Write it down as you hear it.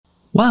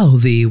Well,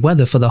 the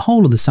weather for the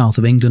whole of the south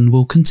of England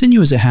will continue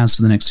as it has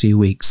for the next few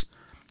weeks.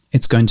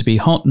 It's going to be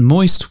hot and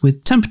moist,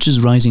 with temperatures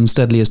rising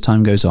steadily as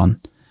time goes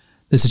on.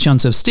 There's a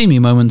chance of steamy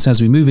moments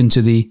as we move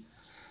into the...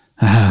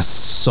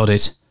 sod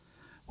it.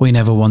 We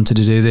never wanted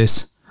to do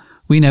this.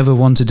 We never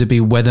wanted to be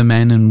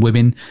weathermen and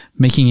women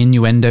making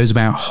innuendos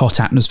about hot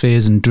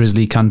atmospheres and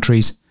drizzly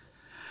countries.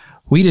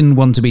 We didn't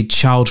want to be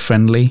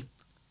child-friendly.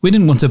 We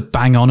didn't want to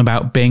bang on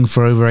about being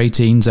for over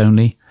 18s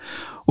only.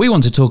 We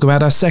want to talk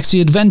about our sexy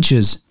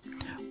adventures.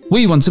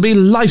 We want to be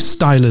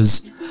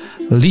lifestylers,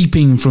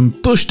 leaping from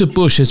bush to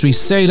bush as we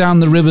sail down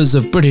the rivers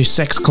of British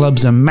sex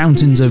clubs and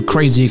mountains of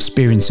crazy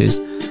experiences.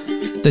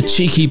 The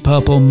cheeky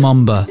purple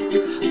mamba,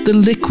 the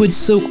liquid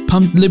silk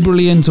pumped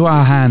liberally into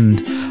our hand,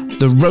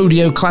 the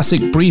rodeo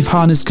classic brief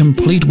harness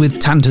complete with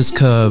Tantus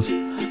curve,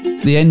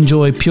 the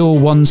Enjoy Pure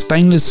One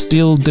stainless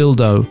steel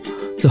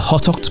dildo, the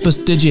hot octopus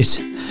digit,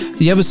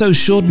 the ever so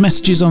short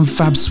messages on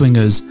Fab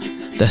Swingers,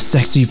 the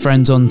sexy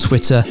friends on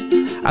Twitter,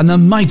 and the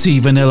mighty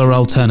vanilla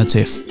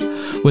alternative.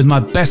 With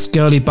my best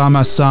girlie by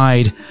my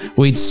side,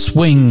 we'd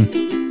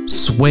swing,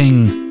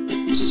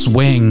 swing,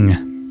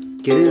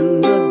 swing. Get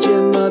in the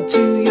gym or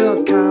to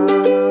your car.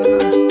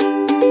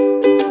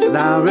 With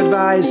our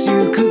advice,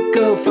 you could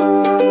go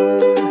far.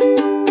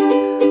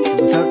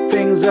 We fuck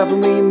things up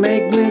and we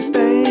make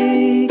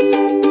mistakes.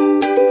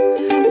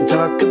 And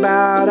talk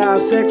about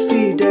our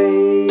sexy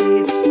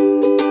dates.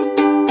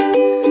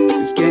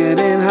 It's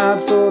getting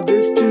hard for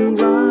this to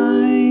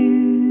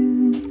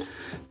rhyme.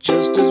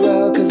 Just as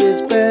well, 'cause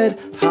it's bed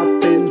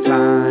hopping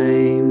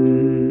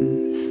time.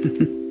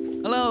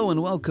 Hello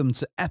and welcome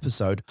to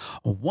episode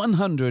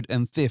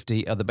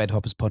 150 of the Bed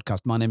Hoppers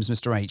podcast. My name is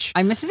Mr. H.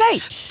 I'm Mrs.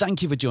 H.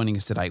 Thank you for joining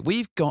us today.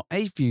 We've got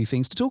a few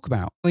things to talk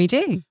about. We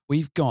do.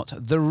 We've got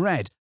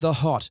the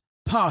hot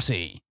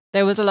party.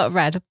 There was a lot of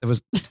red. There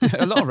was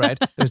a lot of red.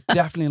 There was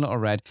definitely a lot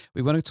of red.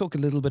 We want to talk a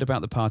little bit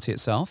about the party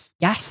itself.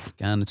 Yes.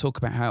 And talk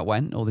about how it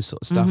went, all this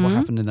sort of stuff, what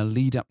happened in the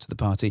lead up to the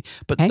party.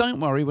 But don't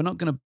worry, we're not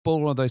going to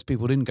bore all those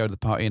people who didn't go to the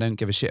party and don't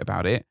give a shit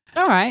about it.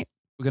 All right.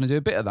 We're going to do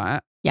a bit of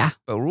that. Yeah.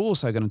 But we're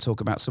also going to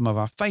talk about some of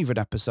our favourite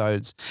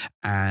episodes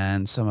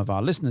and some of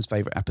our listeners'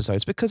 favourite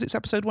episodes because it's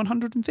episode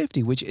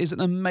 150, which is an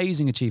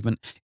amazing achievement,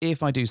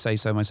 if I do say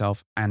so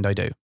myself, and I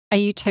do. Are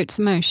you totes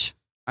mosh?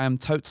 I am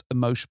totes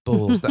emosh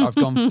balls. That I've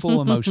gone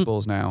full emosh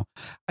balls now.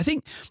 I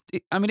think,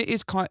 it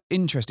is quite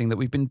interesting that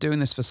we've been doing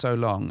this for so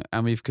long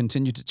and we've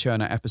continued to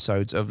churn out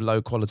episodes of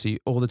low quality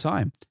all the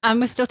time.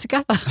 And we're still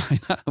together. I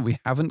know, we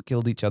haven't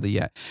killed each other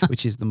yet,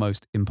 which is the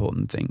most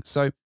important thing.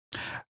 So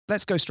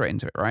let's go straight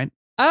into it, right?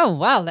 Oh,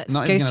 well, let's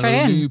not go even straight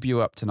gonna in. lube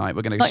you up tonight.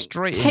 We're going to go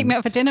straight in. Take me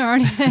out for dinner or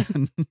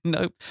anything.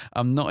 Nope.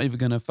 I'm not even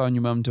going to phone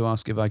your mum to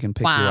ask if I can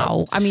pick you up.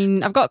 Wow. I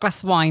mean, I've got a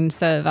glass of wine,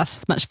 so that's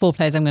as much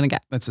foreplay as I'm going to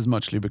get. That's as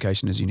much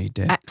lubrication as you need,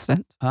 dear.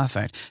 Excellent.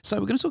 Perfect. So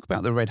we're going to talk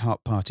about the Red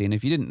Hot Party. And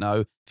if you didn't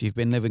know, if you've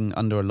been living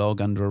under a log,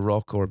 under a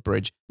rock or a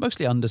bridge,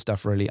 mostly under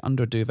stuff really,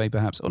 under a duvet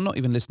perhaps, or not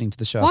even listening to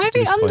the show. Why are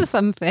we under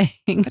something?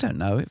 I don't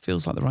know. It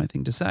feels like the right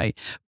thing to say.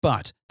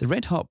 But the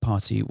Red Hot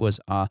Party was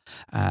our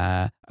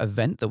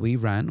event that we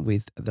ran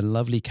with the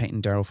lovely Kate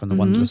and Daryl from the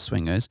Wonderless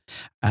Swingers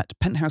at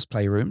Penthouse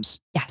Playrooms.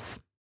 Yes.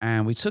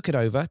 And we took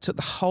the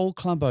whole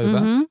club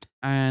over,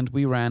 and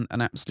we ran an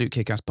absolute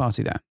kick-ass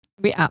party there.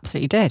 We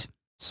absolutely did.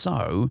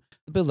 So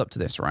the build up to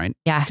this, right?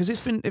 Yeah.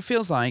 Because it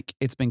feels like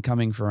it's been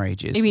coming for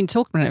ages. We've been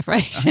talking about it for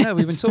ages. I know,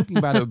 we've been talking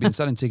about it. We've been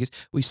selling tickets.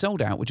 We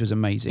sold out, which was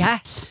amazing.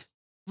 Yes.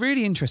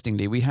 Really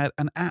interestingly, we had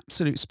an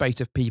absolute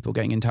spate of people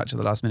getting in touch at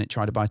the last minute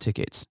trying to buy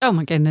tickets. Oh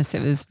my goodness,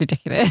 it was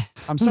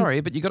ridiculous. I'm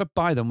sorry, but you got to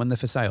buy them when they're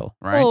for sale,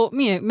 right? Or,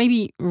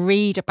 maybe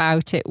read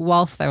about it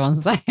whilst they're on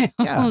sale.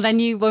 Yeah. Then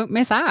you won't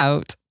miss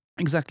out.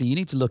 Exactly. You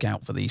need to look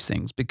out for these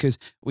things because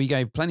we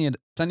gave plenty of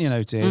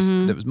notice.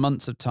 There was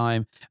months of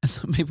time. And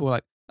some people were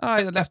like, oh,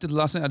 I left at the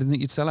last minute. I didn't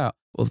think you'd sell out.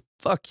 Well,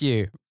 fuck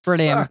you.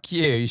 Brilliant. Fuck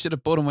you. You should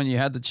have bought them when you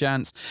had the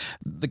chance.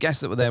 The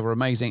guests that were there were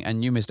amazing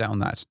and you missed out on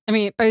that. I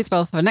mean, it bodes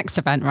well for the next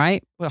event,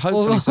 right? Well,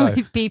 hopefully All so.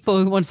 these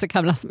people who want to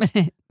come last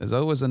minute. There's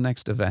always a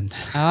next event.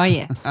 Oh,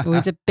 yes.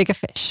 Always a bigger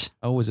fish.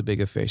 Always a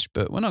bigger fish,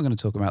 but we're not going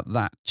to talk about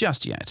that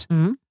just yet.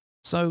 Mm-hmm.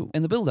 So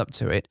in the build up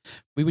to it,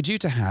 we were due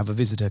to have a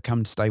visitor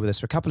come to stay with us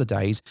for a couple of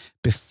days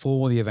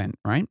before the event,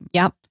 right?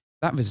 Yep.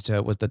 That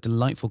visitor was the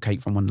delightful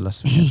Kate from Wonderless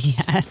Swingers.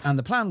 Yes. And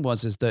the plan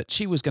was that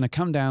she was going to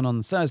come down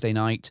on Thursday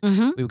night.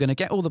 Mm-hmm. We were going to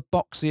get all the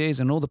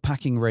boxes and all the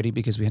packing ready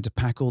because we had to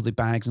pack all the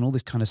bags and all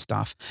this kind of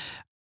stuff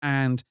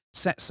and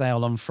set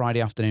sail on Friday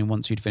afternoon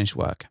once you'd finished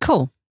work.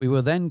 Cool. We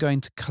were then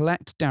going to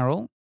collect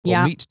Daryl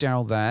Yeah. or meet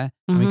Daryl there.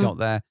 And we got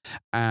there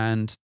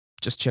and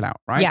just chill out,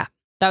 right? Yeah.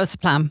 That was the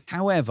plan.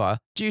 However,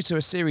 due to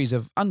a series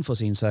of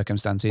unforeseen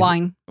circumstances...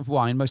 Wine,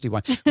 mostly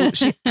wine. Well,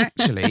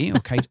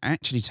 Kate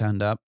actually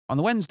turned up on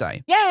the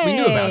Wednesday. Yay! We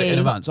knew about it in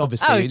advance,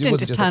 obviously. Oh, it didn't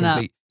wasn't just a turn up.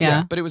 complete...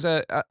 Yeah. But it was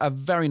a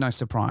very nice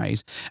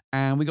surprise.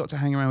 And we got to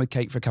hang around with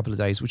Kate for a couple of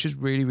days, which was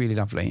really, really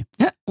lovely.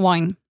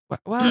 Wine.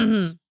 Well,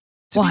 to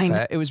be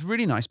fair, it was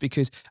really nice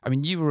because,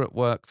 you were at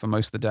work for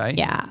most of the day.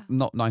 Yeah.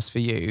 Not nice for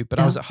you, but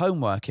I was at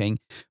home working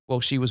while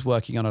she was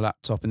working on a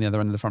laptop in the other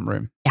end of the front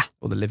room. Yeah.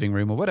 Or the living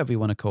room or whatever you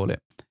want to call it.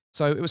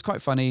 So it was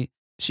quite funny.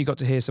 She got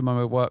to hear some of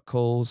my work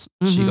calls.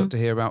 She Mhm. got to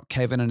hear about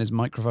Kevin and his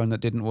microphone that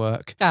didn't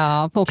work.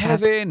 Oh, poor Kev.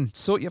 Kevin,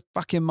 sort your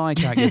fucking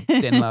mic out, you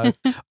dinlo.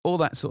 All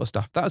that sort of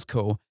stuff. That was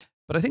cool.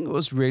 But I think what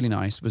was really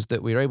nice was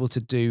that we were able to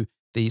do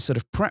the sort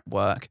of prep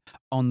work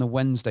on the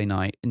Wednesday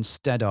night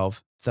instead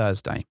of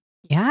Thursday.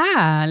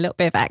 Yeah, a little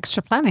bit of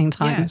extra planning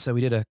time. Yeah, so we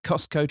did a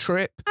Costco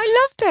trip.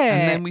 I loved it.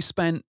 And then we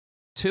spent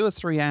 2 or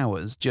 3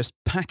 hours just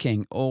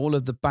packing all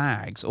of the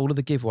bags, all of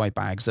the giveaway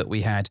bags that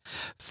we had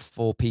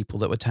for people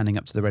that were turning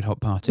up to the Red Hot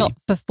party. Not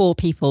for 4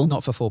 people.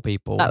 Not for 4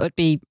 people. That would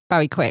be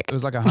very quick. It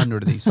was like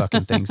 100 of these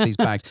fucking things, these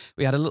bags.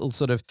 We had a little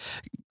sort of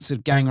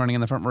gang running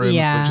in the front room,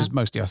 Yeah. which was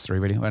mostly us 3,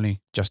 really.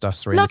 Only just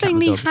us 3. and the cat and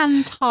the Lovingly dog.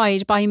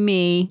 hand-tied by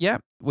me. Yeah.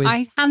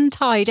 I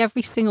hand-tied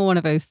every single one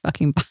of those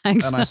fucking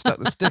bags. And I stuck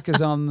the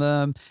stickers on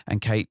them,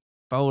 and Kate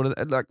folded,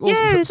 like, all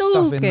Yeah, put it's stuff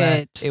all in there.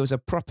 good. It was a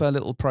proper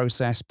little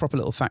process, proper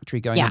little factory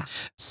going Yeah. on.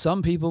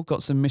 Some people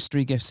got some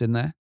mystery gifts in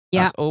there.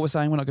 Yeah. That's all we're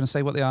saying. We're not going to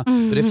say what they are.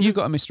 But if you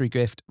got a mystery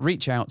gift,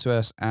 reach out to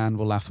us and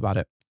we'll laugh about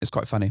it. It's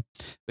quite funny.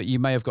 But you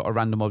may have got a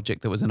random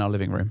object that was in our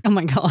living room. Oh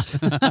my God.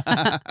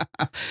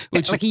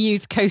 Which, like a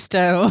used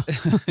coaster.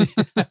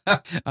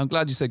 I'm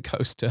glad you said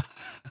coaster.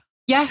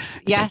 Yes,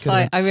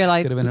 could've I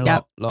realised. could have been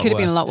a lot Could have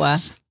been a worse. lot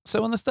worse.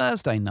 So on the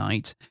Thursday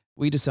night,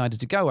 we decided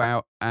to go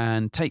out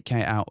and take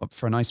Kate out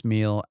for a nice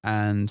meal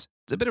and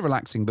a bit of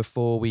relaxing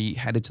before we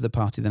headed to the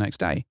party the next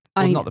day.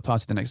 Well, not the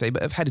party the next day,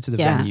 but have headed to the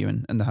Yeah. venue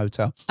and the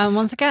hotel. And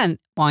once again,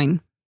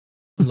 wine.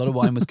 A lot of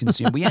wine was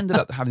consumed. We ended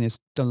up having this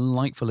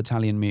delightful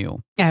Italian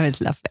meal Yeah, it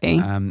was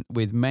lovely.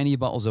 with many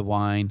bottles of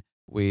wine,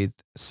 with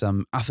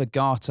some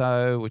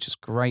affogato, which is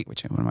great,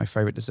 which is one of my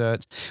favorite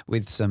desserts,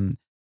 with some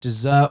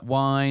dessert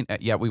wine.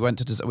 Yeah, we went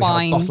to dessert. We had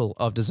a bottle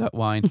of dessert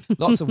wine,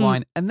 lots of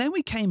wine. And then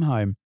we came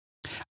home.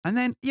 And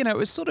then, it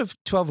was sort of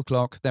 12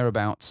 o'clock,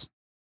 thereabouts.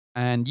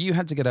 And you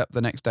had to get up the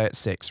next day at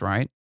 6,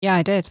 right? Yeah,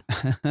 I did.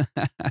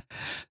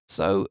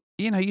 So,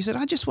 you said,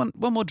 I just want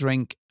one more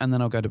drink and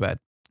then I'll go to bed.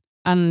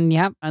 And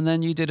yeah, And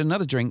then you did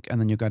another drink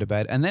and then you'll go to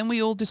bed. And then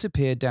we all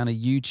disappeared down a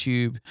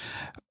YouTube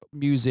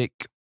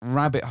music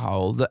rabbit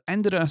hole that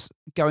ended us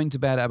going to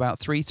bed at about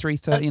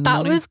 3:30 in the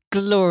morning. that was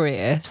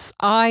glorious.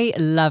 I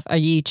love a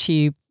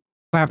YouTube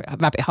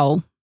rabbit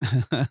hole.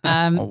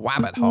 A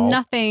rabbit hole.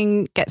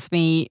 Nothing gets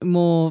me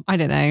more, I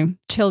don't know,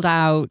 chilled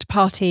out,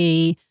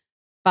 party,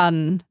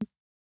 fun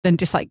than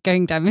just like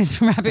going down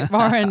this rabbit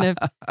warren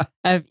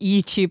of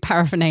YouTube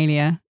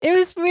paraphernalia. It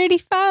was really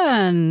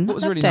fun. What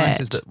was really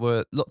nice is that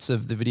were lots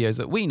of the videos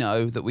that we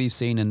know that we've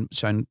seen and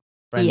shown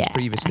friends Yeah.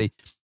 previously,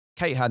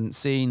 Kate hadn't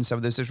seen. So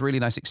there's this really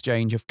nice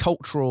exchange of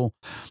cultural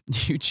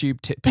YouTube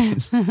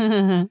tidbits,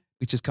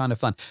 which is kind of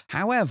fun.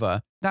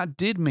 However, that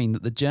did mean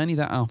that the journey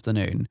that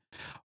afternoon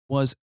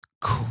was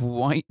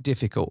quite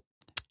difficult.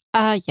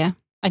 Yeah.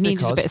 I needed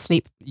a Because bit of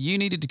sleep. You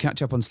needed to catch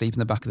up on sleep in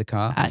the back of the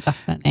car.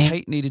 Definitely.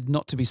 Kate needed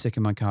not to be sick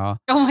in my car.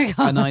 Oh my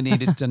God. And I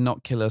needed to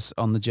not kill us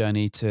on the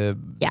journey to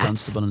Yes.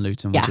 Dunstable and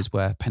Luton, which Yeah. is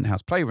where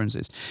Penthouse Playrooms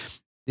is.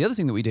 The other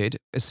thing that we did,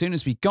 as soon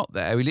as we got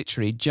there, we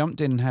literally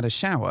jumped in and had a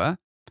shower,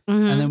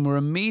 Mhm. and then we're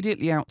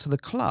immediately out to the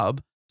club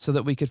so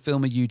that we could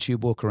film a YouTube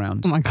walk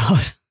around. Oh my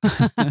God.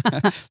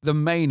 The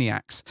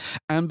maniacs.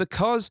 And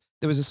because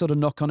there was a sort of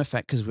knock-on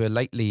effect because we were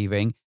late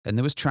leaving, then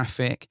there was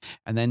traffic,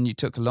 and then you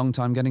took a long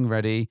time getting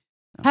ready.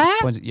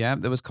 Huh? Yeah,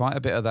 there was quite a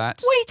bit of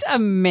that. Wait a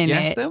minute.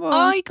 Yes, there was.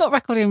 I got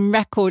record in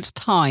record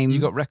time. You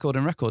got record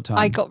in record time.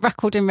 I got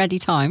record in ready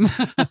time.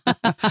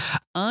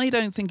 I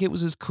don't think it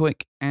was as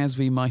quick as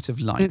we might have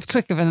liked. It's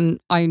quicker than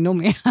I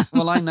normally am.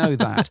 Well, I know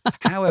that.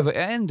 However, it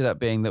ended up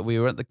being that we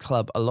were at the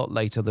club a lot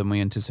later than we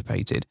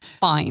anticipated.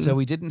 Fine. So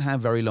we didn't have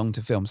very long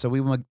to film. So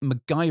we were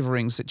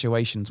MacGyvering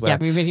situations Yeah, where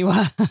we really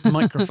were.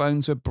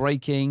 microphones were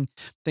breaking,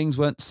 things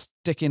weren't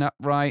sticking up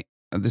right.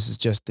 And this is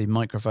just the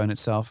microphone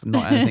itself,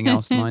 not anything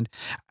else, mind.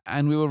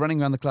 And we were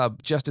running around the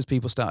club just as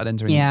people started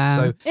entering. Yeah.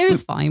 So it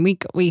was fine.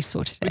 We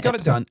sorted it. we got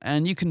it done.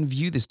 And you can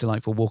view this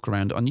delightful walk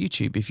around on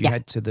YouTube. If you Yeah.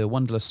 head to the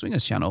Wonderless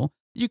Swingers channel,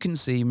 you can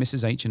see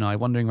Mrs. H and I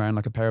wandering around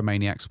like a pair of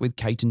maniacs with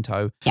Kate in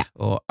tow, Yeah.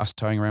 or us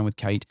towing around with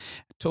Kate,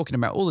 talking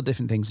about all the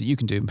different things that you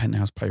can do in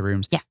Penthouse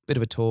Playrooms. Yeah. Bit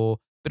of a tour,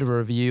 bit of a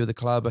review of the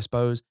club, I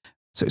suppose.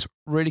 So it's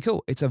really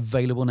cool. It's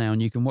available now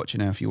and you can watch it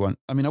now if you want.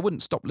 I mean, I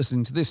wouldn't stop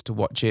listening to this to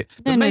watch it,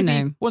 but No,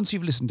 maybe once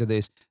you've listened to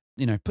this,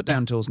 put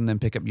down tools and then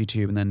pick up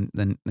YouTube and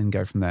then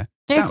go from there.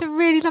 It's a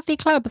really lovely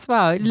club as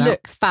well. It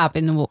looks fab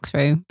in the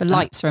walkthrough. The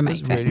lights are It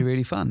amazing. was really,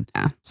 really fun.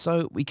 Yeah.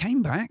 So we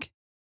came back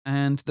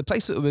and the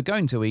place that we were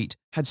going to eat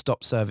had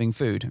stopped serving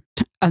food.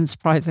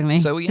 Unsurprisingly.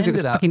 So we 'cause it ended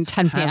was up fucking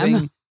 10 p.m.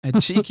 having a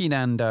cheeky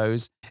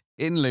Nando's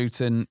in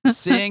Luton,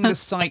 seeing the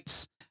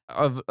sights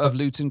of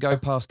Luton go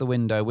past the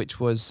window, which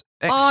was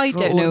I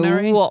extraordinary.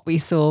 don't know what we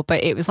saw,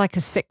 but it was like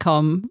a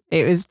sitcom.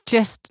 It was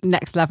just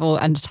next level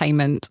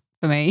entertainment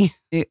for me.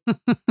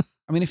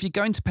 I mean, if you're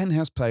going to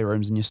Penthouse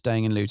Playrooms and you're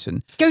staying in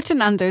Luton, Go to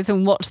Nando's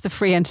and watch the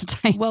free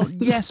entertainment. well,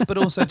 yes, but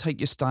also take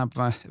your stab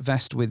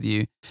vest with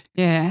you.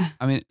 Yeah.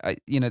 I mean,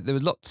 there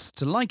was lots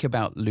to like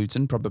about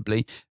Luton,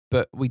 probably,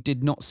 but we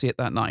did not see it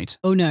that night.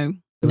 Oh, no.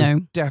 There was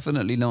No.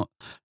 definitely not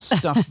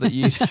stuff that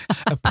you'd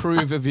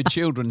approve of your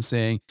children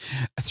seeing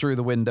through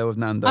the window of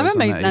Nando's. I'm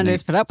amazed on that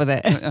Nando's put up with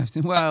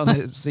it. Well,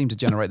 it seemed to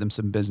generate them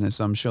some business,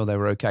 so I'm sure they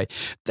were okay.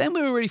 Then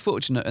we were really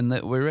fortunate in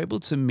that we were able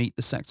to meet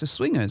the sector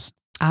swingers.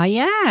 Ah,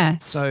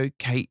 yes. So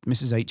Kate,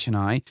 Mrs. H and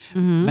I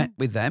Mhm. met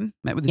with them,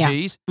 met with the Yeah.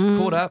 G's, Mhm.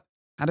 caught up,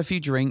 had a few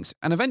drinks,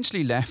 and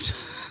eventually left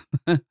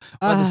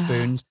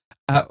Weatherspoons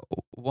at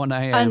 1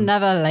 a.m.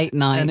 Another late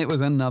night. And it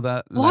was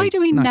another Why late do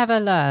we night. never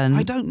learn?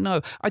 I don't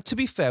know. To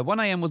be fair, 1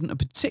 a.m. wasn't a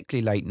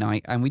particularly late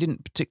night, and we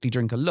didn't particularly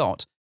drink a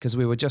lot because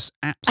we were just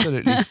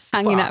absolutely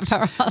Hanging out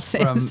fucked for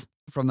asses.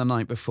 from the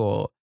night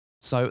before.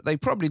 So they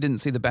probably didn't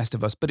see the best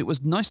of us, but it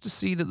was nice to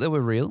see that they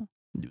were real.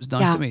 It was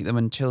nice Yeah. to meet them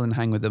and chill and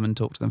hang with them and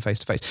talk to them face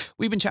to face.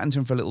 We've been chatting to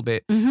them for a little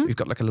bit. Mhm. We've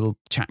got like a little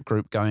chat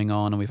group going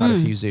on, and we've had a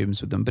Mm. few Zooms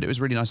with them. But it was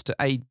really nice to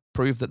A,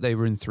 prove that they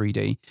were in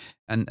 3D,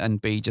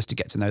 and B, just to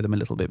get to know them a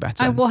little bit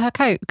better. I wore her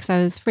coat because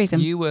I was freezing.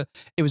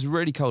 It was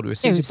really cold. We were It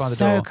seated was by the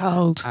so door,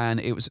 cold. and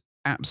it was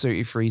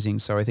absolutely freezing.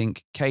 So I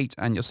think Kate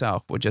and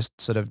yourself were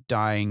just sort of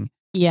dying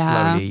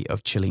Yeah. slowly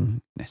of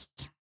chillingness.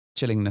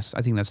 Chillingness.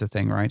 I think that's a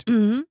thing, right?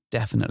 Mhm.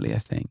 Definitely a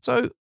thing.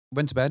 So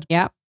went to bed.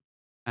 Yeah.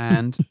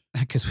 And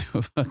because we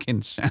were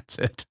fucking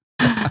shattered.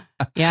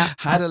 Yeah.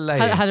 Had a lay.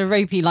 Had a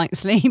ropey light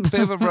sleep. Bit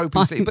of a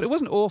ropey sleep, but it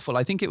wasn't awful.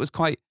 I think it was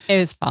It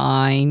was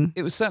fine.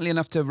 it was certainly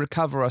enough to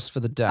recover us for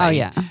the day. Oh,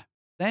 yeah.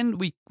 Then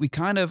we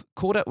kind of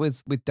caught up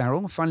with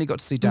Daryl. Finally got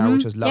to see Daryl,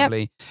 which was Yep.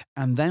 lovely.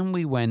 And then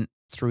we went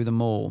through the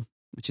mall,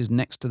 which is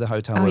next to the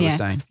hotel Oh, where yes.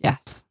 we're staying.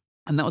 Yes.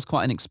 And that was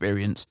quite an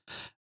experience.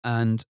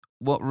 And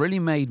what really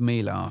made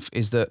me laugh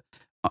is that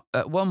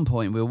at one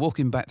point we were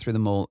walking back through the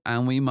mall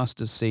and we must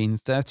have seen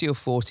 30 or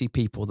 40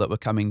 people that were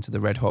coming to the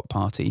Red Hot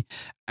party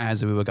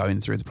as we were going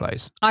through the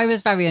place. I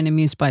was very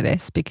unamused by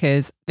this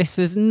because this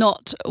was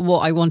not what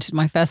I wanted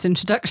my first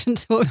introduction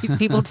to all these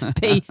people to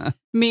be.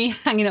 Me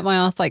hanging up my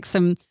ass like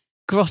some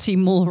grotty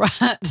mall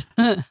rat.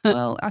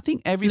 Well, I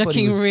think everybody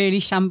Looking was, really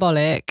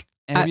shambolic.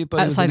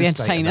 everybody was outside in the a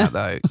state of entertainer.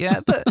 that, though. Yeah,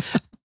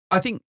 but I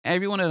think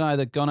everyone had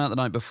either gone out the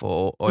night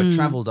before or Mm.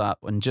 travelled up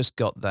and just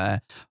got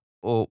there,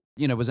 or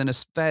was in a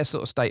fair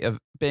sort of state of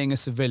being a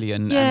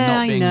civilian and Yeah,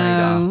 not being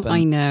made up.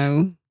 I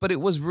know. But it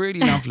was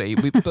really lovely.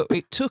 But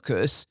it took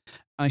us,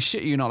 I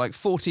shit you not, like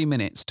 40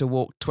 minutes to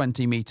walk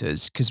 20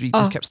 meters because we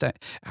just Oh, kept staying.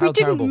 How we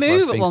didn't terrible for us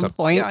move at being one stopped.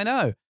 point. Yeah, I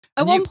know. At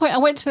And one you- point, I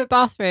went to a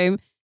bathroom,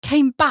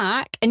 came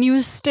back, and you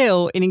were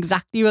still in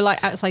you were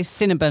like outside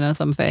Cinnabon or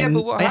something. Yeah,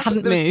 but what I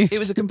happened? hadn't moved. It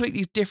was a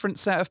completely different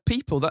set of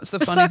people. That's the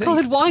the funny circle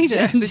thing. had widened,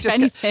 Yes, it if just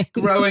anything. kept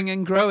growing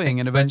and growing,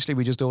 and eventually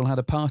we just all had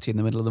a party in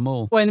the middle of the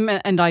mall.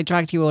 And I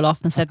dragged you all off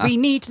and said, we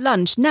need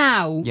lunch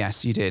now.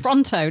 Yes, you did.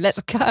 Pronto,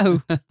 let's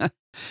go.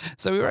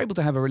 So we were able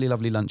to have a really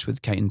lovely lunch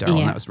with Kate and Daryl, and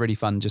Yeah. that was really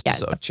fun just Yeah, to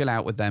sort of chill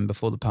out with them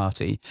before the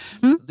party,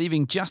 Mhm.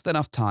 leaving just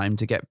enough time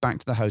to get back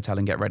to the hotel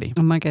and get ready.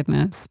 Oh my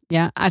goodness.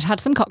 Yeah. I'd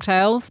had some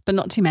cocktails, but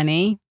not too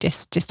many.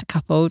 Just a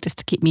couple, just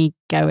to keep me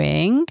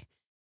going.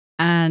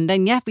 And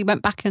then we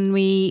went back and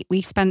we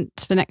spent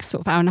the next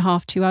sort of hour and a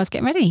half, 2 hours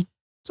getting ready.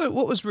 So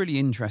what was really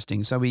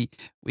interesting, so we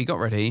got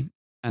ready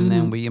and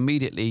then we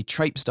immediately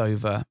traipsed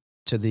over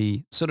to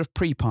the sort of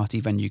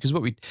pre-party venue, because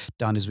what we'd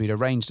done is we'd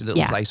arranged a little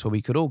Yeah. place where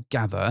we could all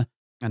gather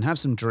and have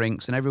some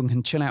drinks and everyone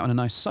can chill out in a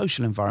nice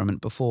social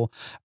environment before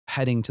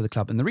heading to the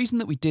club. And the reason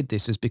that we did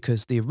this is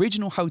because the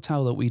original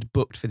hotel that we'd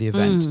booked for the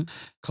event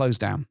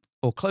closed down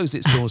or closed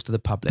its doors to the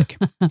public.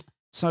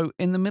 So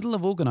in the middle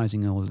of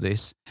organising all of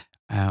this,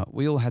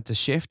 we all had to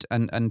shift,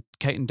 and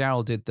Kate and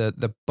Daryl did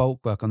the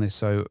bulk work on this.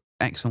 So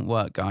excellent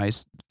work,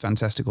 guys.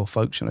 Fantastical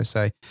folk, should I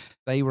say.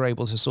 They were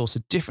able to source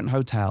a different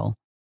hotel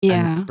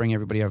Yeah. and bring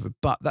everybody over.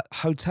 But that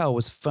hotel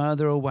was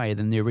further away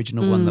than the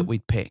original one that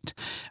we'd picked.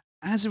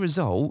 As a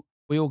result,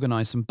 we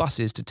organised some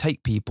buses to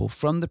take people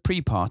from the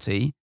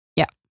pre-party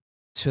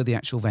to the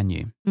actual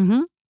venue.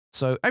 Mm-hmm.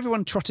 So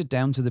everyone trotted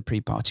down to the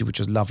pre-party, which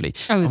was lovely.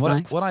 Oh, it was And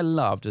nice. what I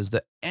loved was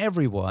that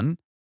everyone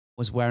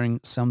was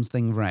wearing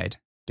something red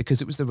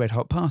because it was the Red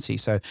Hot party.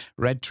 So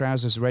red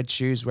trousers, red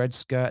shoes, red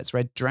skirts,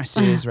 red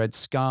dresses, red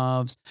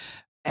scarves.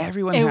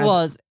 Everyone It had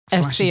was a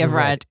flashes sea of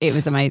red. It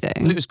was But it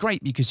amazing. was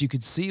great because you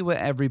could see where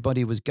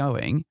everybody was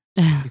going.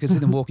 You could see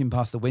them walking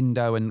past the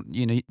window, and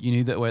you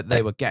knew that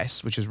they were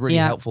guests, which was really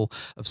Yeah. helpful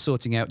of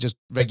sorting out just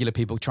regular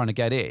people trying to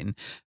get in.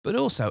 But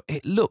also,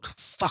 it looked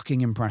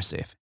fucking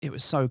impressive. It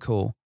was so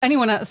cool.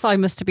 Anyone outside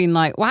must have been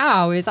like,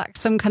 wow, is that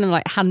some kind of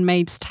like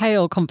Handmaid's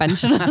Tale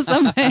convention or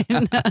something?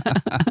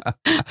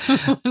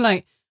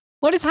 Like,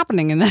 what is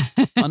happening in there?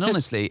 And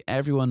honestly,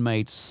 everyone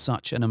made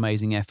such an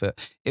amazing effort.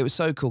 It was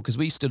so cool because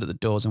we stood at the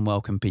doors and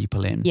welcomed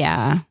people in.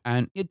 Yeah.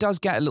 And it does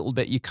get a little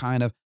bit,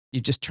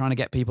 you're just trying to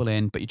get people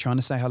in, but you're trying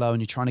to say hello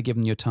and you're trying to give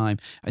them your time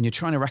and you're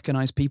trying to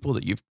recognize people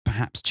that you've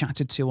perhaps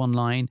chatted to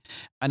online.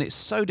 And it's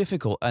so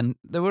difficult. And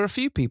there were a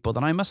few people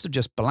that I must have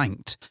just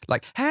blanked,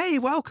 like, hey,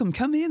 welcome,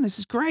 come in, this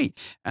is great.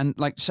 And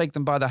like shake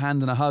them by the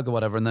hand and a hug or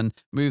whatever, and then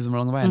move them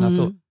along the way. And I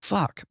thought,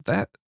 fuck,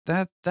 they're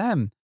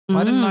them.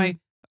 Why didn't I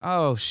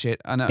Oh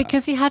shit! I know.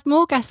 Because he had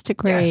more guests to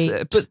greet.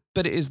 Yes,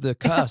 but it is the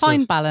curse. It's a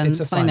fine of, balance.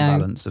 It's a I fine know.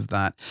 balance of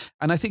that,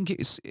 and I think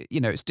it's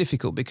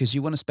difficult because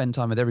you want to spend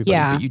time with everybody,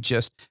 Yeah. but you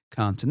just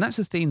can't. And that's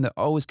a theme that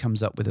always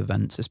comes up with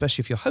events,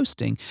 especially if you're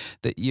hosting.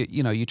 That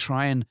you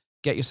try and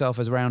get yourself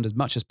around as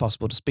much as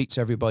possible to speak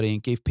to everybody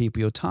and give people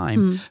your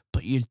time,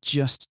 but you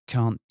just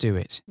can't do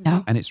it.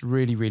 No. And it's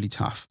really, really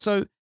tough.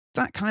 So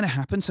that kind of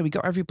happened. So we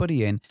got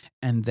everybody in,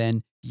 and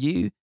then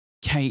you,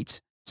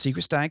 Kate,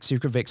 Secret Stag,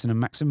 Secret Vixen, and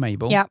Max and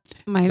Mabel. Yeah,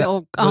 my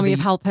little army of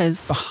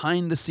helpers.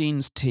 Behind the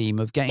scenes team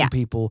of getting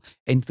people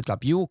into the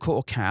club. You all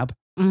caught a cab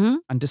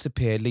and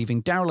disappeared,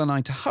 leaving Daryl and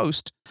I to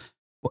host,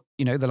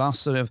 the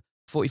last sort of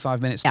 45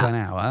 minutes to an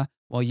hour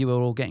while you were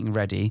all getting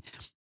ready,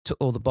 took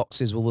all the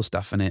boxes, all the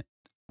stuff in it.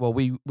 Well,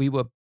 we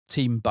were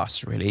team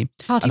bus, really.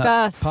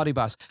 Party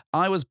bus.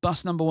 I was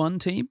bus number 1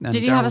 team. And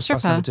did you have a stripper?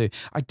 Bus number 2.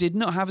 I did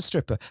not have a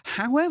stripper.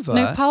 However...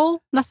 No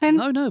pole? Nothing?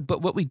 No.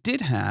 But what we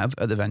did have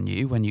at the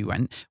venue when you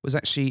went was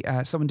actually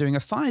someone doing a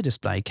fire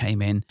display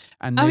came in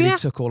and nearly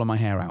took all of my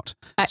hair out.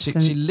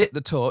 Excellent. She lit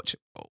the torch,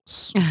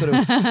 sort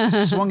of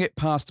swung it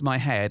past my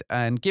head,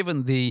 and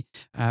given the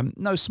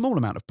no small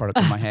amount of product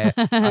on my hair,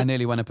 I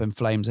nearly went up in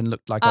flames and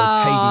looked like I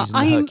was Hades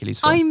in the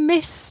Hercules film. I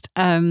missed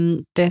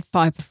the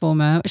fire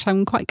performer, which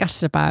I'm quite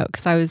gutted about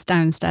because I was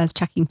downstairs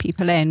checking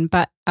people in.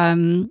 But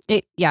from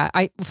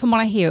what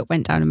I hear, it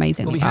went down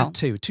amazingly. Well,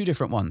 we had two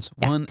different ones.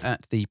 Yes. One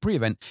at the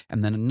pre-event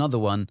and then another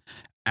one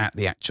at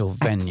the actual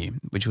venue,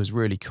 which was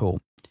really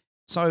cool.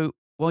 So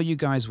while you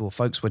guys,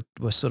 folks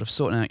were sort of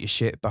sorting out your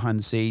shit behind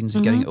the scenes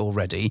and getting it all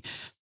ready,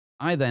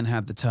 I then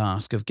had the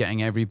task of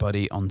getting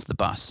everybody onto the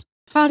bus.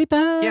 Party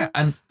bus. Yeah,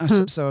 and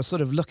so I was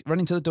sort of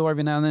running to the door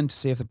every now and then to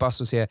see if the bus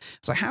was here.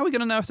 It's like, how are we going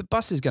to know if the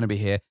bus is going to be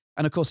here?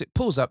 And of course, it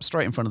pulls up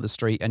straight in front of the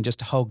street and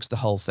just hogs the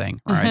whole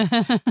thing, right?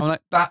 I'm like,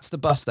 that's the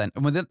bus then.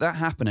 And with that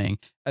happening,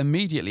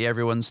 immediately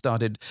everyone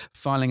started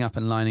filing up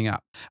and lining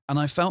up. And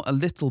I felt a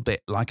little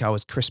bit like I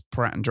was Chris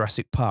Pratt in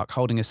Jurassic Park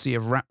holding a sea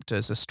of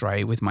raptors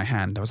astray with my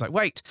hand. I was like,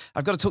 wait,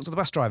 I've got to talk to the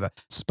bus driver.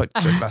 Spoke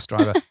to the bus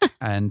driver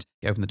and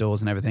he opened the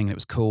doors and everything. And it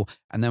was cool.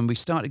 And then we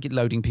started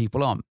loading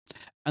people on.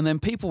 And then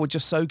people were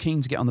just so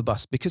keen to get on the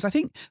bus because I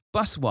think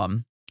bus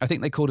 1, I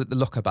think they called it the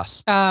locker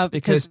bus.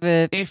 Because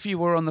if you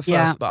were on the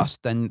first bus,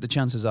 then the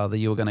chances are that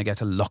you were going to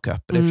get a locker.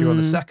 But if you're on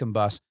the second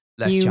bus,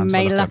 less chance of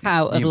a locker. You may luck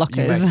out of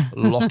lockers.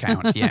 You may lock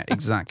out, yeah,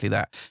 exactly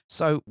that.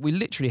 So we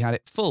literally had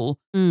it full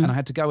and I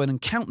had to go in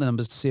and count the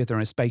numbers to see if there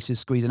are any spaces,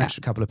 squeeze an extra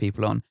couple of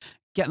people on,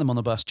 get them on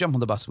the bus, jump on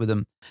the bus with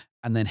them,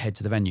 and then head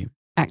to the venue.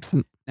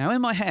 Excellent. Now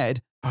in my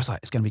head, I was like,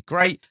 it's going to be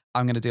great.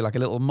 I'm going to do like a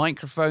little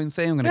microphone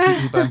thing. I'm going to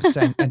keep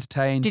people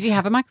entertained. Did you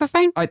have a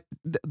microphone?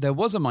 There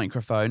was a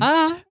microphone,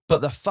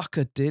 but the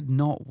fucker did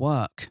not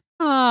work.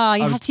 You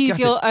had to use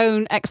your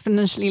own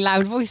exponentially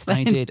loud voice then.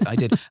 I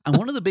did. And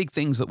one of the big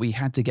things that we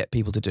had to get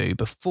people to do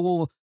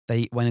before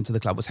they went into the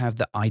club was have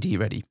the ID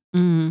ready.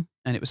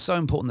 And it was so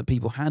important that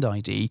people had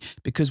ID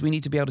because we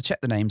need to be able to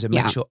check the names and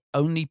make sure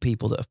only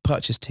people that have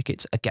purchased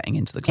tickets are getting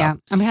into the club.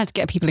 Yeah, and we had to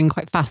get people in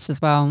quite fast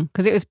as well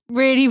because it was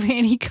really,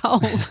 really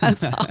cold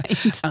outside.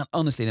 And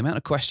honestly, the amount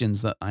of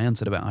questions that I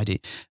answered about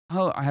ID.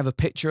 Oh, I have a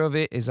picture of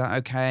it. Is that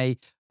okay?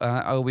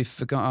 We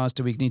forgot ours.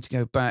 Do we need to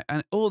go back?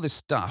 And all this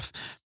stuff.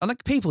 And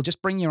like people,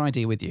 just bring your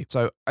ID with you.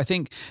 So I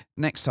think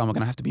next time we're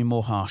going to have to be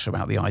more harsh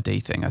about the ID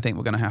thing. I think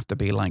we're going to have to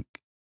be like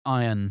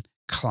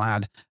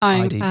ironclad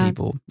ID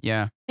people.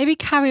 Yeah. Maybe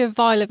carry a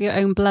vial of your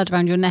own blood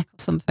around your neck or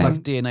something.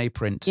 Like DNA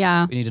print.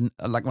 Yeah. We need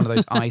like one of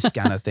those eye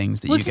scanner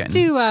things that you get.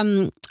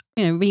 We'll just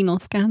do, renal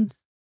scans.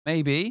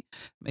 Maybe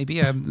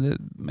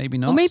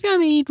not. Or maybe I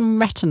need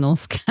retinal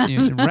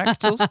scans.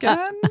 Rectal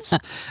scans?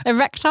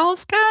 Erectile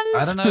scans?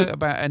 I don't know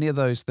about any of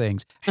those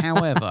things.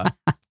 However,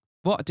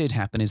 what did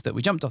happen is that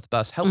we jumped off the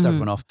bus, helped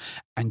everyone off,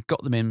 and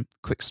got them in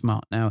quick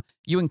smart. Now,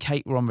 you and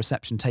Kate were on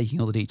reception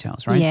taking all the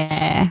details, right?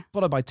 Yeah.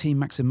 Followed by Team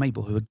Max and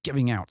Mabel, who were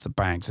giving out the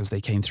bags as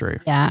they came through.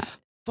 Yeah.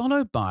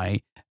 Followed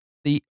by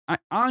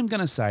I'm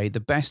going to say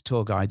the best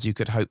tour guides you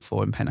could hope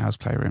for in Penthouse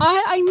Playrooms.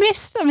 I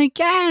missed them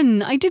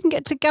again. I didn't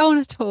get to go on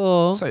a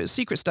tour. So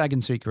Secret Stag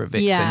and Secret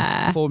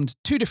Vixen formed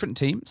 2 different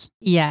teams.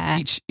 Yeah.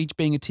 Each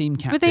being a team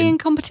captain. Were they in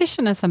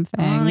competition or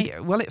something?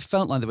 Well, it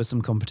felt like there was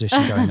some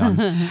competition going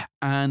on.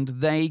 And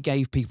they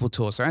gave people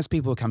tours. So as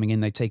people were coming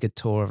in, they take a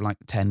tour of like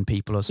 10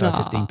 people or so,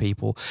 15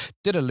 people.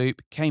 Did a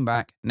loop, came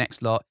back,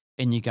 next lot,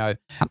 in you go.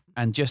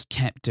 And just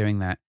kept doing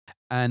that.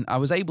 And I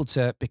was able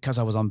to, because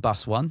I was on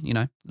bus 1,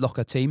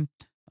 locker team,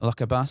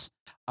 locker bus,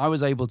 I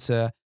was able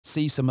to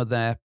see some of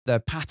their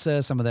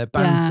patter, some of their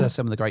banter,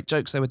 some of the great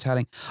jokes they were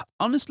telling.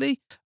 Honestly,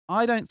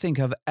 I don't think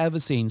I've ever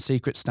seen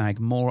Secret Stag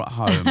more at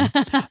home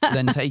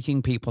than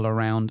taking people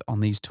around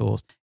on these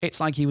tours. It's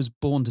like he was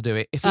born to do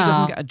it. If he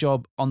doesn't get a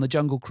job on the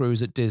Jungle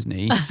Cruise at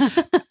Disney,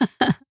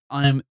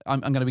 I'm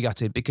going to be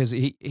gutted because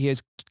he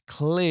has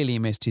clearly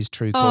missed his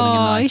true calling in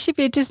life. He should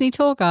be a Disney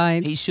tour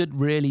guide. He should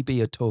really be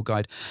a tour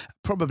guide,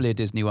 probably a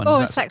Disney one.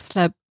 Or a sex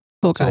club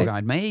tour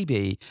guide.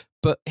 Maybe.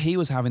 But he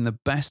was having the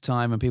best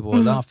time and people were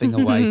laughing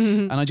away.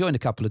 And I joined a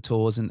couple of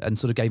tours and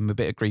sort of gave him a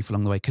bit of grief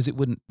along the way because it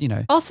wouldn't,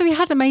 Also, he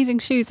had amazing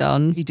shoes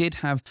on. He did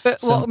have. But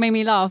what made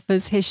me laugh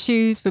was his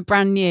shoes were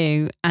brand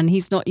new and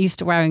he's not used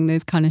to wearing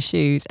those kind of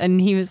shoes.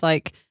 And he was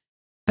like,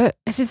 but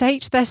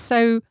SSH, they're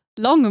so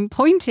long and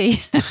pointy.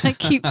 I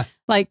keep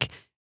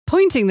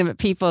pointing them at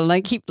people and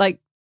I keep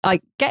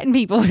getting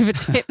people over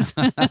tips.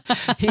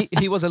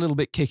 he was a little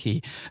bit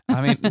kicky.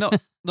 I mean,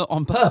 not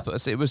on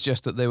purpose. It was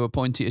just that they were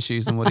pointier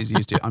shoes than what he's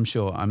used to. I'm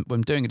sure. I'm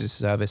doing a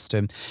disservice to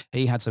him.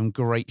 He had some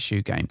great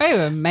shoe game. They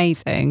were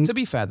amazing. To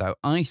be fair, though,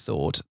 I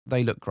thought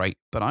they looked great,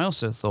 but I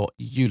also thought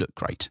you looked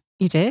great.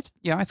 You did?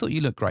 Yeah, I thought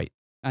you looked great.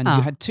 And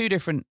you had two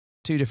different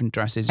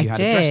dresses. You had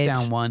a dress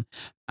down one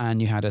and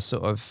you had a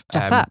sort of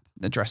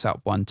a dress up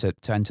one to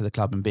enter the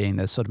club and being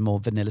the sort of more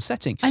vanilla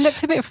setting. I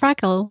looked a bit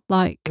fragile,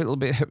 like a little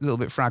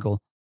bit fraggle.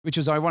 Which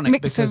was ironic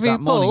because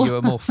that morning you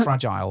were more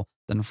fragile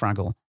than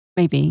fraggle.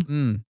 Maybe.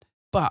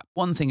 But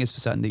one thing is for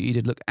certain, that you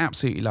did look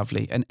absolutely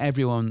lovely. And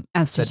everyone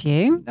said, did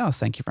you? Oh,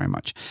 thank you very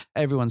much.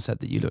 Everyone said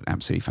that you looked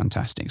absolutely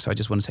fantastic. So I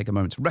just want to take a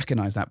moment to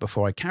recognise that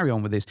before I carry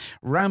on with this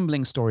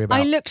rambling story about...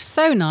 I looked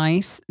so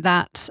nice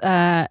that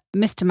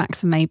Mr.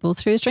 Max and Mabel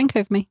threw his drink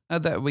over me. Oh,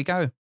 there we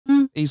go.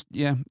 He's,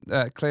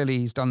 clearly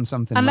he's done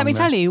something. And let me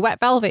tell you, Wet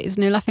Velvet is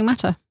no laughing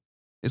matter.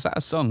 Is that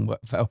a song, Wet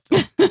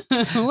Velvet?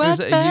 Or is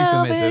it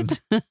a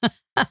euphemism?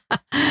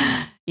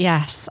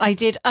 Yes, I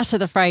did utter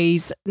the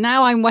phrase,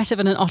 now I'm wetter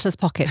than an otter's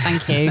pocket,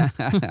 thank you.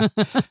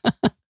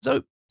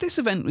 So this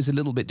event was a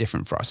little bit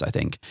different for us, I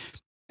think.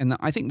 And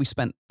I think we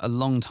spent a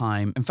long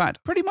time, in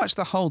fact, pretty much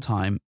the whole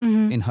time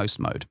in host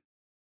mode.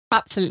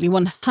 Absolutely,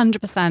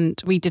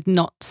 100%. We did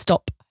not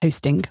stop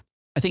hosting.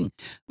 I think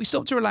we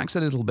stopped to relax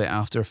a little bit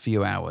after a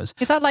few hours.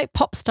 Is that like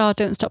pop star,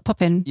 don't stop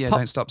popping? Yeah,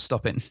 don't stop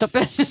stopping. Stop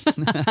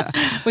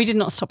it. We did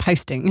not stop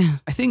hosting.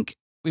 I think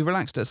we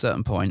relaxed at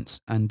certain points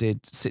and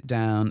did sit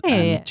down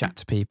and chat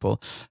to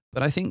people.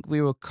 But I think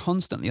we were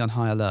constantly on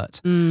high alert.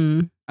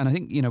 And I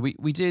think,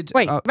 we did...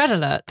 Wait, red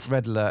alert?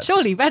 Red alert.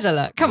 Surely red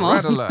alert, come on.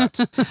 Red alert.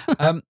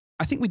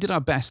 I think we did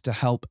our best to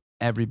help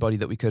everybody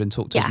that we could and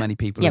talk to as many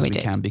people as we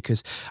can,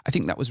 because I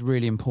think that was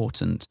really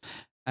important.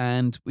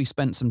 And we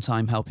spent some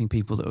time helping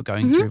people that were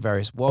going through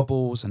various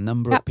wobbles. A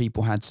number of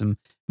people had some,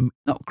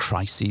 not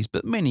crises,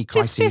 but mini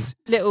crises. Just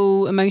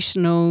little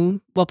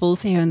emotional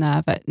wobbles here and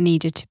there that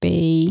needed to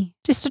be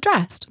just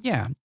addressed.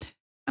 Yeah.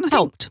 And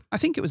I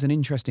think it was an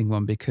interesting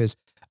one because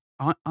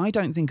I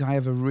don't think I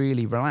ever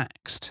really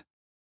relaxed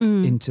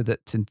into the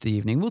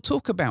evening.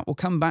 We'll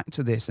come back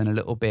to this in a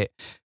little bit.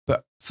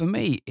 But for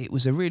me, it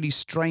was a really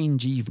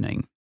strange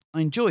evening.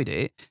 I enjoyed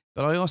it,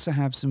 but I also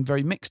have some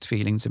very mixed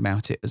feelings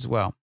about it as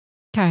well.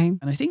 Okay.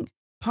 And I think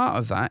part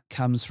of that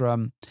comes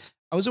from,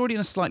 I was already in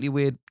a slightly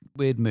weird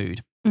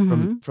mood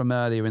from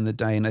earlier in the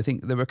day. And I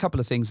think there were a couple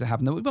of things that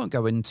happened that we won't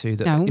go into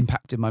that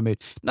impacted my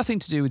mood. Nothing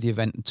to do with the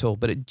event at all,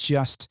 but it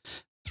just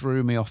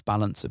threw me off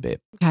balance a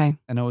bit. Okay.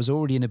 And I was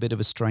already in a bit of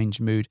a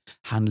strange mood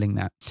handling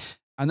that.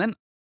 And then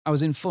I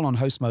was in full on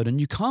host mode, and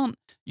you can't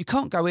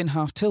go in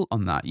half tilt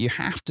on that. You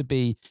have to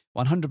be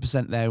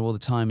 100% there all the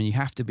time, and you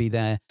have to be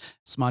there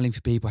smiling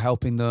for people,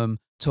 helping them,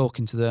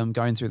 talking to them,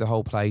 going through the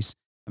whole place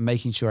and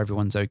making sure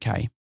everyone's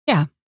okay.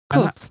 Yeah, of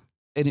course.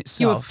 In itself,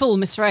 you were full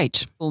Mr.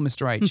 H. Full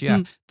Mr. H,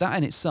 yeah. That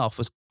in itself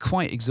was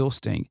quite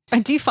exhausting. I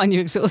do find you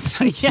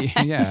exhausting. Yes,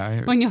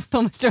 yeah. When you're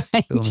full Mr.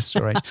 H. Full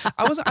Mr. H.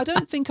 I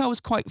don't think I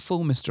was quite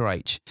full Mr.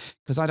 H,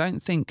 because I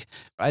don't think...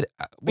 Were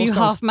you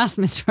half-mast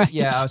Mr. H?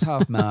 Yeah, I was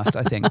half-mast,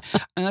 I think.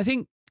 And I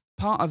think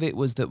part of it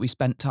was that we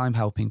spent time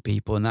helping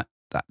people, and that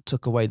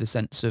took away the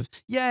sense of,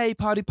 yay,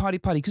 party, party,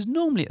 party. Because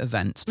normally at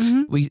events,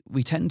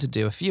 we tend to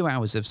do a few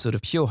hours of sort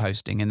of pure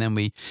hosting, and then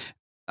we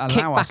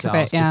allow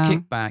ourselves to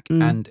kick back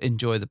and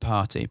enjoy the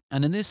party.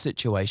 And in this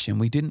situation,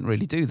 we didn't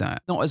really do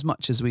that. Not as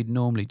much as we'd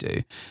normally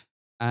do.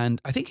 And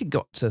I think it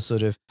got to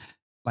sort of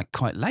like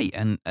quite late,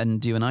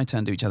 and you and I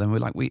turned to each other and we're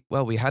like,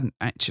 we hadn't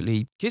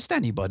actually kissed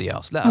anybody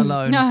else, let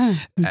alone,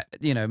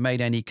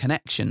 made any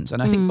connections.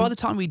 And I think by the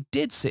time we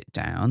did sit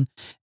down,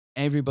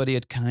 everybody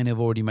had kind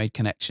of already made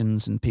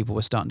connections and people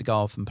were starting to go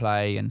off and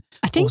play. And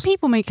I think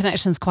people made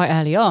connections quite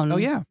early on. Oh,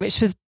 yeah. Which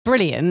was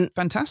brilliant.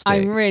 Fantastic.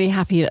 I'm really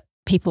happy that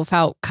people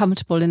felt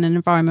comfortable in an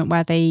environment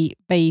where they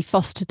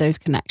fostered those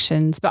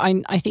connections. But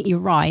I think you're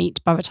right.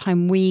 By the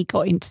time we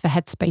got into the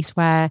headspace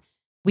where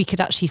we could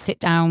actually sit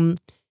down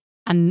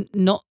and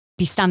not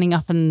be standing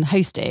up and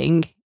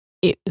hosting,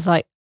 it was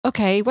like,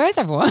 okay, where's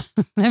everyone?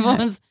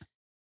 Everyone's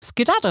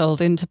skedaddled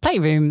into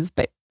playrooms,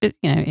 but it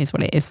is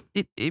what it is.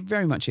 It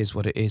very much is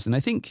what it is. And I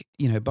think,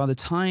 by the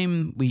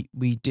time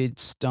we did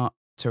start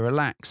to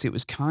relax, it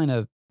was kind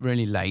of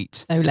really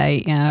late. So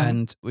late, yeah.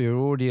 And we were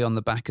already on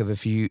the back of a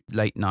few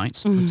late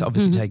nights,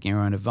 obviously taking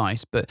our own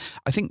advice. But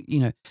I think,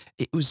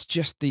 it was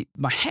just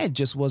my head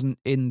just wasn't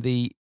in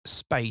the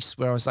space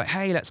where I was like,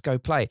 hey, let's go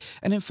play.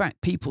 And in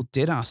fact, people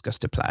did ask us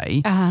to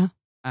play.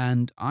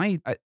 And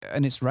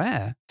and it's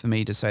rare for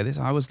me to say this.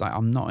 I was like,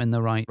 I'm not in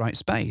the right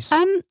space.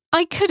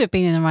 I could have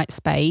been in the right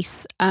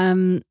space.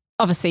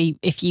 Obviously,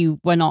 if you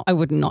were not, I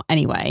wouldn't not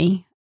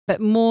anyway. But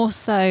more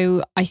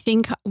so, I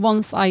think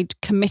once I'd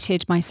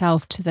committed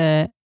myself to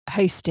the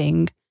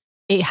hosting,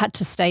 it had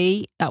to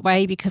stay that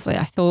way because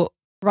I thought,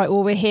 right,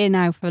 well, we're here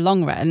now for the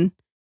long run.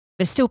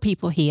 There's still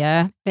people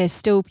here. There's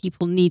still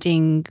people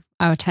needing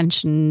our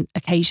attention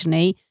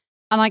occasionally.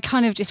 And I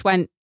kind of just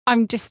went,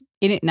 I'm just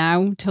in it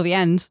now till the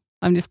end.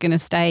 I'm just going to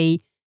stay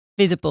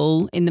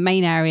visible in the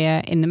main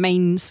area, in the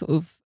main sort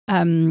of,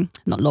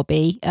 not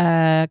lobby,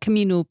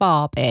 communal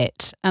bar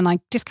bit. And I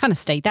just kind of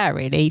stayed there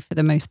really for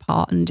the most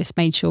part and just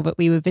made sure that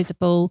we were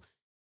visible.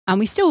 And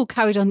we still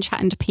carried on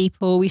chatting to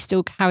people. We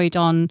still carried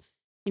on,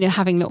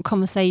 having little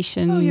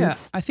conversations. Oh, yeah.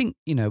 I think,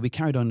 we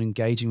carried on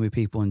engaging with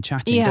people and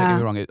chatting. Yeah. Don't get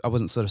me wrong. I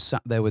wasn't sort of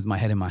sat there with my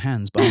head in my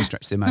hands, but I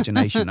stretched the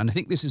imagination. And I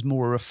think this is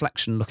more a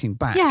reflection looking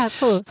back of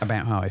course.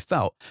 about how I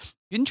felt.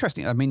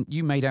 Interesting. I mean,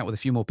 you made out with a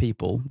few more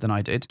people than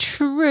I did.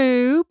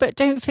 True, but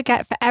don't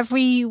forget, for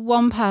every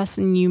one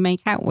person you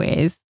make out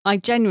with, I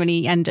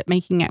generally end up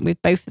making out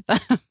with both of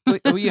them.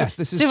 Oh yes,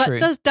 this is so true. It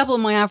does double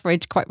my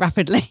average quite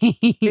rapidly.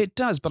 It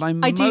does, but I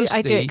do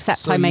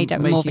accept I made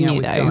out with more than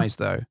you, though. Guys,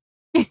 though.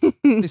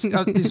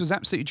 This was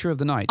absolutely true of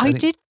the night. I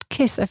did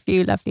kiss a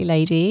few lovely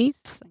ladies.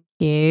 Thank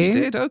you. You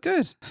did? Oh,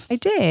 good. I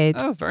did.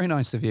 Oh, very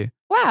nice of you.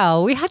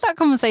 Well, we had that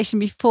conversation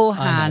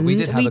beforehand. I know, we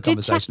did have a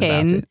conversation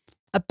about it.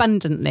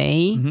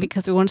 Abundantly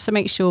because we wanted to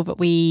make sure that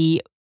we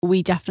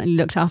definitely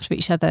looked after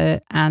each other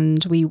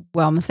and we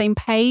were on the same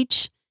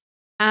page,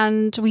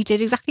 and we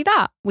did exactly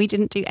that. We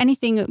didn't do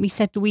anything that we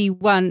said we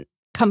weren't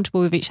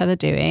comfortable with each other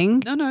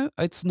doing. No,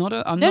 it's not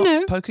I'm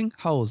not poking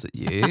holes at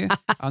you.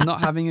 I'm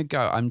not having a go.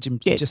 I'm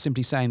just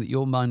simply saying that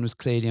your mind was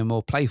clearly a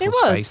more playful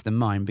space than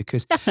mine,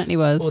 because definitely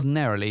was.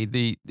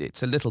 Ordinarily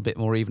it's a little bit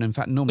more even. In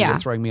fact, normally you're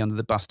throwing me under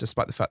the bus,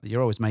 despite the fact that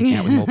you're always making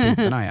out with more people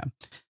than I am.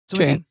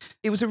 So I think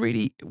it was a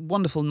really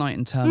wonderful night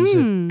in terms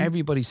of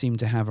everybody seemed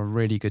to have a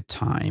really good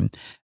time.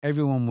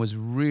 Everyone was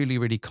really,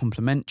 really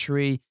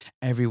complimentary.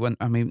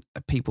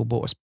 People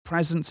bought us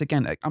presents.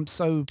 Again, I'm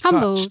so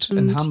touched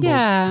and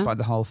humbled by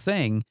the whole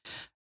thing.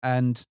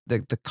 And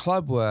the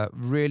club were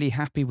really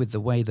happy with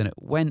the way that it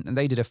went, and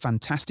they did a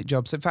fantastic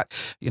job. So in fact,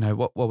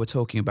 while we're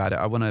talking about it,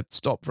 I want to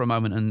stop for a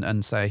moment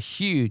and say a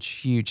huge,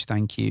 huge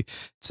thank you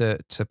to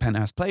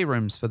Penthouse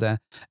Playrooms for their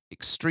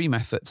extreme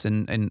efforts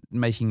in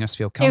making us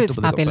feel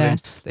comfortable. It was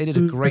fabulous. They did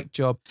a great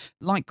job.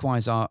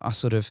 Likewise, our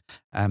sort of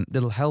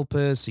little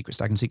helpers, Secret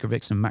Stag and Secret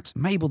Vixen, Max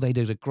and Mabel, they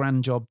did a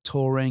grand job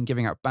touring,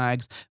 giving out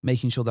bags,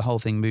 making sure the whole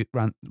thing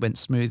went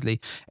smoothly.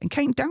 And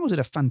Kate Dowell did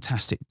a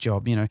fantastic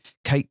job.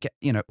 Kate,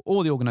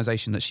 all the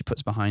organisation that she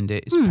puts behind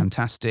it is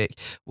fantastic.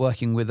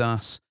 Working with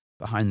us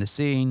behind the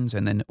scenes,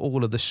 and then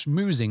all of the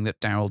schmoozing that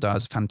Daryl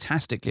does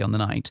fantastically on the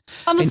night.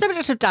 On the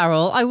subject of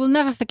Daryl, I will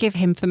never forgive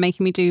him for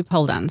making me do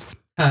pole dance.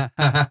 So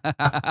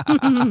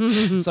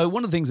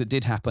one of the things that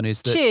did happen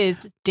is that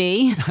cheers,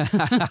 D.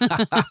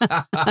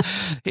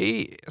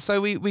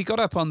 we got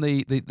up on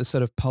the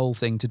sort of pole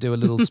thing to do a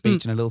little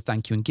speech and a little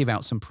thank you and give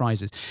out some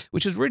prizes,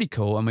 which was really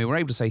cool, and we were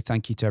able to say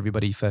thank you to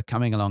everybody for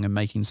coming along and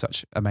making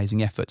such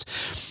amazing efforts.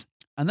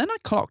 And then I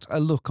clocked a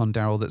look on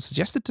Daryl that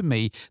suggested to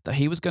me that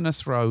he was going to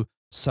throw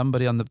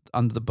somebody under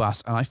the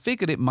bus, and I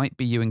figured it might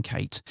be you and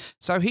Kate.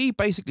 So he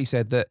basically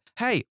said that,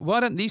 hey,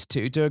 why don't these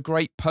two do a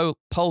great pole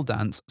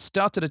dance,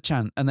 started a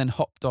chant, and then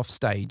hopped off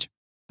stage.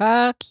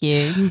 Fuck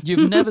you.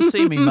 You've never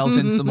seen me melt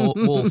into the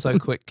wall so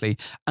quickly.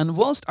 And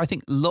whilst I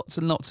think lots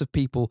and lots of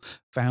people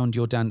found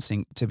your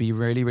dancing to be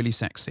really, really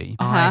sexy,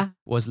 I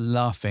was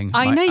laughing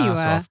my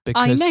ass off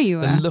because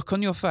the look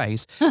on your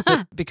face,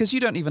 because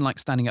you don't even like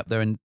standing up there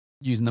and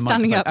using the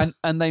microphone,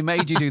 and they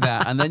made you do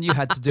that, and then you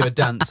had to do a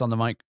dance on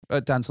the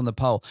dance on the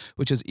pole,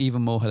 which was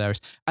even more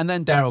hilarious. And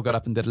then Daryl got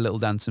up and did a little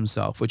dance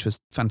himself, which was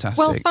fantastic.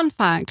 Well, fun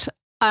fact,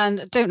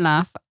 and don't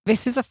laugh,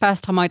 this was the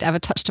first time I'd ever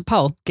touched a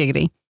pole,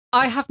 giggity.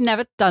 I have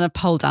never done a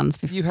pole dance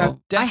before. You have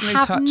definitely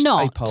touched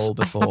a pole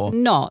before. I have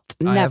not,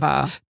 never.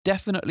 I have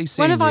definitely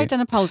seen When have I done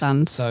a pole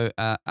dance? So,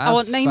 I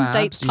want names,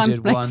 dates,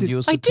 times,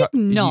 places. I did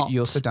not.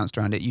 You also danced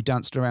around it. You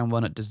danced around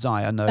one at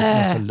Desire. No,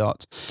 not a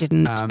lot.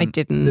 I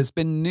didn't. There's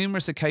been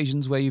numerous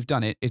occasions where you've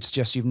done it. It's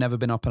just you've never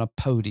been up on a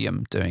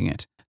podium doing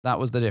it. That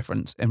was the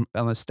difference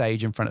on a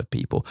stage in front of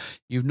people.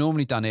 You've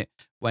normally done it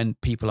when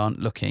people aren't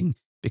looking,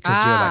 because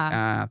you're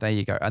like, there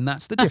you go. And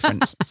that's the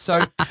difference.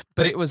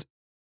 But it was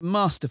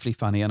masterfully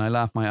funny, and I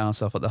laughed my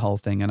ass off at the whole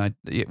thing, and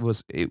it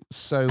was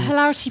so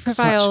hilarity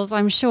prevails.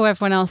 I'm sure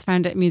everyone else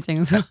found it amusing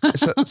as well.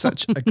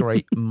 Such a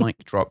great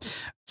mic drop.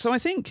 So I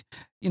think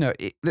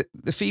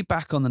the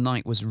feedback on the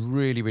night was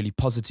really, really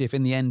positive.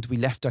 In the end, we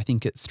left I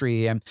think at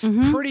 3 a.m.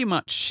 Pretty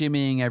much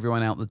shimmying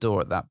everyone out the door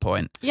at that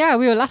point. Yeah,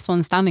 we were last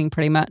one standing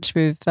pretty much,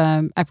 with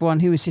everyone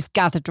who was just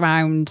gathered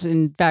round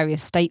in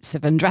various states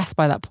of undress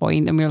by that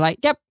point, and we were like,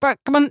 yep, right,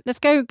 come on, let's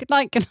go, good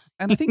night.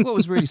 And I think what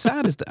was really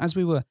sad is that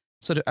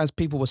as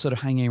people were sort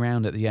of hanging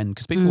around at the end,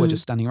 because people were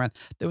just standing around,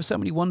 there were so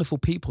many wonderful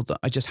people that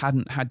I just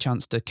hadn't had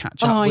chance to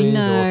catch up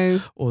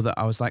with, or that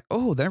I was like,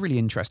 oh, they're really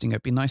interesting.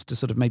 It'd be nice to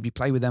sort of maybe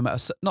play with them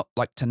not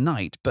like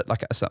tonight, but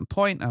like at a certain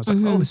point. And I was like,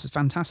 oh, this is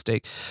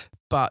fantastic.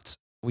 But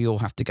we all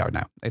have to go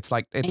now. It's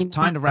like, it's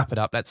time to wrap it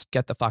up. Let's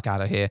get the fuck out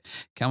of here.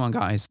 Come on,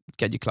 guys,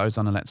 get your clothes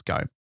on and let's go.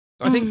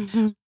 So I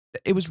think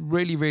it was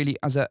really, really,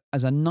 as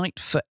a night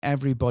for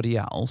everybody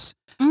else,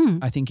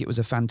 I think it was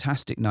a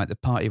fantastic night. The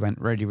party went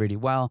really, really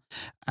well.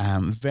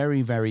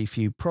 Very, very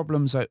few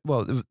problems.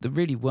 Well, there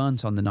really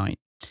weren't on the night.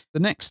 The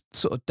next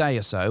sort of day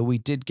or so, we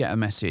did get a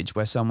message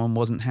where someone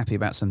wasn't happy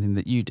about something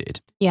that you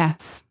did.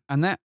 Yes.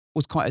 And that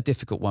was quite a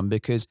difficult one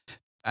because,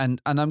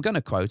 and I'm going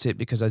to quote it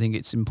because I think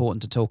it's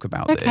important to talk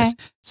about this.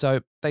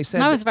 So they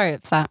said... I was very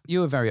upset. You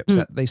were very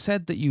upset. They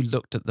said that you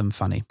looked at them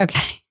funny.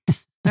 Okay.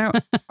 Now,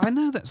 I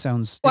know that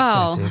sounds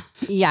excessive.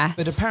 Yes.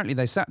 But apparently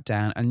they sat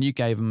down and you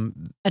gave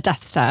them... A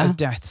death stare. A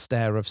death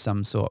stare of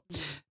some sort.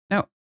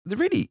 Now, the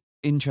really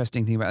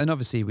interesting thing about... And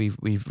obviously we've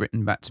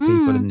written back to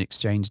people and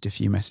exchanged a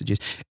few messages.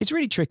 It's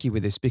really tricky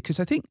with this because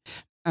I think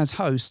as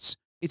hosts,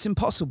 it's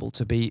impossible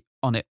to be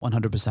on it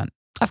 100%.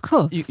 Of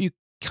course. You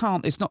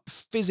can't, it's not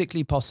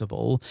physically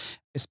possible,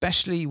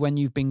 especially when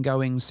you've been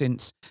going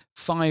since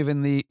 5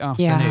 in the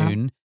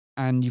afternoon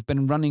and you've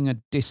been running a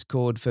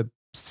Discord for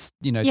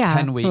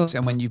 10 weeks,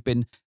 and when you've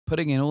been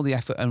putting in all the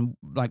effort and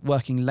like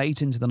working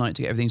late into the night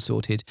to get everything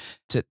sorted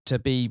to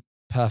be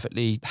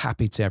perfectly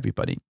happy to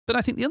everybody. But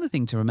I think the other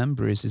thing to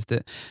remember is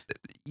that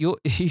you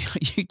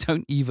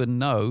don't even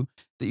know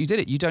that you did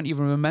it. You don't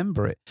even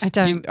remember it. I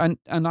don't.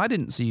 And I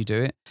didn't see you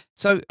do it.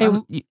 So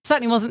it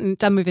certainly wasn't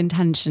done with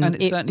intention. And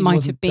it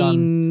might have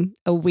been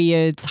a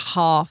weird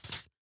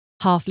half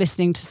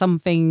listening to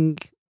something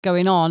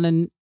going on.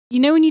 And you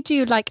know when you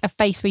do like a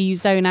face where you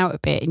zone out a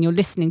bit and you're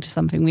listening to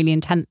something really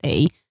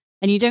intently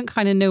and you don't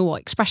kind of know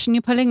what expression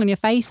you're pulling on your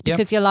face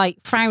because you're like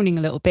frowning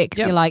a little bit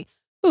because you're like,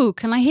 oh,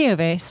 can I hear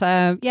this?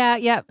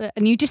 Yeah.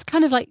 And you just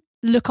kind of like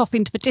look off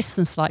into the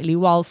distance slightly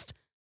whilst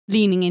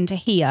leaning into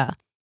here.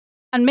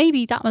 And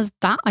maybe that was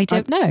that. I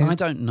don't know. I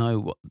don't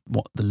know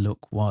what the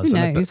look was. Who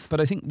knows?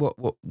 But I think what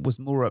was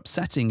more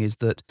upsetting is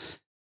that,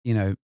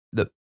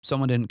 that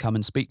someone didn't come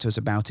and speak to us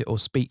about it or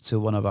speak to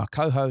one of our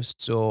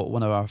co-hosts or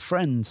one of our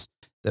friends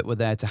that were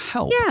there to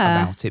help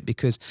about it,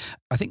 because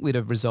I think we'd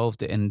have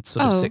resolved it in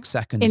sort of 6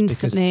 seconds.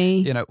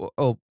 Instantly.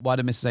 Because, why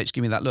did Mrs. H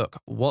give me that look?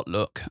 What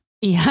look?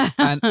 Yeah.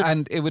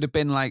 and it would have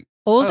been like,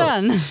 all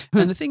done.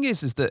 And the thing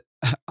is that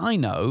I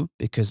know,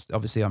 because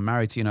obviously I'm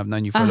married to you and I've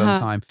known you for a long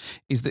time,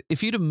 is that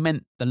if you'd have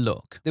meant the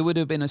look, there would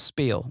have been a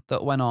spiel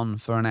that went on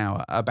for an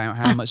hour about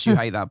how much you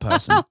hate that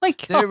person. Oh my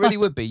God. There really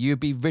would be. You'd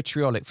be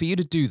vitriolic. For you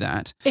to do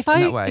that if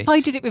I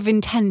did it with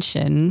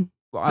intention,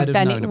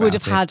 then it would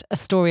have had a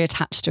story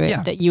attached to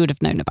it that you would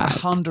have known about.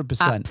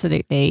 100%.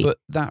 Absolutely. But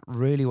that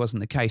really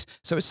wasn't the case.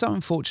 So it's so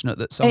unfortunate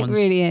that someone's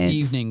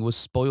evening was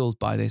spoiled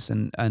by this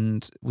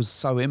and was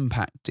so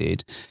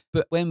impacted.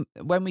 But when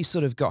we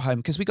sort of got home,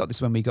 because we got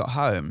this when we got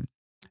home,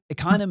 it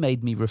kind of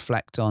made me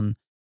reflect on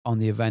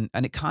the event,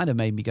 and it kind of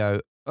made me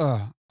go,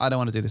 oh, I don't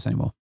want to do this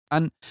anymore.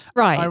 And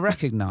I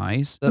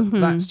recognise that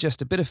that's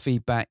just a bit of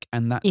feedback,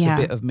 and that's a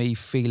bit of me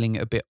feeling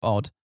a bit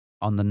odd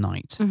on the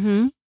night.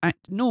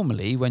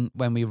 Normally, when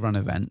we run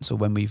events or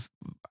when we've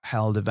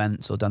held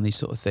events or done these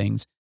sort of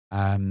things,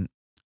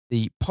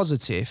 the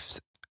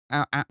positives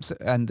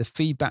and the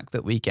feedback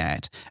that we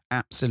get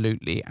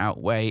absolutely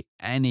outweigh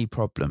any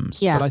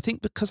problems. Yeah. But I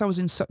think because I was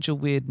in such a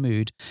weird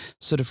mood,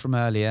 sort of from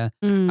earlier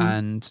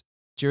and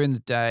during the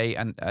day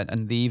and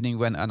the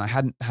evening and I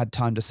hadn't had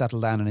time to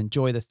settle down and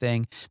enjoy the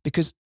thing,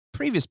 because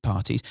previous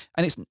parties,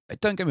 and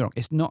don't get me wrong,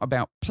 it's not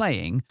about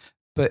playing,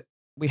 but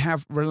we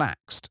have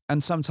relaxed,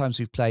 and sometimes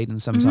we've played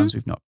and sometimes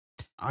we've not.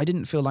 I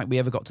didn't feel like we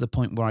ever got to the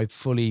point where I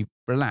fully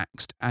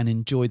relaxed and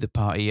enjoyed the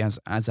party as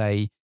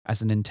an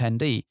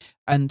attendee.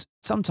 And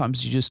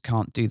sometimes you just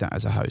can't do that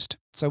as a host.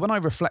 So when I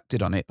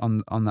reflected on it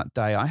on that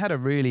day, I had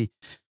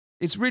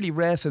it's really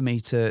rare for me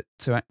to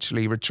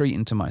actually retreat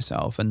into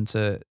myself and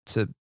to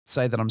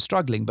say that I'm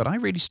struggling, but I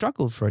really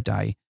struggled for a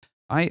day.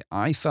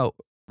 I felt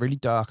really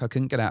dark. I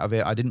couldn't get out of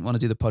it. I didn't want to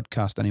do the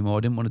podcast anymore.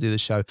 I didn't want to do the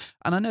show.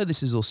 And I know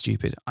this is all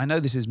stupid. I know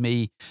this is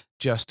me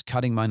just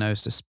cutting my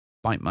nose to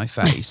spite my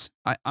face.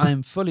 I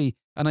am fully,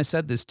 and I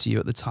said this to you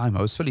at the time,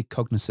 I was fully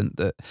cognizant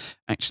that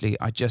actually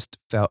I just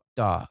felt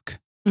dark.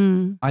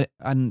 Which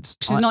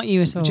is not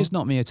you at all. Just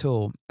not me at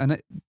all. And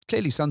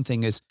clearly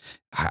something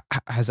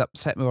has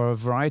upset me, or a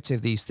variety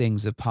of these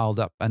things have piled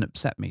up and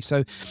upset me.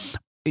 So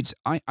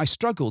I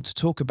struggled to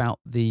talk about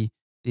the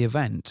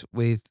event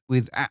with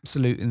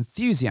absolute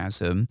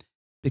enthusiasm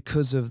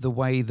because of the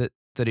way that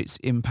it's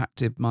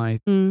impacted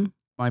my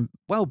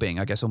well-being,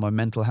 I guess, or my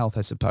mental health,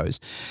 I suppose.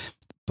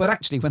 But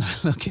actually, when I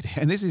look at it,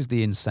 and this is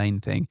the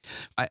insane thing,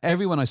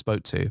 everyone I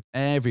spoke to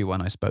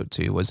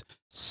was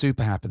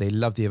super happy. They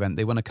love the event.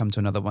 They want to come to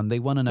another one. They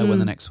want to know when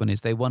the next one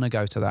is. They want to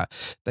go to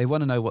that. They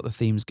want to know what the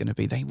theme's going to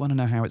be. They want to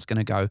know how it's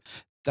going to go.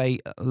 They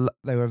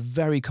were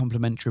very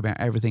complimentary about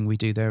everything we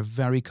do. They're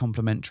very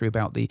complimentary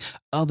about the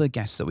other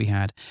guests that we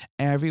had.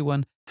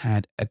 Everyone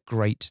had a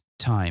great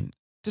time.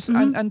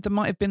 And there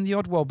might have been the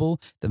odd wobble.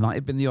 There might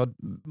have been the odd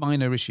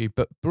minor issue.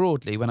 But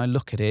broadly, when I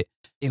look at it,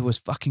 it was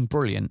fucking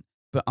brilliant.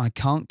 But I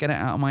can't get it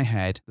out of my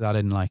head that I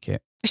didn't like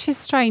it. Which is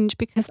strange,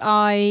 because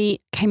I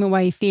came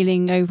away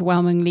feeling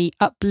overwhelmingly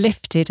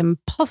uplifted and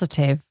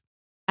positive.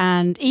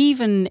 And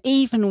even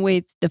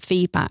with the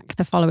feedback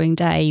the following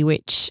day,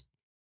 which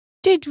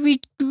did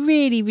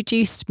really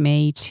reduce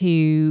me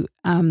to,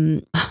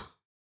 I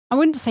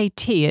wouldn't say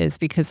tears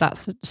because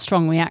that's a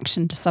strong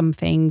reaction to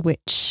something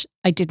which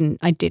I didn't,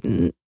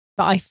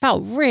 but I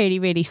felt really,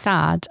 really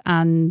sad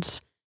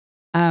and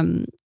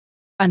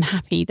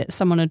unhappy that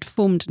someone had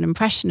formed an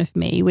impression of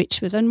me,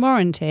 which was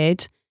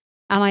unwarranted.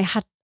 And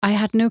I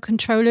had no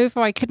control over.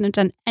 I couldn't have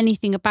done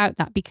anything about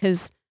that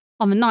because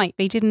on the night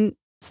they didn't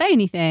say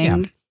anything.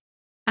 Yeah.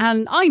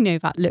 And I know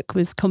that look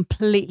was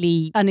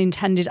completely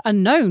unintended,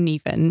 unknown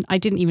even. I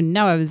didn't even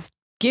know I was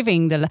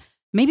giving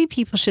maybe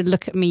people should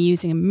look at me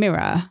using a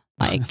mirror,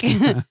 like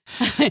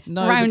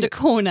round a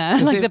corner,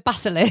 like the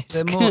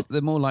basilisk.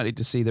 They're more likely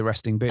to see the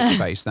resting bitch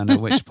face than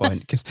at which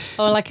point.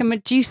 Or like a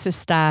Medusa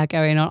stare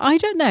going on. I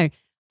don't know.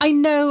 I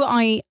know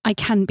I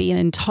can be an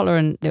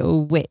intolerant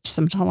little witch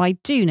sometimes. I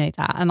do know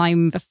that. And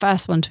I'm the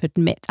first one to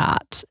admit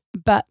that.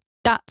 But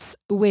that's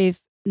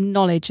with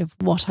knowledge of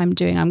what I'm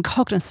doing. I'm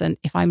cognizant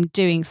if I'm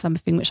doing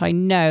something which I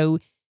know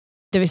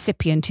the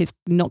recipient is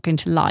not going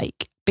to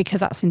like because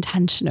that's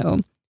intentional.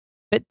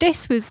 But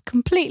this was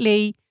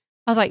completely,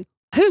 I was like,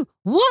 who,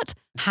 what,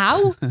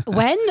 how,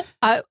 when?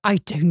 I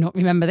do not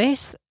remember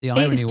this. The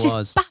irony it was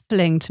just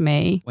baffling to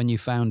me. When you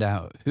found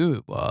out who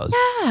it was,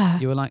 yeah.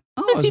 you were like,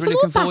 oh, I was really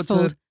looking forward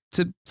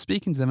to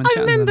speaking to them and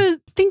chatting to them. I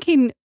remember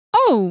thinking,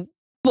 oh,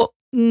 what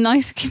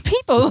nice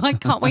people. I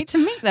can't wait to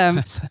meet them.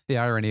 That's the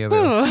irony of it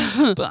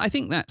all. But I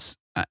think that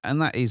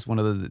is one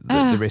of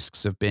the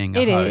risks of being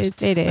a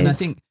host. It is. And I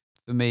think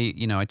for me,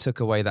 I took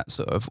away that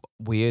sort of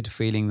weird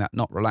feeling, that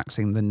not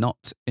relaxing, the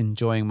not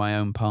enjoying my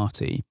own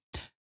party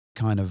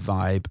kind of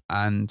vibe.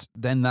 And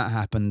then that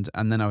happened.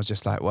 And then I was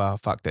just like, well,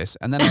 fuck this.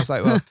 And then I was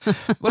like, well,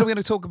 what are we going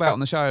to talk about on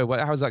the show?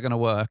 How's that going to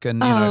work?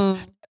 And,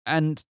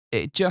 and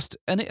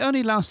it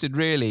only lasted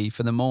really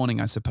for the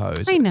morning, I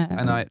suppose. I know.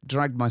 And I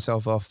dragged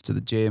myself off to the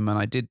gym and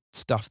I did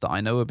stuff that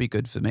I know would be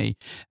good for me.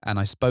 And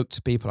I spoke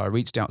to people. I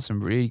reached out to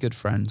some really good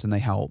friends and they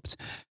helped.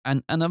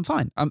 And I'm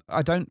fine. I'm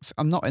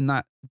not in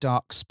that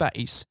dark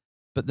space,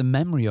 but the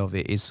memory of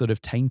it is sort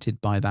of tainted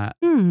by that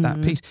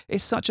piece.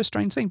 It's such a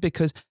strange thing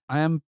because I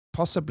am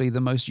possibly the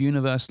most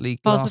universally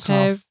glass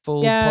half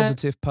full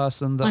positive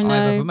person that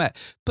I've ever met.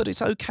 But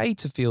it's okay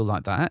to feel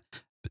like that.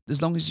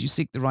 As long as you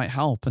seek the right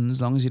help and as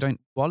long as you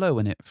don't wallow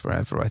in it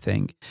forever, I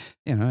think.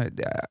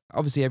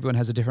 Obviously everyone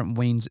has a different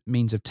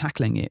means of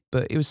tackling it,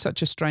 but it was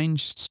such a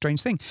strange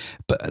thing.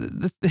 But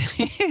the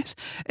thing is,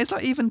 it's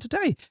like even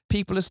today,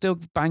 people are still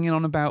banging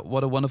on about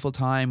what a wonderful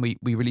time. We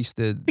released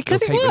the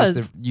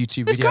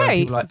YouTube video.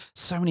 Great. People are like,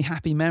 so many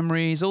happy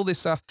memories, all this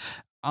stuff.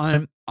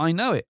 I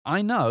know it.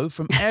 I know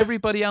from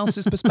everybody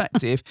else's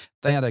perspective,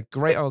 they had a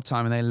great old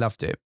time and they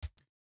loved it.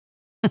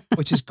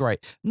 Which is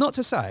great. Not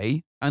to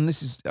say, and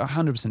this is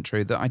 100%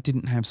 true, that I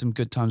didn't have some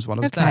good times while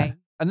I was there.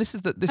 And this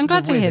is the I'm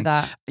glad to hear thing.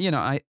 that.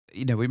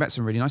 We met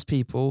some really nice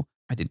people.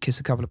 I did kiss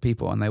a couple of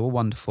people and they were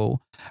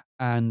wonderful.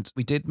 And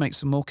we did make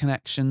some more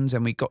connections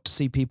and we got to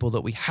see people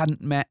that we hadn't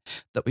met,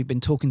 that we've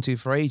been talking to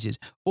for ages.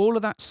 All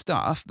of that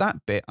stuff, that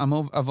bit,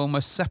 I've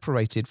almost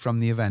separated from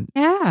the event.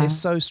 Yeah. It's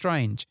so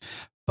strange.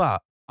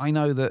 But I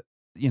know that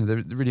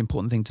the really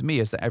important thing to me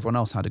is that everyone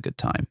else had a good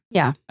time.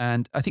 Yeah.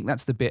 And I think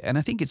that's the bit. And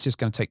I think it's just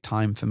going to take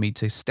time for me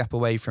to step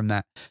away from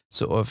that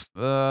sort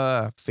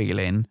of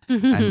feeling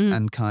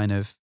and kind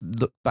of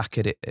look back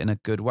at it in a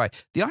good way.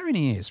 The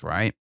irony is,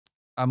 right,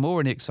 I'm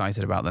already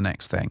excited about the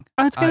next thing.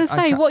 I was going to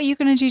say, what are you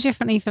going to do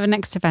differently for the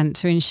next event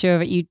to ensure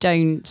that you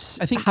don't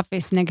have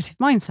this negative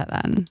mindset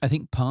then? I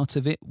think part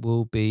of it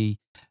will be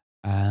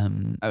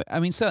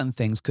certain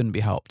things couldn't be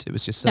helped. It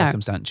was just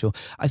circumstantial.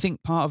 No. I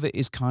think part of it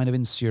is kind of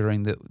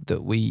ensuring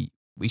that we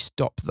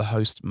stop the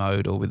host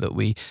mode or that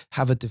we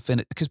have a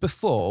definite, because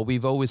before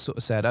we've always sort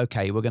of said,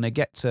 okay, we're going to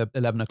get to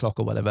 11 o'clock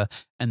or whatever.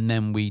 And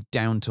then we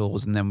down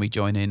tools and then we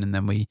join in and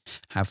then we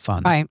have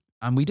fun. Right.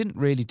 And we didn't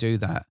really do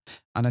that.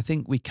 And I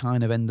think we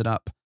kind of ended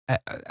up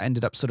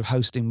sort of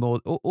hosting more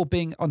or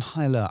being on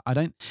high alert.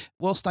 I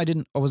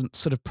wasn't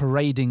sort of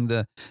parading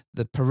the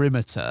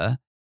perimeter.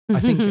 I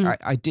think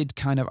I did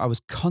I was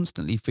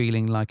constantly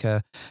feeling like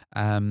a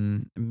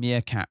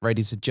meerkat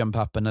ready to jump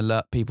up and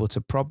alert people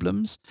to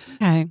problems.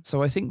 Okay.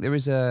 So I think there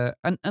is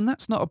and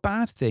that's not a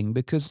bad thing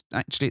because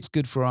actually it's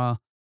good for our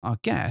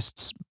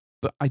guests,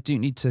 but I do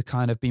need to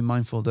kind of be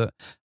mindful that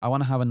I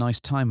want to have a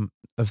nice time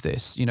of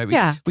this. We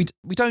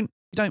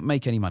don't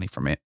make any money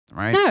from it,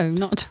 right? No,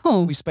 not at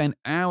all. We spend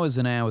hours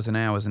and hours and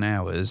hours and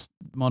hours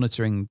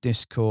monitoring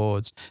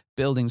Discords,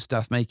 building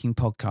stuff, making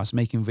podcasts,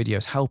 making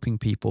videos, helping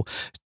people,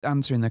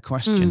 answering their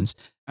questions.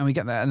 And we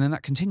get that. And then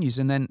that continues.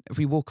 And then if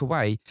we walk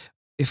away,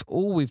 if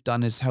all we've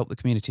done is help the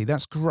community,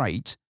 that's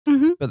great.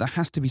 But there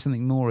has to be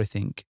something more, I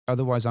think.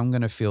 Otherwise, I'm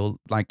going to feel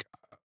like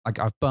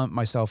I've burnt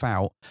myself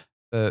out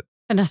for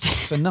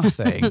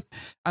nothing.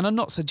 And I'm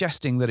not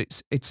suggesting that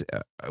it's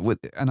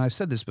and I've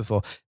said this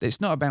before, that it's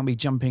not about me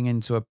jumping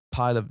into a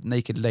pile of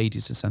naked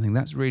ladies or something.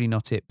 That's really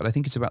not it. But I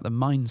think it's about the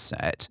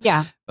mindset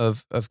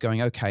of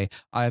going, okay,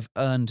 I've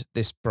earned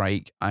this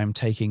break. I'm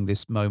taking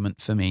this moment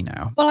for me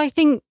now. Well, I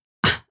think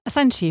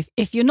essentially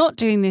if you're not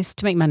doing this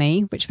to make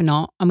money, which we're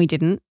not, and we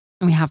didn't,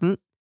 and we haven't,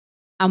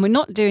 and we're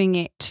not doing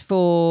it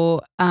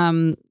for,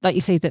 like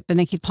you say, the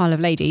naked pile of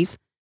ladies,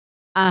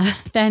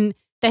 then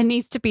there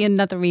needs to be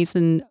another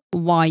reason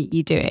why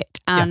you do it.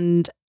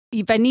 And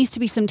there needs to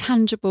be some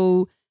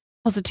tangible,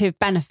 positive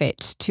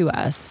benefit to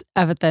us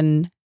other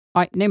than,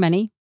 right, no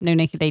money, no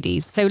naked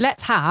ladies. So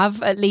let's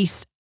have at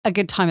least a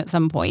good time at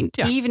some point,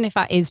 even if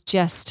that is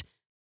just,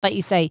 like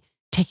you say,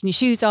 taking your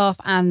shoes off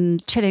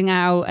and chilling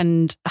out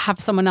and have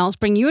someone else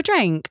bring you a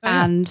drink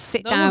and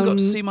sit down. No one got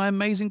to see my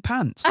amazing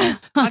pants.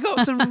 I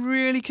got some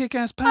really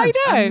kick-ass pants.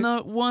 I know. And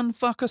not one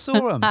fucker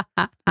saw them.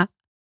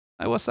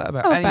 What's that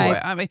about? Oh, anyway,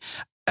 babe. I mean,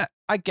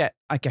 I get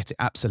it.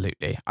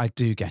 Absolutely. I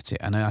do get it.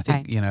 And I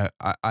think,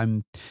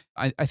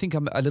 I think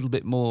I'm a little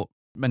bit more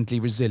mentally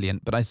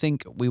resilient, but I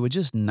think we were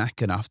just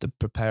knackered after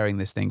preparing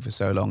this thing for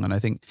so long. And I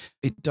think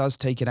it does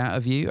take it out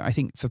of you. I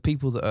think for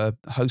people that are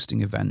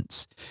hosting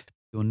events,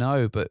 you'll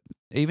know, but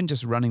even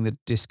just running the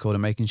Discord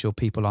and making sure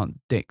people aren't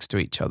dicks to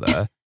each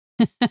other,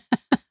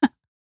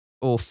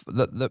 or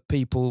that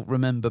people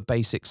remember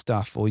basic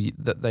stuff, or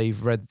that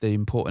they've read the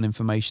important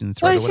information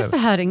through. Well, it's just the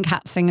herding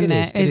cats thing, isn't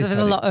it? There's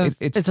a lot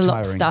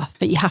of stuff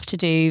that you have to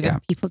do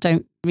that people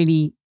don't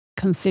really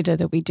consider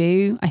that we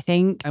do, I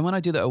think. And when I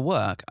do that at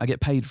work, I get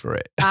paid for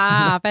it.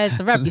 There's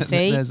the rub, you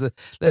see. There's the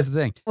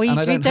thing. Well,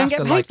 we don't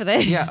get paid for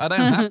this. Yeah, I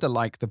don't have to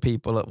like the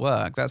people at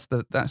work. That's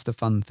the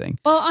fun thing.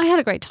 Well, I had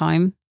a great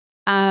time.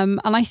 And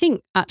I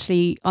think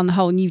actually on the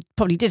whole, you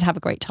probably did have a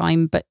great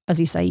time, but as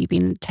you say, you've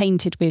been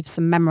tainted with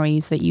some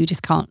memories that you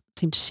just can't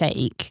seem to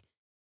shake.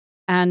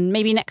 And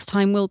maybe next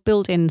time we'll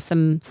build in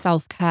some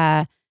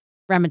self-care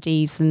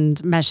remedies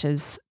and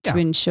measures to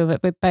ensure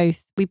that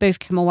we both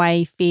come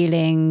away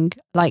feeling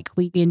like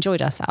we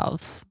enjoyed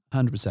ourselves.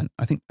 100%.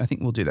 I think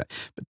we'll do that.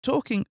 But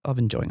talking of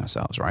enjoying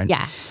ourselves, right?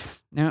 Yes.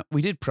 Now,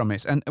 we did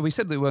promise, and we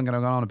said that we weren't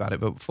going to go on about it,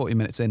 but 40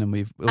 minutes in and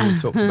all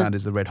we've talked about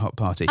is the Red Hot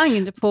Party. I'm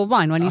going to pour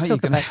wine when you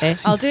talk about this.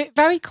 I'll do it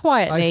very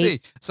quietly. I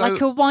see. So,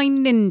 like a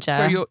wine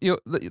ninja. So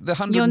the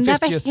 150th You'll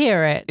never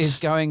hear it. is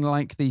going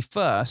like the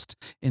first,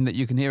 in that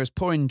you can hear us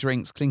pouring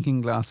drinks,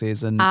 clinking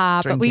glasses and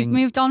drinking. But we've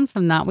moved on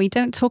from that. We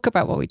don't talk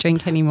about what we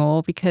drink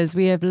anymore because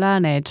we have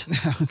learned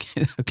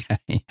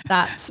okay.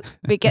 that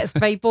it gets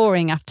very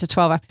boring after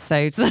 12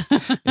 episodes.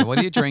 What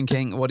are you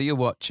drinking? What are you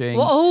watching?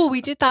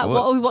 We did that.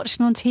 What are we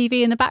watching on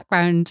TV in the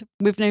background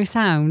with no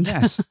sound?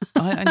 Yes,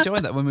 I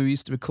enjoyed that when we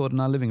used to record in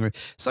our living room.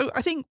 So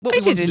I think I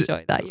did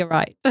enjoy that. You're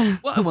right.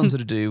 What I wanted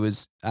to do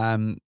was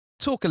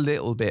talk a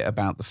little bit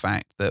about the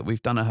fact that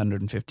we've done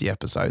 150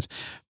 episodes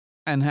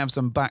and have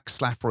some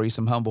backslappery,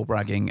 some humble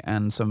bragging,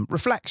 and some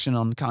reflection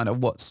on kind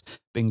of what's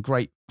been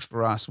great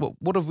for us.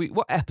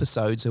 What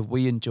episodes have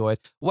we enjoyed?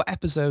 What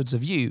episodes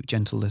have you,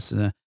 gentle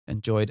listener,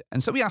 enjoyed?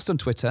 And so we asked on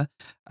Twitter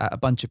a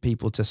bunch of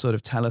people to sort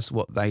of tell us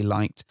what they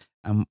liked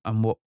and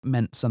what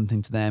meant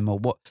something to them, or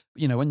what,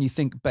 when you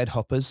think bed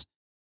hoppers,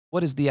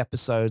 what is the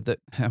episode that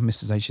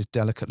Mrs. H is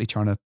delicately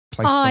trying to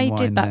place some wine I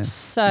did that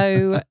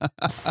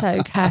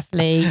so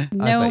carefully.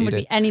 No one would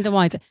be any the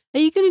wiser. Are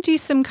you going to do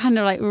some kind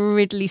of like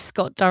Ridley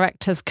Scott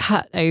director's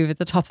cut over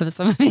the top of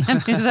some of the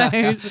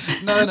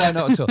episodes? No, not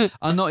at all.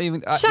 I'm not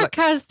even. Chuck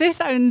has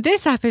this own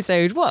this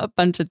episode. What a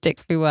bunch of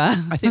dicks we were.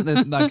 I think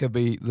that could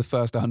be the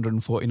first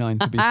 149,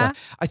 to be fair.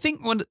 I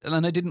think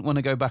and I didn't want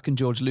to go back and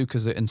George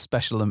Lucas it and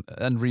special them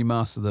and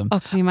remaster them.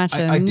 Oh, can you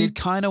imagine? I did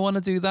kind of want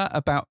to do that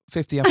about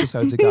 50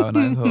 episodes ago, and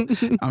I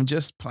thought, I'm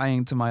just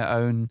playing to my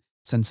own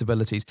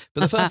sensibilities.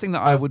 But the first thing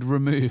that I would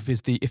remove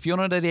is the "if you're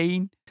not a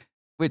dean,"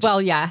 which,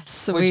 well,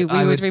 yes, we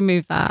would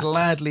remove that.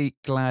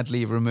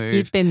 Gladly remove.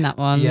 You've been that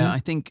one. Yeah, I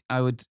think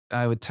I would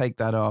take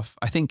that off.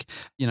 I think,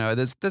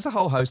 there's a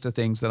whole host of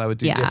things that I would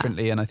do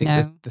differently, and I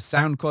think the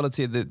sound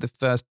quality of the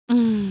first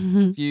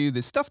few,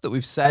 the stuff that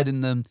we've said in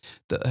them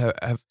that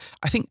have,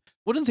 I think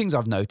one of the things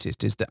I've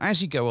noticed is that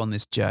as you go on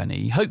this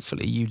journey,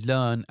 hopefully you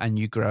learn and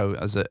you grow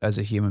as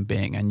a human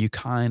being, and you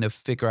kind of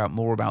figure out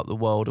more about the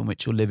world in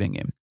which you're living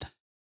in.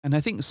 And I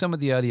think some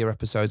of the earlier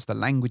episodes, the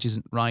language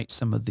isn't right.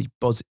 Some of the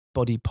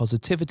body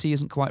positivity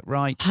isn't quite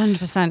right.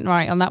 100%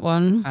 right on that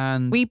one.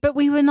 And we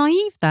were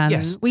naive then.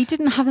 Yes. We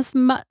didn't have as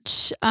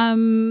much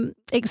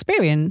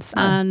experience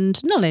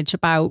and knowledge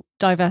about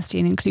diversity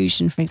and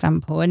inclusion, for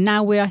example. And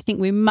now I think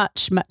we're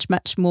much, much,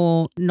 much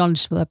more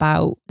knowledgeable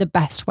about the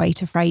best way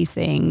to phrase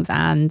things,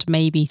 and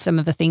maybe some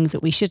of the things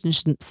that we should and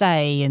shouldn't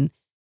say. And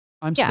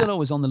I'm still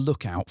always on the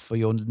lookout for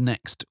your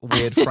next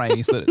weird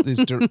phrase that is,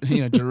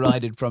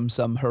 derided from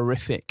some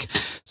horrific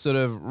sort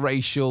of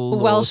racial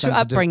Welsh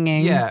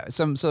upbringing. Yeah,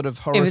 some sort of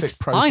horrific. It was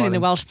profiling. Fine in the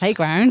Welsh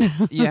playground.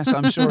 Yes,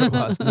 I'm sure it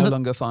was. No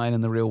longer fine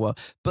in the real world.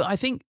 But I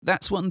think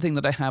that's one thing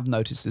that I have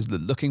noticed is that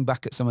looking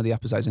back at some of the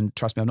episodes, and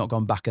trust me, I've not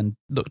gone back and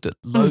looked at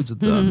loads of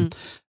them,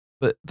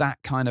 but that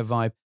kind of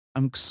vibe.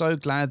 I'm so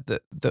glad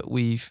that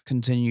we've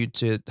continued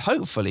to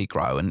hopefully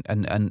grow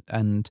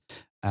and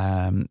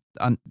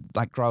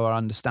like grow our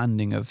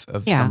understanding of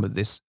some of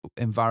this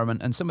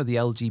environment, and some of the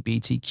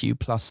LGBTQ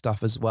plus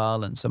stuff as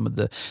well, and some of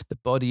the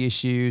body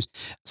issues,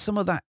 some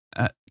of that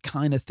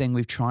kind of thing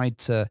we've tried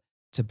to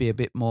be a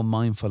bit more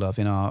mindful of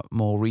in our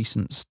more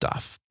recent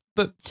stuff.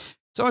 But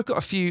So I've got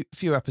a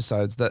few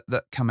episodes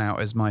that come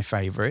out as my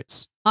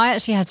favourites. I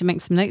actually had to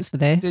make some notes for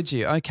this. Did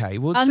you? Okay.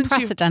 Well,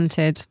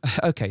 unprecedented.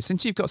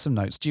 Since you've got some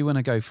notes, do you want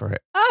to go for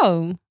it?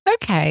 Oh,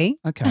 okay.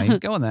 Okay,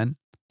 go on then.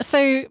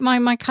 So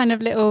my kind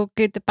of little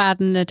good, the bad,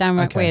 and the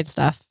downright weird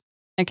stuff.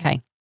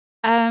 Okay.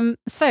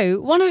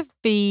 So one of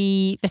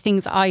the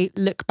things I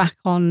look back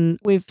on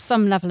with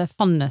some level of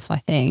fondness, I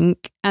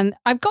think, and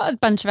I've got a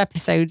bunch of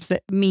episodes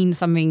that mean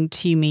something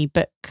to me,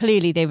 but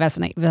clearly they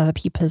resonate with other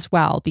people as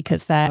well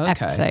because they're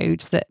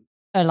episodes that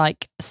are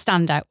like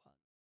standout.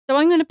 So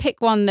I'm going to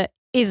pick one that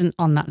isn't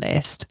on that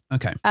list.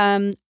 Okay.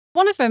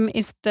 One of them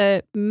is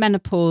the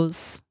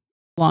menopause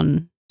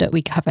one that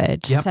we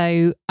covered. Yep.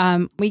 So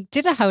we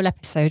did a whole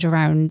episode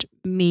around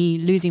me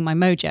losing my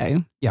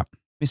mojo. Yeah.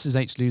 Mrs.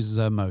 H loses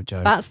her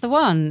mojo. That's the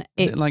one.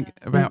 Is it like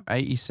about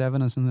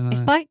 87 or something like that?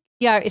 It's like,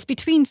 yeah, it's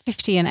between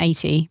 50 and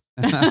 80.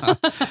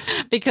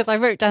 Because I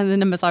wrote down the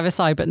numbers either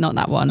side, but not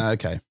that one.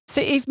 Okay.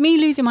 So it's me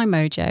losing my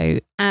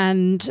mojo.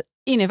 And,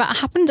 you know, that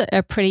happened at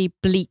a pretty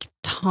bleak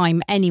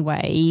time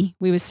anyway.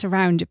 We were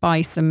surrounded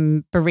by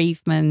some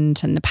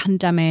bereavement and the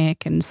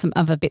pandemic and some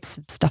other bits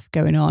of stuff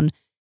going on.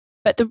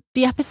 But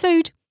the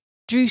episode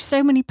drew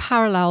so many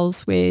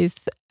parallels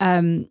with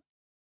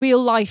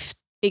real life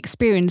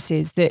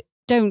experiences that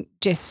don't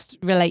just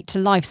relate to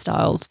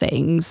lifestyle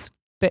things,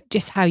 but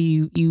just how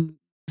you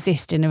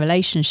exist in a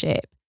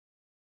relationship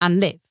and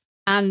live.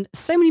 And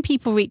so many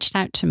people reached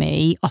out to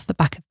me off the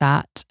back of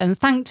that and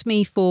thanked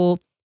me for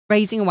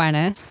raising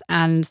awareness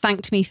and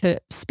thanked me for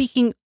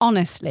speaking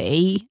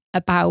honestly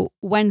about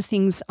when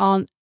things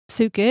aren't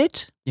so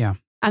good. Yeah.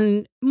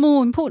 And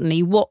more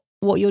importantly, what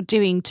you're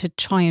doing to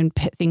try and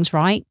put things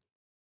right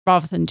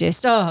rather than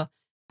just,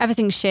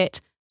 everything's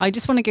shit. I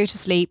just want to go to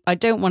sleep. I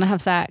don't want to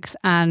have sex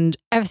and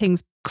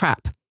everything's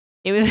crap.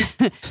 It was,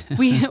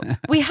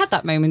 we had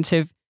that moment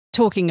of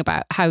talking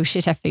about how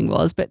shit everything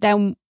was, but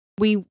then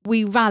we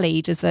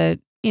rallied as a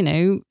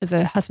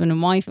husband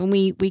and wife, and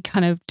we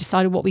kind of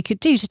decided what we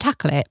could do to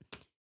tackle it.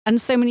 And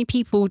so many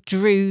people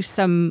drew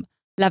some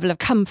level of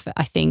comfort,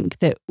 I think,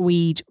 that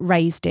we'd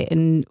raised it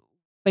and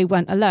they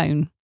weren't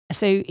alone.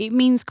 So it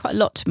means quite a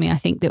lot to me, I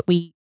think, that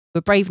we were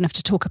brave enough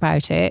to talk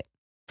about it,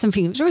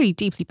 something that was really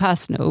deeply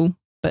personal,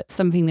 but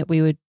something that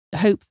we would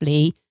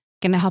hopefully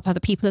going to help other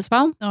people as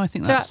well. No, I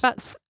think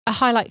that's a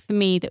highlight for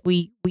me that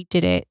we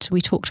did it,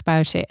 we talked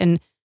about it. And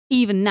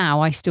even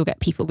now I still get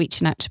people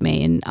reaching out to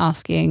me and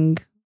asking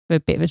for a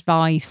bit of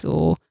advice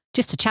or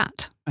just to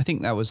chat. I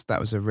think that was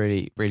a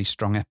really, really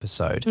strong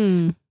episode.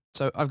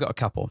 So I've got a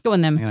couple. Go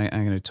on then.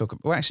 I'm going to talk,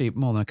 well, actually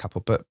more than a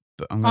couple, but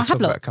I'm going to talk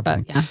about a couple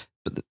of things. Yeah.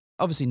 But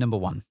obviously number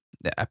one,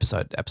 the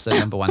episode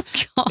number one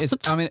is,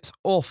 I mean, it's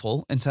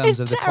awful in terms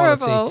of the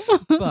terrible.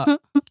 quality, but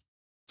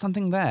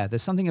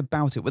there's something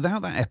about it.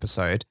 Without that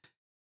episode,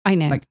 I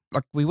know. Like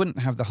we wouldn't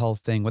have the whole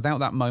thing without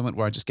that moment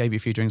where I just gave you a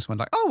few drinks and went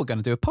like, oh, we're going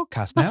to do a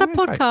podcast now. What's a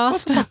podcast?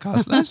 What's a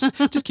podcast? Let's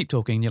just keep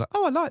talking. And you're like,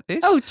 oh, I like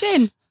this. Oh,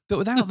 gin. But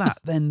without that,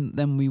 then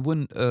it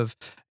wouldn't have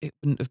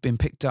been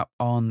picked up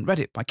on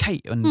Reddit by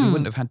Kate, and we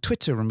wouldn't have had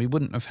Twitter, and we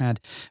wouldn't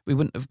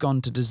have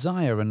gone to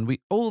Desire, and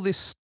all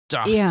this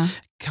stuff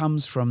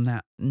comes from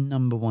that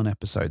number one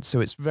episode.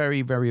 So it's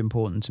very, very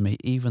important to me,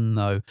 even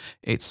though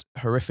it's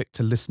horrific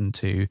to listen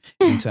to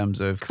in terms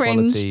of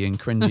quality and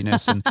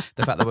cringiness and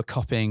the fact that we're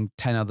copying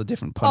 10 other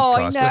different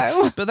podcasts. Oh,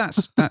 I know. But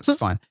that's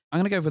fine. I'm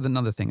going to go with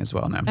another thing as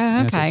well now.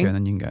 Oh, okay. And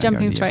then you can go.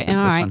 Jumping straight in.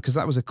 All right. Because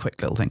that was a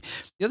quick little thing.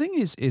 The other thing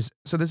is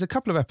so there's a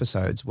couple of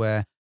episodes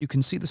where you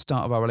can see the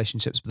start of our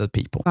relationships with other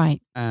people. Right.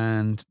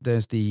 And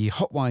there's the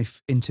Hot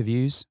Wife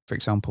interviews, for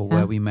example,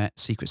 where we met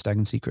Secret Stag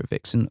and Secret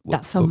Vixen.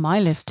 That's on my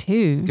list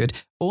too. Good.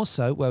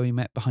 Also, where we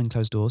met Behind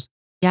Closed Doors.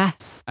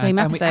 Yes. Same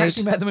episode. And we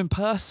actually met them in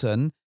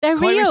person. They're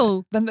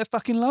real. Then they're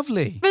fucking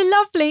lovely. They're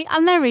lovely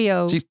and they're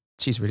real.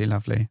 She's really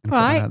lovely.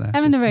 Right.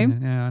 I'm in the room.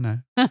 Yeah, I know.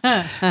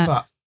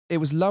 But it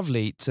was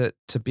lovely to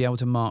be able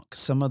to mark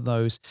some of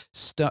those,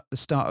 the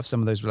start of some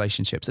of those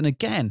relationships. And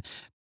again,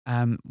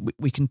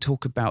 we can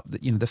talk about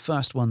the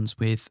first ones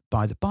with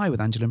By the By, with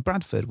Angela and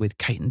Bradford, with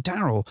Kate and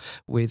Daryl,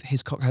 with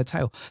His Cock Her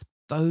Tail.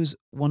 Those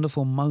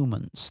wonderful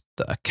moments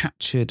that are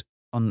captured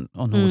on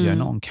audio,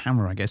 not on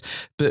camera, I guess,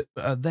 but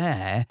are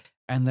there,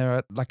 and there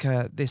are like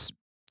this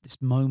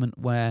moment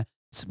where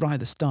it's right at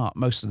the start.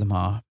 Most of them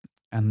are,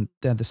 and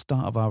they're the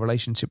start of our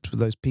relationships with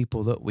those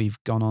people that we've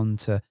gone on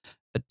to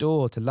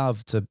adore, to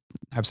love, to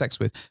have sex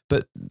with,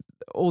 but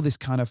all this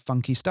kind of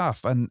funky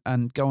stuff,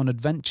 and go on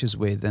adventures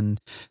with,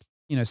 and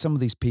some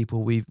of these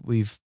people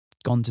we've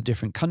gone to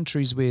different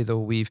countries with, or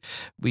we've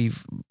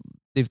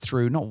lived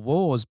through not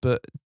wars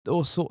but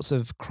all sorts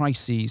of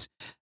crises,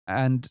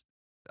 and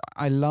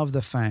I love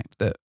the fact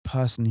that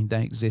personally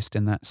they exist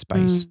in that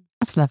space.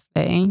 That's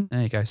lovely.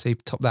 There you go. See,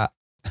 top that.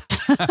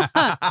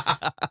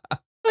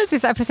 Was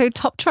this episode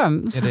top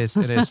trumps? It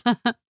is.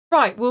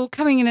 Right. Well,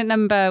 coming in at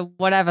number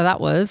whatever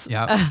that was.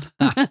 Yeah.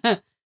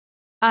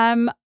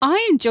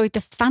 I enjoyed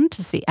the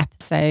fantasy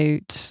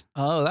episode.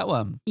 Oh, that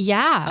one.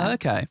 Yeah. Oh,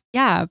 okay.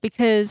 Yeah,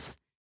 because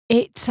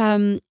it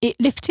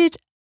lifted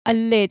a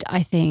lid,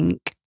 I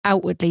think,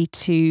 outwardly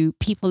to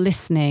people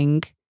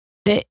listening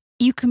that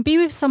you can be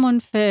with someone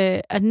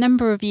for a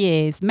number of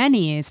years,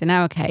 many years in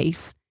our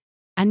case,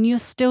 and you're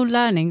still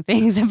learning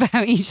things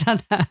about each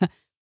other.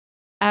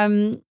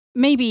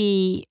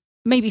 Maybe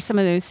some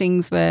of those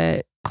things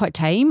were quite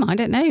tame. I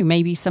don't know.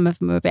 Maybe some of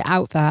them were a bit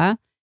out there.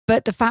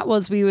 But the fact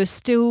was, we were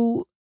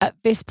still at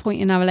this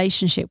point in our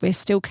relationship, we're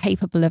still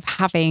capable of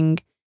having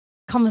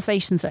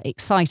conversations that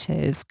excite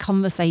us,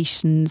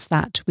 conversations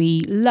that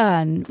we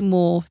learn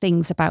more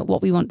things about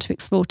what we want to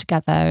explore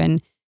together.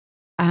 And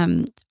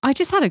I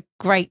just had a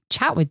great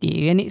chat with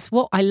you. And it's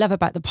what I love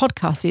about the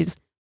podcast is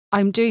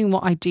I'm doing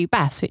what I do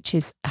best, which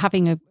is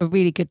having a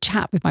really good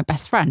chat with my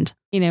best friend,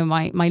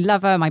 my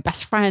lover, my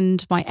best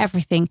friend, my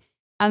everything.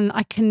 And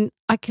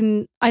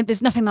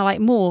there's nothing I like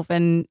more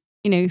than,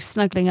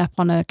 snuggling up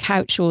on a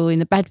couch or in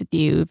the bed with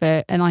you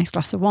with a nice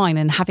glass of wine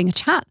and having a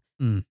chat.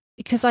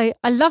 Because I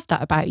love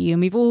that about you.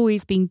 And we've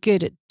always been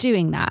good at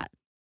doing that.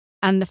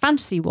 And the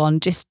fantasy one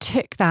just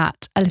took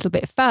that a little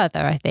bit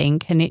further, I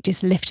think. And it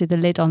just lifted the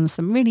lid on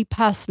some really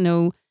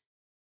personal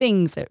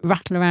things that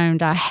rattle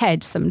around our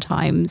heads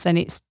sometimes. And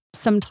it's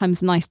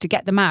sometimes nice to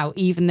get them out,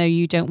 even though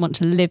you don't want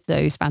to live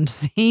those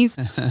fantasies.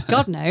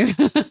 God, no.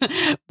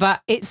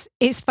 But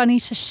it's funny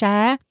to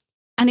share.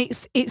 And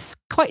it's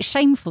quite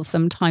shameful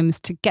sometimes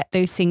to get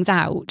those things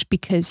out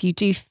because you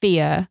do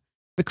fear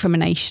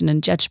recrimination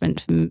and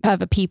judgment from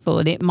other people.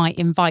 And it might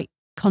invite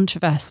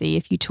controversy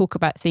if you talk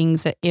about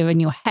things that are in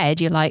your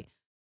head. You're like,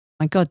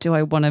 my God, do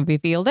I want to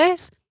reveal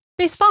this?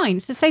 But it's fine.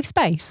 It's a safe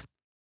space.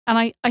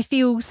 And I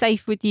feel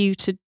safe with you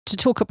to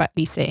talk about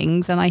these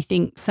things. And I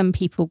think some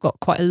people got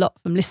quite a lot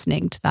from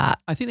listening to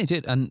that. I think they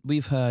did. And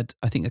we've heard,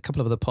 I think, a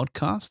couple of other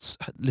podcasts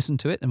listen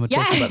to it and we're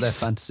talking about their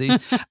fantasies.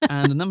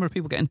 And a number of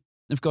people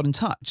have got in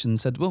touch and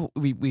said, well,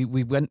 we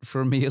went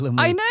for a meal and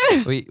I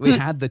know. we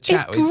had the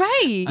chat. It's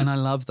great. And I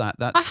love that.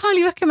 I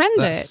highly recommend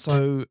that's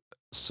it.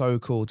 So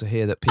cool to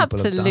hear that people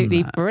have done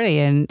absolutely that.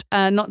 Brilliant.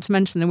 Not to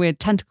mention the weird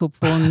tentacle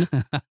porn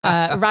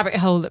rabbit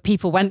hole that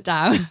people went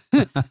down.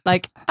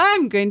 Like,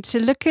 I'm going to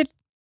look at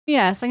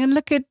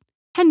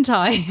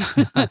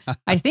hentai.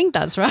 I think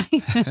that's right.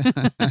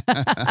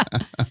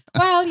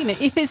 Well,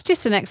 if it's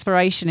just an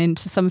exploration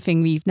into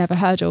something you've never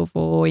heard of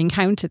or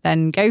encountered,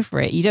 then go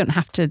for it. You don't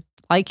have to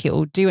like it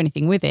or do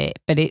anything with it,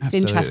 but it's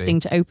Absolutely. Interesting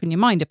to open your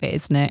mind a bit,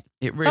 isn't it?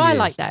 It really so I is.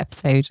 like that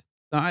episode.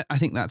 I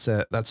think that's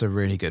a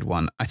really good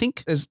one. I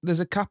think there's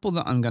a couple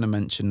that I'm going to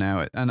mention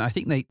now, and I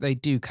think they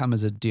do come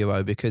as a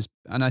duo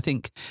and I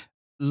think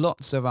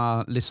lots of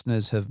our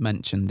listeners have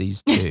mentioned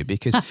these two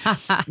because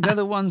they're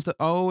the ones that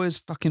always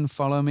fucking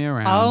follow me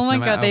around. Oh my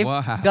God, they've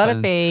got to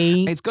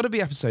be. It's got to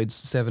be episodes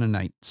 7 and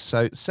 8.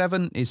 So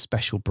 7 is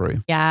Special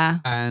Brew. Yeah.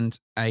 And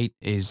 8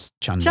 is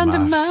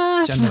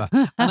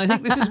Chandamuff. And I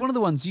think this is one of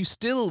the ones you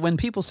still, when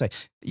people say,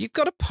 you've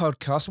got a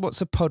podcast,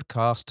 what's a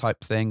podcast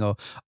type thing? Or,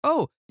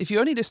 oh, if you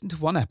only listen to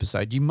one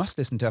episode, you must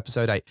listen to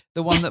episode 8.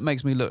 The one that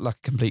makes me look like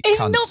a complete It's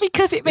cunt. not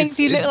because it makes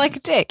you look like a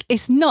dick.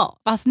 It's not.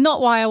 That's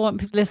not why I want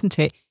people to listen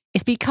to it.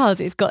 It's because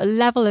it's got a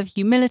level of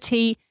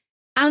humility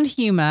and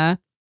humour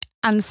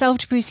and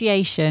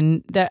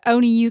self-depreciation that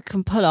only you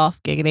can pull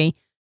off, giggity,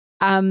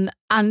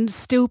 and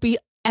still be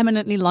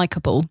eminently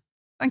likeable.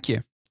 Thank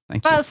you.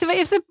 Well, so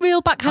it's a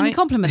real backhanded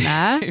compliment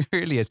there. It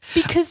really is.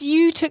 Because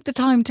you took the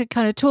time to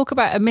kind of talk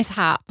about a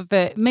mishap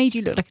that made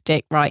you look like a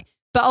dick, right?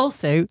 But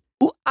also,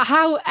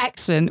 how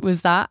excellent was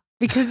that?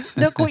 Because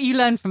look what you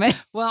learned from it.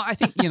 Well, I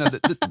think,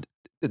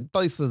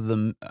 both of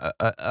them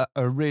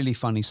are really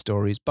funny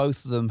stories.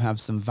 Both of them have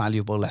some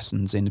valuable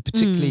lessons in,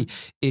 particularly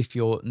if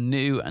you're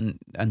new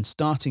and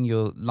starting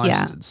your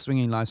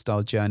swinging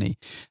lifestyle journey.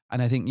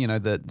 And I think,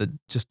 the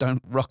just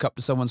don't rock up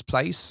to someone's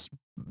place,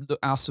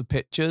 ask for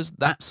pictures,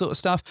 that sort of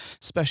stuff.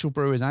 Special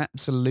Brew is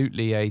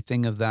absolutely a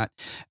thing of that.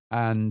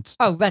 And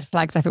red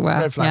flags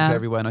everywhere. Red flags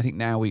everywhere. And I think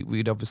now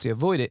we'd obviously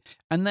avoid it.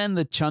 And then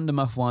the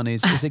Chandamuff one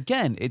is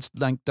again, it's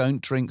like,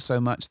 don't drink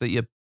so much that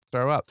you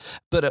throw up.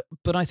 But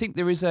I think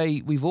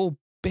we've all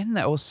been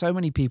there, or so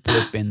many people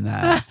have been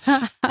there.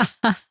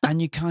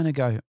 And you kind of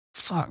go,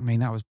 fuck me,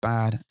 that was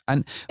bad.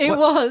 And it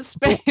was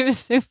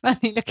so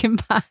funny looking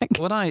back.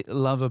 What I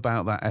love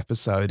about that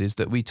episode is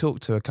that we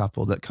talked to a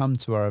couple that come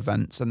to our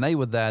events and they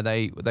were there,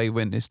 they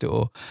witnessed it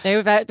all. They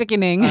were there at the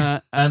beginning.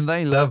 And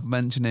they love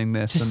mentioning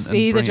this. To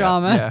see the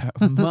drama.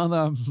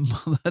 Mother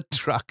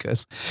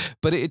truckers.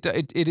 But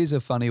it is a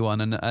funny one.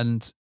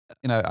 And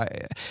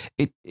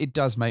it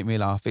does make me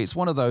laugh. It's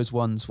one of those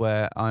ones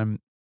where I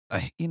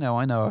know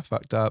I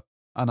fucked up,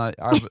 and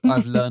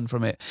I've learned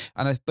from it.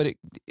 But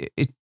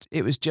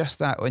it was just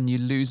that when you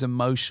lose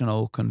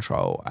emotional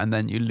control and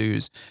then you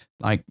lose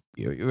like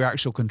your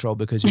actual control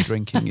because you're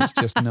drinking, it's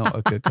just not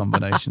a good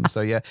combination.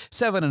 So yeah,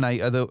 7 and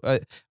 8 are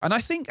and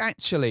I think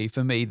actually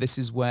for me this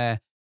is where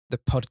the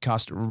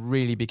podcast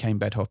really became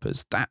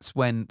Bedhoppers. That's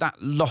when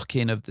that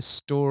lock-in of the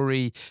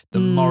story, the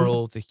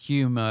moral, the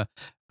humour.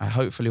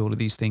 Hopefully all of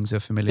these things are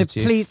familiar to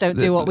you. Please don't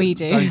do what we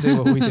do. Don't do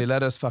what we do.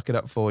 Let us fuck it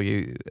up for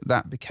you.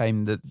 That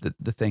became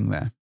the thing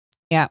there.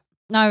 Yeah,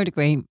 I would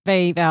agree.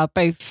 They are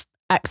both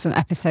excellent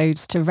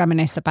episodes to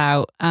reminisce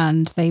about,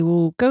 and they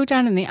will go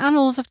down in the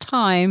annals of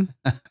time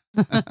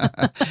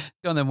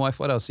Go on then, wife.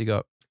 What else you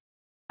got?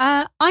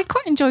 I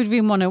quite enjoyed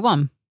Room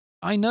 101.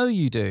 I know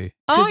you do.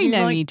 I Because you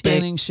know like you do.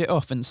 burning shit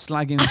off and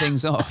slagging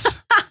things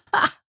off.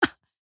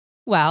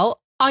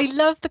 Well, I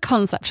love the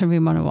concept of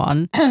Room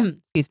 101.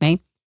 Excuse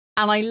me.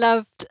 And I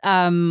loved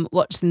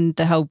watching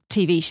the whole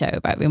TV show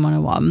about Room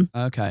 101.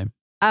 Okay.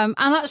 And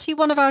actually,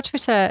 one of our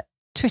Twitter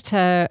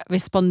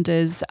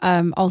responders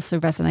also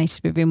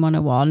resonated with Room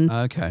 101.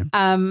 Okay.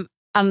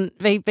 And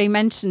they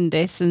mentioned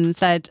this and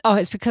said, "Oh,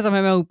 it's because I'm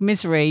an old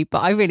misery, but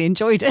I really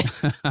enjoyed it."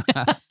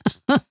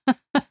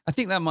 I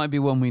think that might be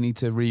one we need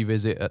to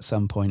revisit at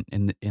some point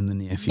in the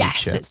near future.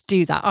 Yes, let's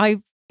do that.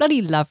 I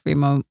bloody love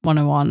Room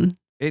 101.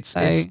 It's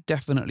So-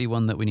 definitely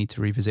one that we need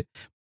to revisit.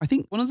 I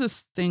think one of the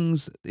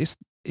things is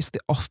the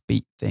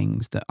offbeat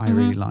things that I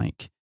really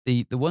like.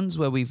 The ones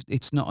where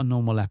it's not a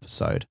normal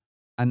episode.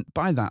 And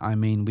by that, I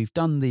mean, we've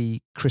done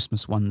the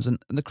Christmas ones, and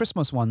the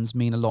Christmas ones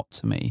mean a lot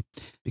to me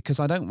because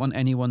I don't want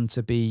anyone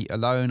to be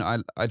alone. I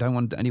don't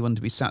want anyone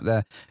to be sat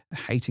there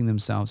hating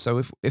themselves.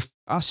 So if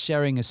us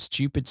sharing a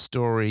stupid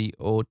story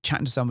or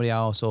chatting to somebody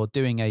else or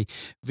doing a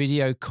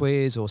video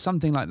quiz or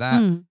something like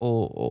that,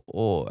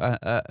 or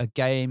a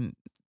game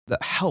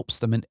that helps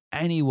them in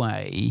any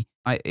way,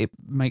 it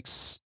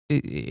makes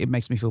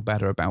me feel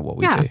better about what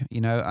we do,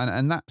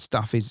 and that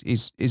stuff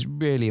is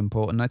really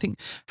important. I think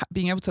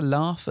being able to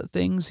laugh at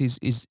things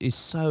is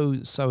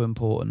so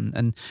important,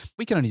 and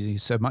we can only do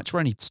so much. We're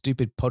only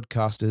stupid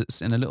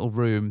podcasters in a little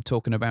room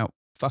talking about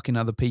fucking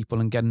other people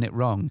and getting it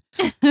wrong.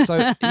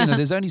 So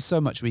there's only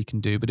so much we can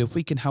do, but if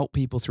we can help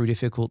people through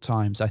difficult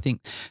times, I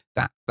think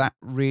that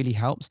really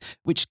helps,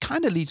 which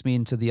kind of leads me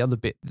into the other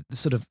bit, the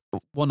sort of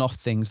one-off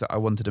things that I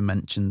wanted to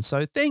mention.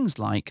 So things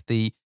like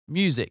the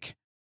music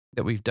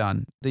that we've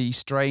done, the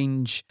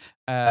strange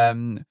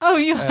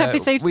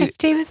episode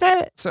 50 was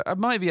it? So it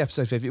might be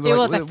episode 50. It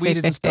was we episode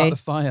didn't 50. start the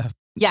fire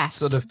Yes.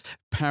 sort of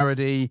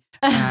parody,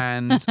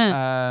 and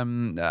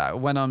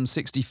When I'm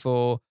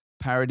 64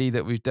 parody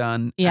that we've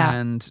done,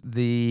 and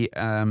the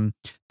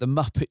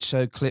Muppet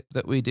Show clip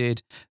that we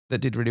did that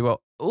did really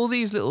well. All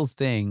these little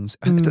things.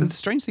 The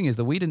strange thing is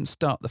that we didn't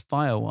start the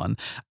fire one.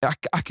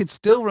 I could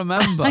still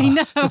remember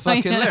the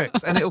fucking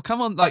lyrics, and it'll come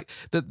on like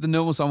the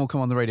normal song will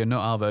come on the radio,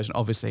 not our version,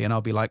 obviously, and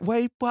I'll be like,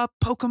 "Wait, what?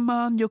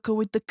 Pokemon, Yoko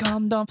with the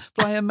condom,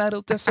 fly a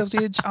metal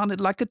sausage on it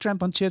like a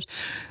tramp on chips."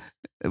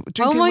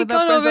 Oh my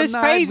God, all those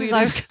phrases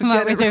I've come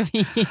up with over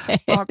years.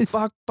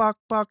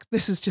 Buck.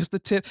 This is just the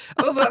tip.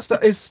 All that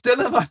stuff is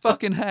still in my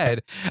fucking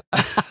head.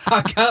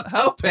 I can't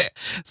help it.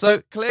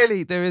 So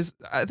clearly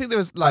I think there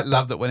was like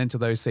love that went into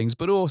those things,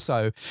 but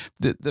also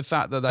the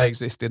fact that they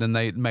existed and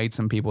they made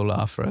some people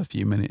laugh for a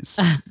few minutes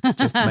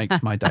just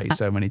makes my day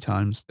so many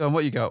times. Go on,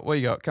 what you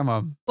got? Come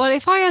on. Well,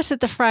 if I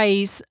uttered the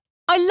phrase,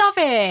 I love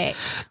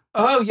it.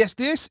 Oh, yes.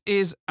 This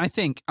is, I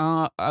think,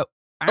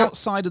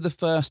 outside of the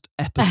first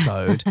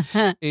episode,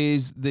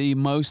 is the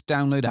most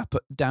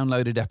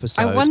downloaded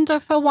episode. I wonder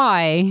for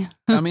why.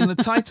 I mean, the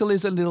title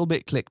is a little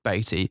bit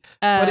clickbaity,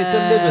 but it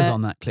delivers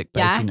on that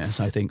clickbaitiness, yes.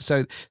 I think.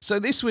 So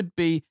this would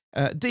be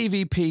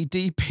DVP,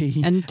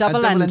 DP, and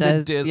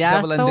double-ended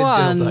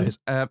dildos.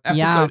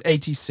 Episode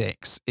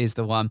 86 is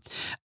the one,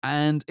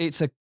 and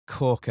it's a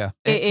corker.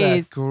 It's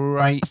a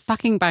great,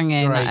 fucking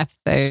banging that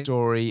episode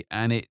story,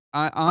 and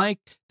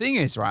thing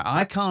is, right,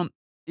 I can't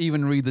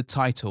even read the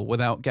title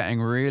without getting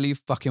really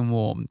fucking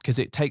warm because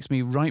it takes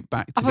me right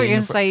back to I thought you were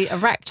going to say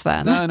erect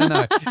then.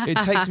 No. It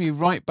takes me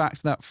right back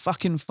to that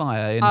fucking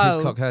fire in his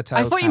cock her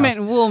tails. I thought you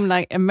meant warm,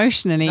 like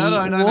emotionally.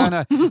 No. warm.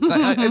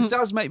 Like, it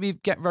does make me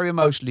get very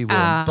emotionally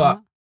warm,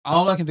 but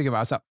all I can think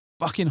about is that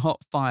fucking hot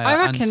fire. I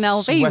reckon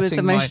LV was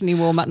emotionally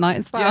warm at night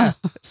as well. Yeah,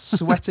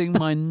 sweating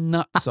my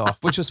nuts off,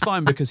 which was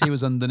fine because he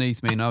was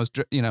underneath me and I was,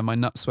 my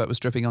nut sweat was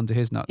dripping onto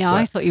his nut sweat.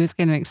 I thought he was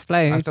going to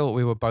explode. I thought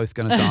we were both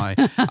going to die.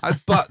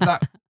 But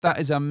that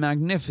is a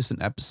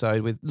magnificent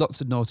episode with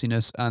lots of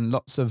naughtiness and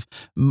lots of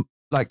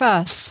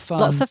firsts, fun,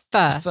 lots of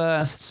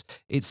firsts.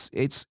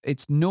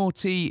 It's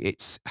naughty,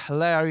 it's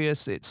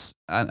hilarious, it's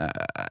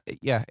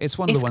it's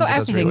one of the ones got that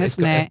does everything, really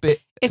isn't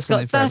it? It's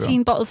got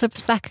 13 bottles of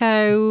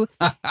Prosecco.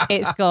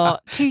 It's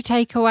got 2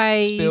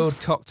 takeaways.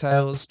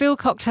 Spilled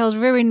cocktails,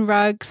 ruined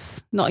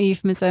rugs, not a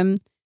euphemism.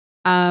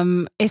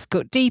 It's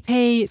got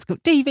DP, it's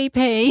got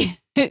DVP,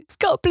 it's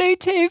got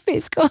Bluetooth,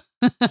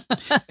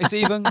 it's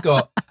even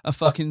got a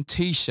fucking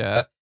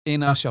t-shirt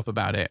in our shop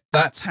about it.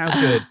 That's how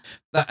good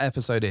that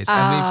episode is.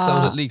 And we've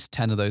sold at least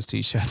 10 of those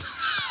t-shirts.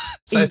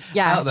 So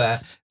out there,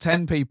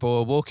 10 people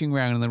are walking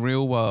around in the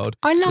real world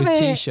with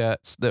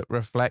t-shirts that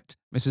reflect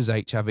Mrs.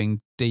 H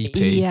having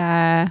DP.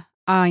 Yeah,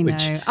 I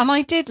know. And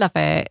I did love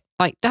it.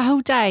 Like the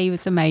whole day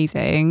was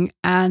amazing.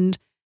 And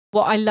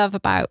what I love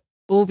about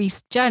all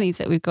these journeys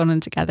that we've gone on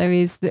together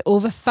is that all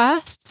the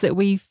firsts that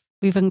we've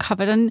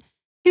uncovered. And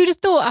who'd have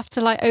thought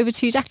after like over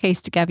 2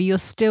 decades together, you're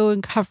still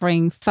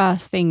uncovering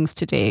first things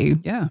to do?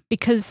 Yeah.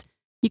 Because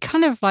you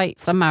kind of like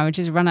some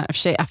marriages run out of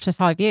shit after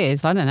 5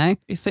 years. I don't know.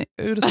 You think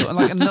who'd have thought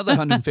like another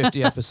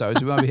 150 episodes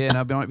we might be here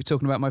now? I might be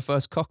talking about my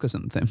first cock or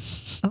something.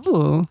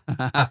 Oh,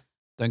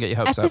 Don't get your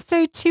hopes up.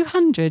 Episode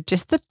 200,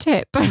 just the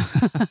tip. But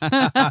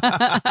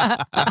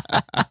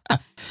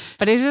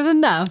it was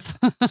enough.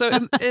 So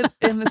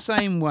in the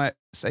same way,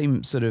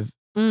 same sort of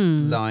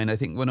line, I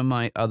think one of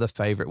my other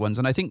favourite ones,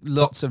 and I think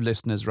lots of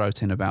listeners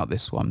wrote in about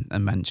this one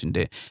and mentioned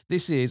it.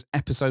 This is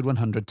episode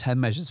 100, 10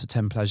 Measures for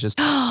 10 Pleasures.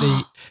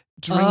 The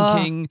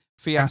drinking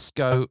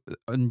fiasco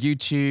on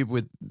YouTube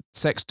with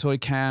sex toy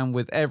cam,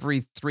 with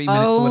every 3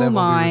 minutes or whatever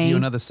we review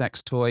another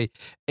sex toy.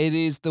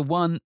 It's the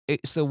one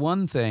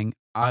thing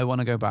I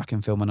want to go back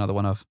and film another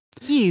one of.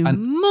 You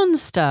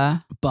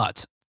monster.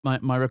 But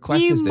my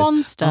request You is this.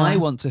 monster. I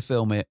want to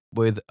film it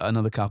with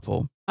another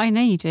couple. I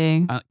know you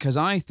do. Because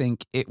I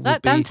think it would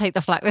Let them take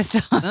the flak this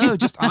time. No,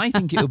 I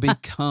think it would be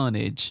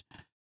carnage.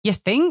 You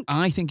think?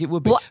 I think it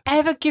would be.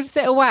 Whatever gives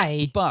it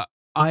away. But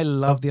I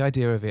love the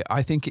idea of it.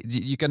 I think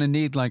you're going to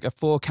need like a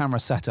 4-camera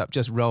setup.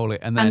 Just roll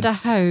it and then. And a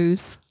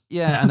hose.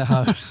 Yeah, and a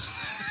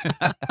hose.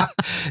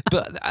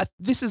 But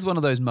this is one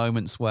of those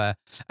moments where,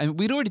 and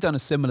we'd already done a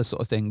similar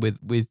sort of thing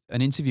with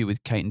an interview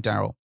with Kate and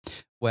Daryl,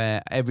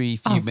 where every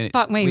few minutes.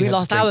 Fuck me, we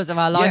lost hours of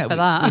our life for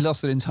that. We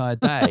lost an entire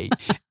day.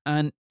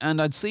 and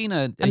I'd seen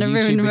a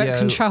YouTube video.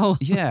 Control.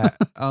 Yeah,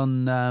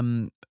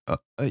 on a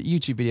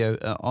YouTube video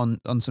on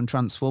some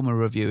Transformer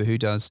reviewer who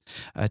does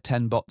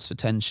 10 bots for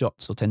 10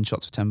 shots or 10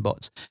 shots for 10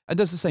 bots, and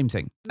does the same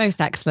thing. Most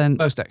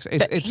excellent. It's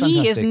fantastic.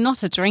 He is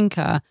not a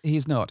drinker.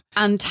 He's not.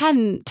 And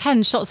 10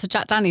 shots of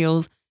Jack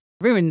Daniels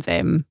ruins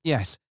him.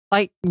 Yes.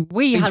 Like,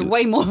 we had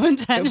way more than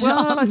 10 shots.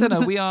 Well, I don't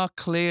know. We are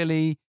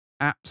clearly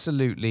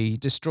absolutely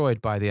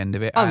destroyed by the end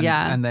of it.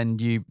 And then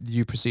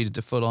you proceeded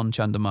to full on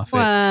Chunder Muff it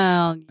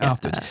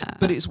afterwards.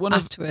 But it's one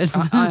of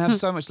I have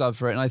so much love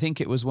for it, and I think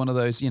it was one of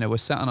those, we're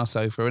sat on our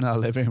sofa in our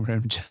living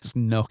room just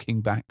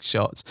knocking back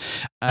shots.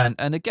 And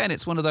again,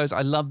 it's one of those,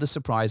 I love the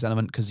surprise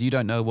element because you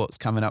don't know what's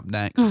coming up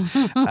next.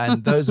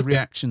 And those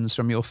reactions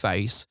from your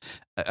face,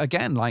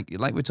 again, like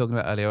we were talking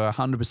about earlier, are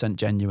 100%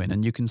 genuine,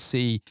 and you can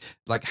see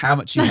like how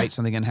much you hate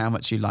something and how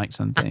much you like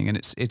something, and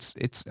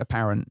it's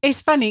apparent.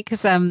 It's funny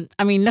because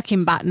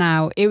looking back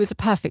now, it was a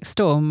perfect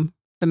storm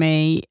for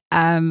me.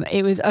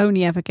 It was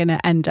only ever going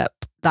to end up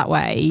that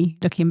way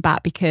looking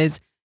back because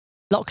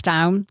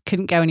lockdown,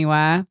 couldn't go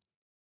anywhere.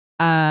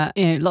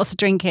 Lots of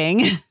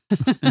drinking.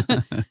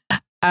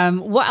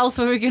 What else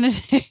were we going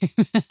to do?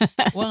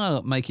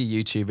 Well, make a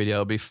YouTube video,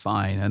 it'll be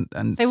fine.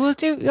 And so we'll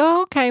do.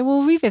 Oh, okay,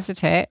 we'll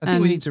revisit it. I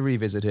think we need to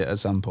revisit it at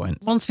some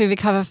point once we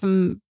recover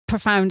from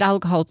profound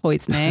alcohol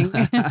poisoning.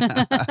 Okay,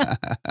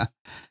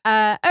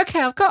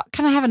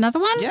 can I have another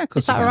one? Yeah, of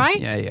course. Is that all right?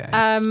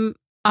 Yeah.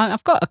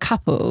 I've got a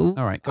couple.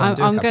 All right,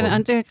 I'm going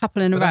to do a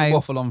couple in a row.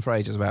 Waffle on for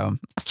ages as well.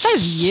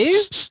 Says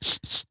you.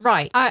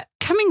 Right.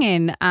 Coming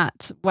in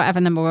at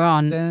whatever number we're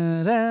on.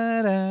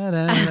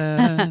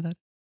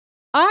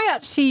 I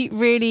actually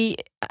really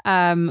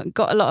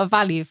got a lot of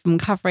value from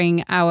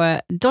covering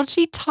our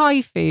dodgy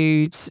Thai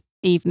foods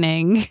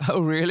evening. Oh,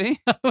 really?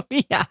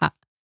 Yeah.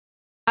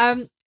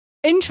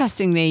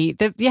 Interestingly,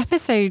 the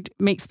episode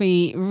makes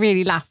me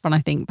really laugh when I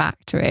think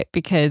back to it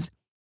because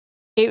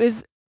it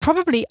was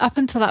probably up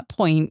until that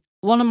point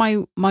one of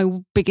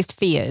my biggest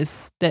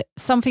fears that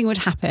something would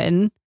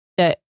happen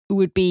that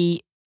would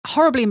be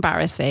horribly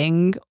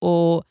embarrassing,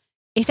 or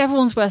it's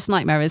everyone's worst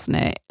nightmare, isn't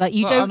it? Like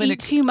you don't eat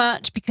too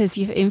much because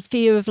you're in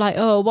fear of like,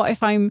 oh, what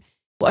if I'm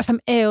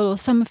ill or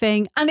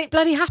something? And it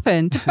bloody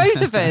happened to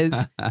both of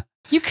us.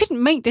 You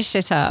couldn't make this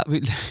shit up.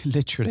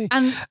 Literally.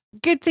 And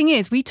good thing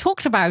is we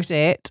talked about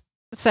it.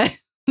 So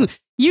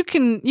you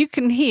can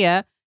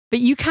hear,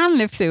 but you can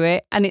live through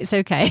it and it's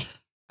okay.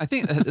 I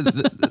think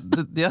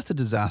the utter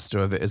disaster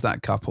of it is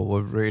that couple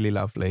were really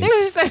lovely. They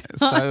were so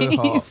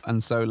nice. Hot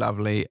and so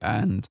lovely,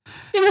 and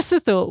you must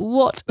have thought,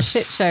 what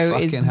shit show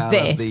is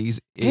this?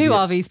 Who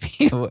are these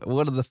people?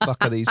 What the fuck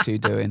are these two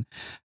doing?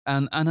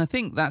 And I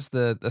think that's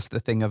the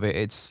thing of it.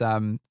 It's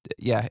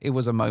it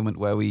was a moment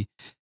where we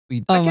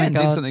again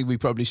did something we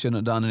probably shouldn't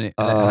have done, and it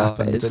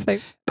happened.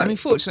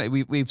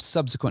 Fortunately, we've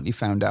subsequently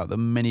found out that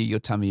many of your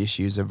tummy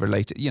issues are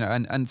related,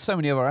 and so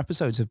many of our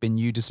episodes have been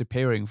you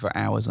disappearing for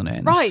hours on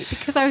end. Right,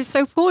 because I was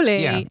so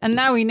poorly, and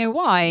now we know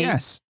why.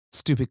 Yes,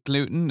 stupid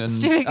gluten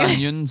and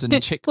onions and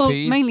chickpeas. Well,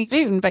 mainly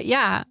gluten, but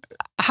yeah,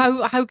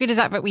 how good is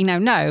that? But we now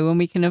know, and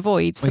we can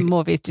avoid some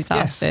more of these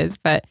disasters. Yes.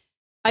 But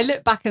I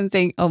look back and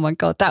think, oh my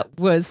God, that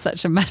was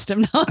such a messed up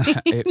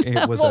night.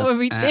 it was what were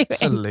we doing?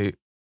 Absolute.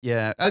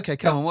 Yeah. Okay.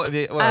 Come on. What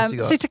else you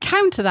got? So to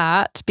counter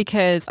that,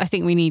 because I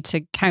think we need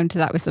to counter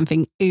that with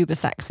something uber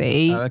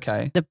sexy. Oh,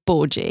 okay. The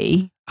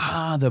Borgie.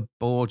 Ah, the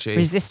Borgie.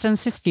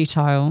 Resistance is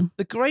futile.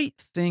 The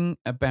great thing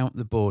about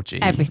the Borgie.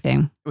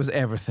 Everything. Was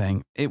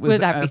everything. It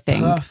was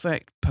everything. A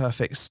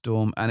perfect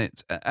storm. And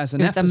it's as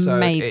an episode,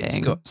 amazing. It's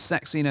got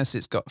sexiness,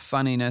 it's got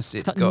funniness,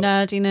 it's got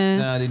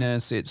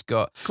nerdiness, it's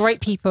got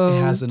great people. It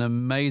has an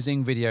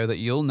amazing video that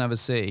you'll never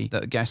see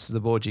that guests of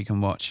the Borgie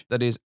can watch.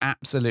 That is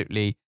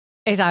absolutely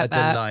It's out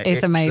there. Delight.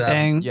 It's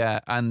amazing.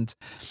 And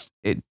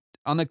it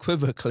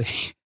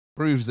unequivocally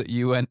proves that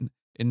you went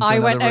into I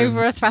another went room.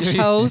 over a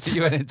threshold.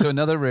 You went into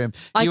another room.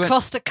 I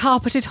crossed a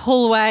carpeted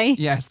hallway.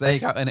 Yes, there you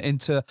go. And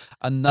into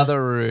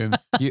another room.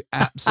 You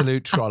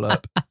absolute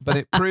trollop. But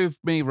it proved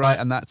me right,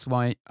 and that's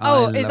why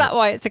Is that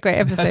why it's a great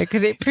episode?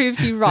 Because it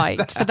proved you right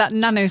for that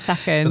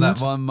nanosecond. For that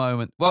one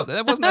moment. Well,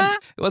 it wasn't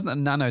a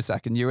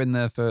nanosecond. You're in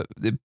there for...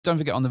 Don't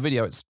forget, on the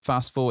video, it's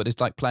fast forward.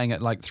 It's like playing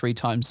at like 3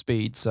 times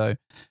speed, so...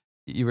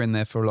 You were in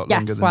there for a lot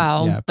longer than...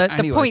 Well, yeah.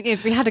 the point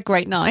is we had a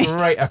great night.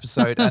 Great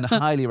episode and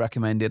highly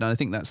recommended. And I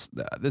think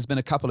there's been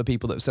a couple of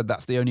people that have said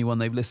that's the only one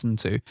they've listened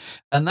to.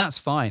 And that's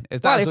fine.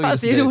 If that's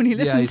the only one you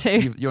listen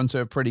to. You're onto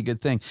a pretty good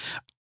thing.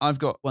 I've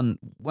got one,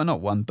 well, not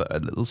one, but a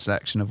little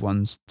selection of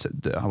ones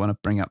that I want to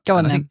bring up. Go on,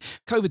 and I then.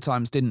 think COVID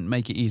times didn't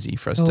make it easy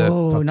for us to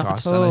podcast. Not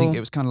at And I all. think it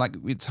was kind of like,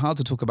 it's hard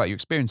to talk about your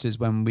experiences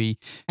when we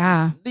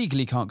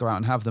legally can't go out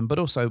and have them, but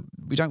also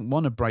we don't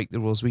want to break the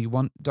rules. We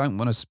don't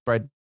want to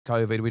spread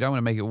COVID. We don't want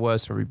to make it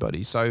worse for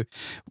everybody. So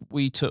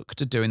we took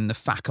to doing the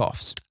FAQ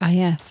offs. Ah,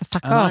 yes, the FAQ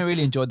offs. And I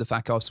really enjoyed the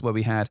FAQ offs where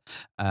we had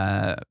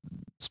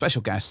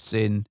special guests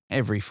in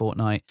every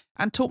fortnight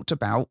and talked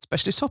about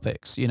specialist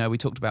topics. You know, we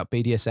talked about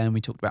BDSM, we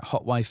talked about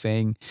hot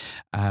wifing,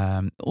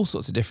 all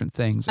sorts of different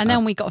things. And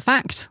then we got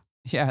fact.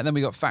 Yeah, and then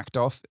we got fact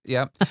off.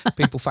 Yeah,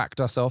 people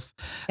fact us off.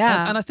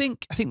 Yeah. And I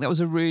think that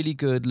was a really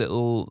good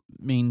little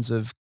means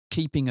of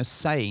keeping us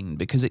sane,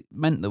 because it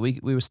meant that we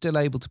were still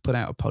able to put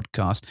out a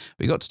podcast.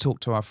 We got to talk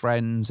to our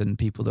friends and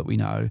people that we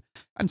know,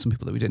 and some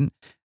people that we didn't,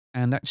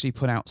 and actually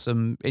put out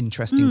some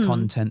interesting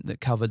content that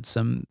covered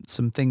some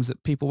things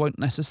that people won't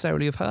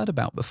necessarily have heard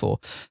about before.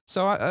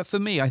 So for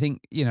me, I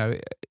think, you know,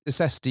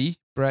 necessity,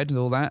 bread and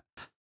all that,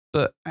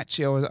 but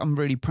actually I'm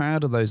really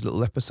proud of those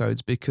little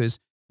episodes, because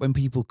when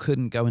people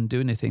couldn't go and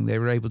do anything, they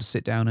were able to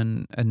sit down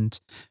and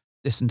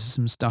listen to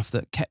some stuff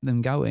that kept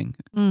them going.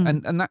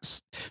 And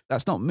that's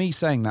not me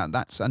saying that.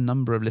 That's a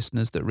number of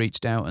listeners that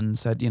reached out and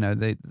said, you know,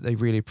 they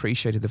really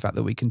appreciated the fact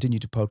that we continue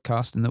to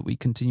podcast and that we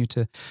continue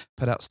to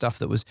put out stuff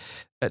that was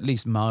at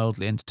least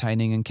mildly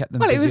entertaining and kept them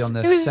busy on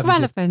their 70th it was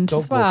relevant dog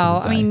as well.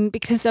 walk of the I day. mean,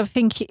 because I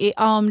think it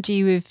armed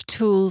you with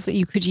tools that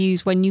you could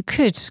use when you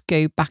could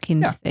go back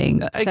into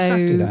things.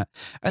 Exactly that.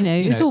 And you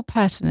know, it's all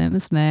pertinent,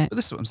 isn't it? But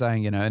this is what I'm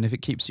saying, you know, and if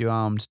it keeps you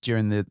armed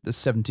during the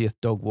 70th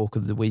dog walk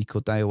of the week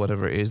or day or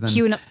whatever it is, then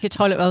Queuing up your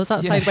toilet rolls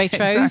outside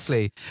Waitrose.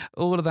 Exactly.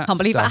 All of that Can't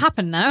believe that stuff.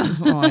 happened now.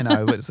 Well, I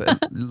know, but it's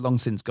long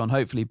since gone,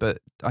 hopefully. But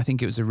I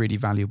think it was a really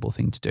valuable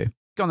thing to do.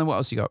 Go on then, what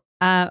else you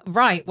got?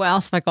 Right, what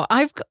else have I got?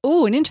 I've got,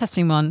 an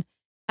interesting one.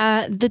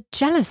 The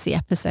jealousy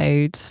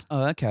episode.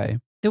 Oh, okay.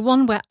 The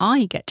one where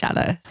I get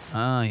jealous.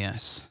 Ah,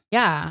 yes.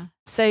 Yeah.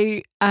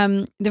 So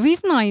the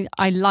reason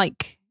I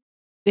like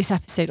this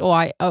episode,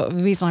 the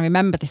reason I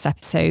remember this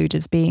episode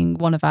as being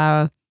one of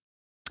our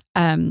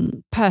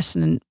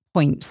pertinent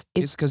points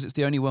It's because it's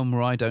the only one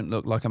where I don't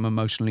look like I'm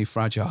emotionally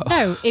fragile.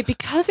 No,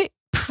 because it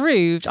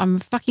proved I'm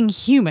fucking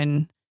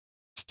human.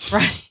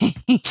 Right.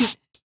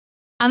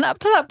 And up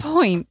to that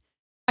point,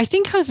 I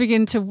think I was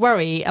beginning to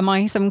worry, am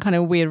I some kind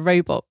of weird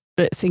robot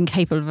that's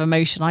incapable of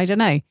emotion? I don't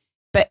know.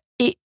 But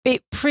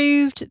it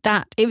proved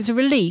that it was a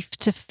relief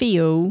to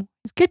feel,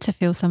 it's good to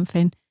feel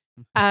something.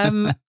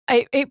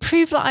 It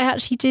proved that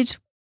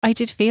I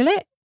did feel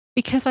it,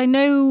 because I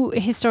know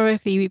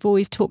historically we've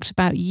always talked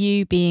about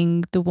you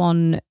being the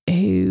one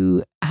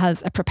who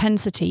has a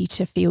propensity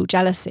to feel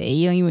jealousy.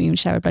 You won't even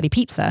share a bloody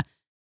pizza.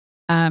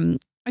 I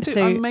do.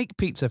 I make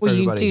pizza for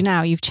everybody. You do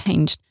now. You've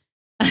changed.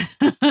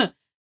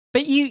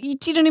 But you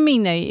do you know what I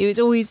mean though? It was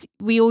always,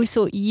 we always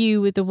thought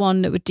you were the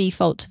one that would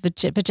default to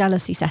the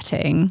jealousy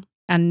setting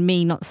and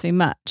me not so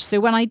much. So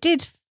when I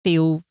did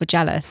feel the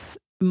jealous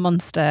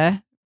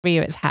monster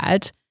rear its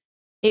head,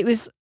 it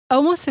was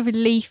almost a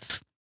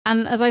relief.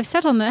 And as I've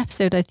said on the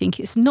episode, I think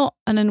it's not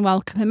an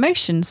unwelcome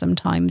emotion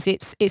sometimes.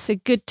 It's a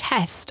good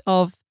test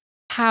of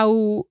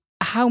how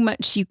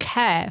much you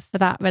care for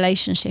that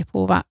relationship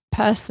or that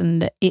person,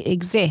 that it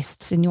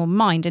exists in your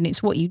mind and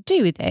it's what you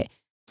do with it.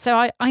 So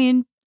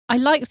I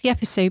liked the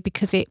episode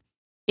because it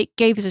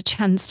gave us a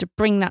chance to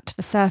bring that to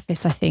the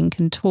surface, I think,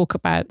 and talk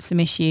about some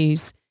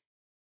issues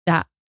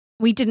that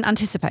we didn't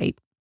anticipate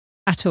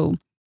at all.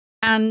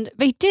 And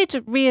they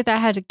did rear their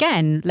head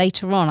again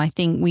later on. I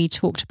think we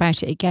talked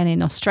about it again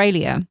in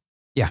Australia.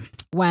 Yeah.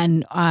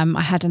 When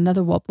I had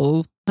another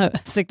wobble, a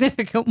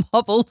significant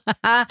wobble.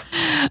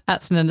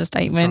 That's an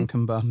understatement.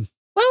 Drunken bum.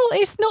 Well,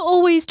 it's not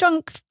always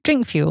drink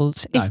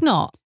fueled. No. It's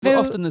not. Well,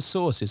 often the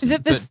source isn't.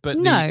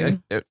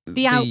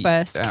 The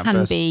outburst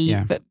can be,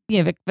 yeah. but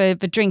you know,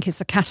 the drink is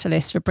the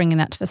catalyst for bringing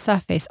that to the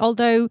surface.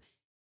 Although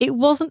it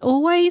wasn't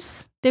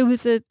always. There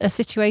was a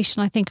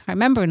situation, I think I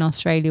remember in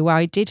Australia, where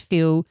I did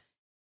feel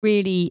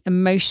really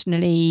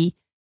emotionally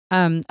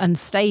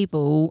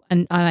unstable,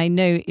 and I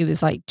know it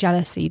was like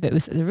jealousy that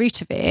was at the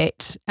root of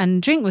it,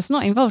 and drink was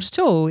not involved at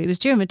all. It was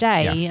during the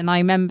day, and I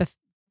remember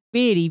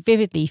really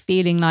vividly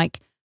feeling like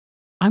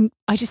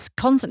I just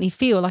constantly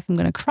feel like I'm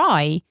going to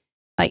cry.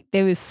 Like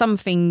there was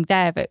something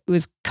there that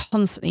was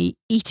constantly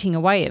eating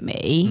away at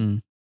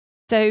me.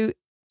 So,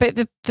 but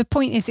the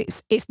point is,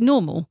 it's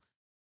normal.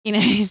 You know,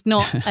 it's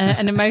not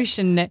an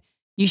emotion that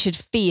you should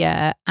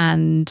fear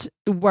and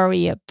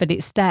worry that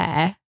it's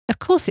there. of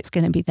course it's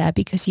going to be there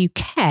because you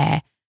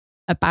care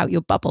about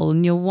your bubble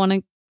and you want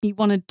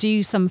to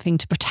do something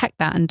to protect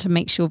that and to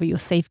make sure that you're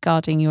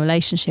safeguarding your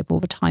relationship all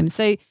the time.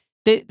 So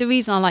the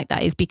reason I like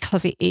that is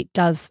because it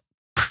does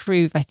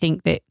prove, I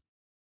think, that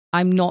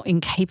I'm not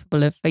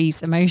incapable of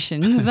these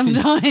emotions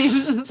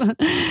sometimes.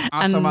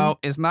 Asimo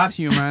is not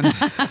human.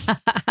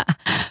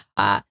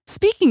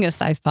 Speaking of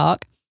South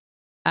Park,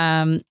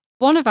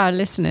 one of our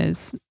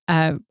listeners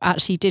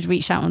actually did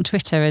reach out on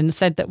Twitter and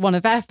said that one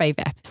of their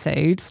favourite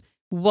episodes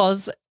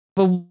was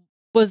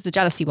the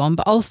jealousy one,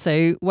 but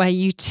also where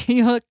you do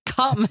your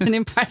Cartman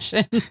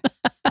impression.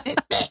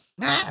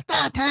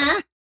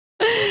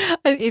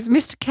 It's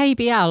Mr.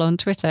 KBL on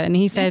Twitter, and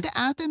he said,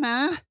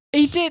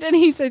 he did, and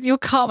he said your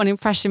Cartman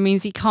impression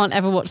means he can't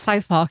ever watch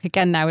South Park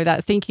again now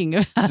without thinking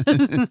of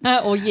us,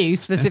 or you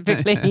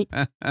specifically.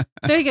 So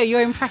there you go, your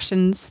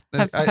impressions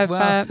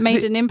have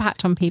made an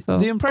impact on people.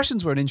 The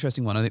impressions were an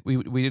interesting one. I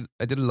think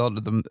I did a lot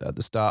of them at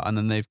the start, and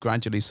then they've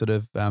gradually sort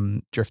of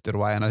drifted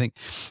away. And I think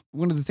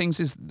one of the things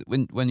is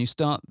when you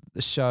start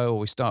the show or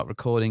we start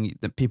recording,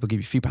 that people give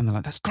you feedback and they're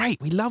like, "That's great,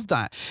 we love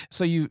that."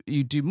 So you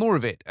do more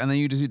of it, and then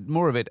you do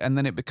more of it, and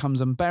then it becomes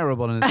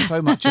unbearable, and there's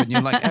so much of it, and you're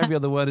like, every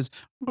other word is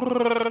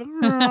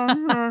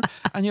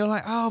and you're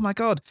like, oh my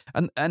god,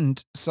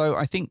 and so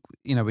I think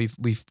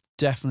we've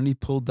definitely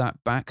pulled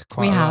that back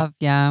quite a lot. We have,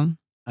 yeah.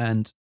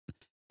 And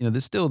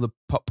there's still the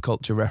pop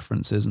culture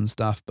references and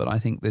stuff, but I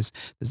think there's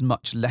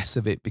much less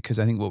of it, because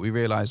I think what we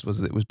realized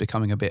was that it was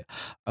becoming a bit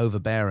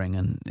overbearing.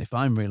 And if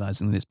I'm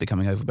realizing that it's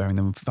becoming overbearing,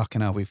 then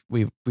fucking hell, we've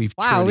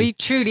we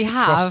truly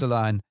have crossed the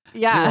line.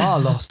 Yeah, you are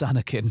lost,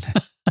 Anakin.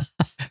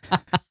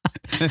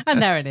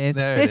 And there it is.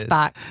 It's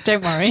back.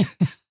 Don't worry.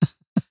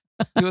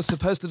 You were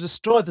supposed to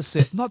destroy the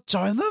Sith, not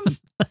join them.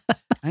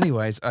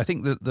 Anyways, I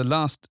think that the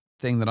last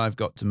thing that I've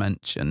got to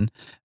mention,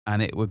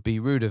 and it would be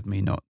rude of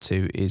me not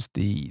to, is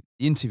the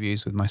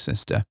interviews with my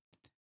sister.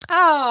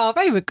 Oh,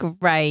 they were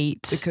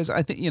great. Because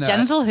I think,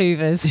 genital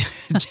hoovers.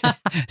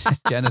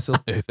 Genital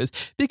hoovers.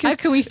 Because how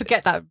can we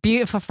forget that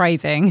beautiful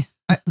phrasing?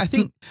 I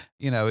think,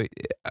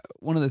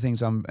 one of the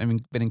things I've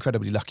been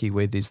incredibly lucky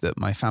with is that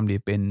my family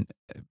have been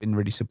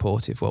really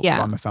supportive. Well,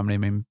 by my family, I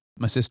mean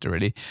my sister,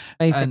 really,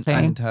 basically,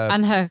 and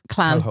her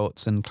clan,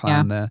 cohorts and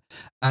clan there,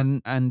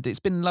 and it's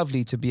been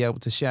lovely to be able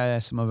to share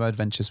some of our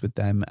adventures with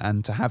them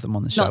and to have them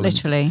on the show. Not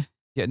literally.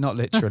 Not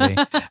literally.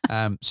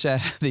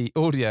 Share the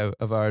audio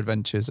of our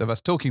adventures, of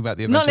us talking about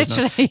the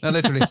adventures. Not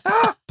literally.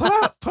 Pull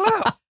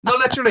out. Not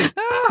literally.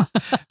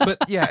 But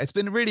yeah, it's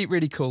been really,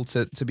 really cool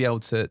to be able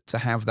to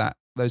have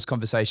those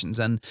conversations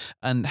and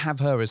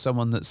have her as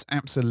someone that's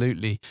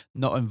absolutely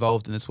not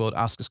involved in this world,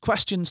 ask us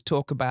questions,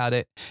 talk about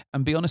it,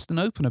 and be honest and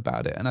open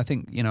about it. And I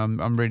think,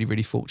 I'm really,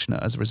 really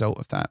fortunate as a result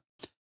of that.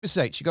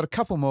 Mrs. H, you got a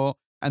couple more,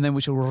 and then we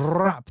shall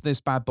wrap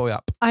this bad boy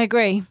up. I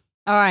agree.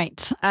 All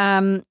right.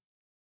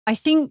 I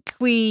think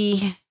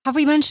have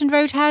we mentioned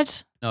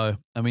Roadhead? No,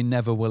 and we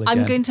never will again.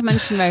 I'm going to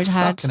mention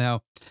Roadhead. Fucking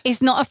hell.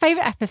 It's not a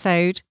favourite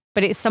episode,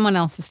 but it's someone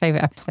else's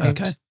favourite episode.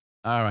 Okay.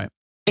 All right.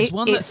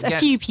 It's a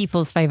few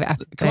people's favourite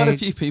episode. Quite a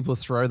few people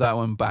throw that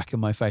one back in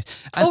my face.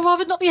 Or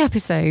rather not the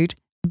episode,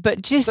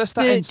 but just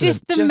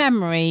the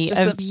memory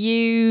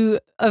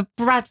of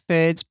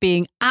Bradford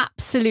being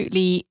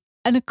absolutely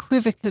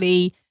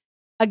unequivocally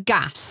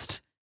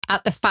aghast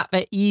at the fact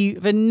that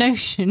the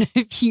notion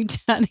of you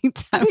turning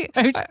down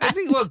Roadhead. I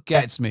think what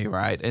gets me,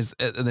 right, is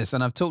this,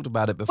 and I've talked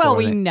about it before. Well,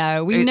 we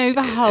know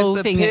the whole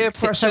thing. The peer that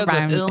sits pressure,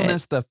 around the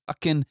illness, the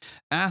fucking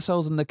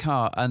assholes in the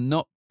car, and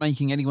not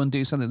making anyone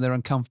do something they're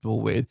uncomfortable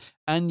with,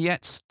 and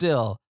yet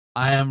still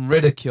I am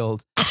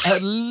ridiculed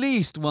at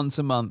least once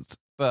a month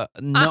for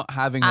not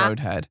having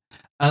Roadhead,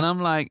 and I'm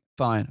like,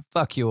 fine,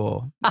 fuck you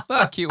all,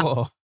 fuck you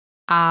all.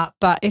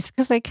 But it's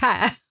because they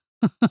care.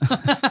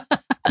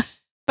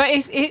 But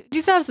it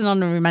deserves an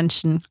honorary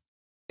mention.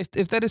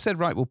 If they'd have said,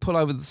 right, we'll pull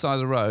over the side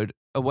of the road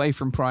away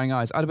from prying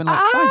eyes, I'd have been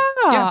like, fine,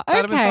 yeah,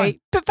 that'd have been fine.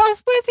 But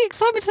where's the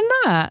excitement in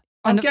that?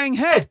 I'm getting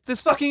head.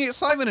 There's fucking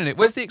excitement in it.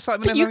 Where's the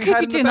excitement? But you could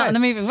be doing that on a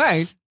moving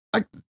road.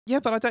 But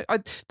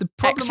the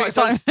problem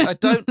I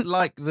don't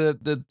like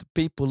the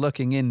people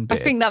looking in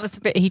bit. I think that was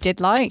the bit he did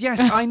like.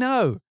 Yes, I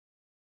know.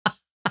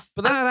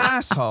 But that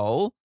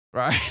asshole,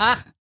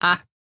 right? And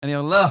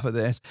he'll laugh at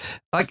this.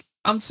 Like,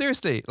 I'm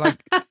seriously,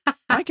 like,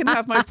 I can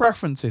have my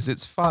preferences.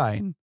 It's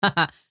fine.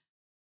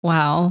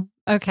 Wow.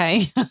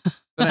 Okay. But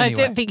anyway, I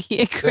don't think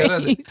he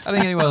agrees. I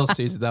think anyone else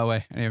sees it that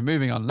way. Anyway,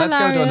 moving on. Let's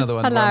go to another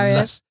one. Where I'm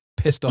less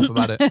pissed off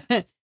about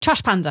it.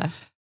 Trash Panda.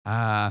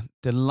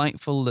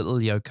 Delightful little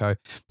Yoko.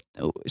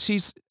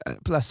 She's,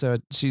 bless her,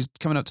 she's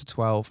coming up to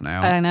 12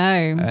 now. I know.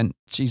 And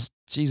she's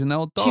an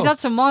old dog. She's had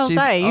some wild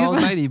days. She's an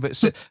old lady,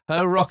 but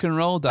her rock and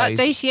roll days.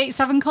 That day she ate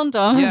 7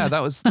 condoms. Yeah,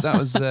 that was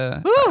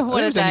Ooh,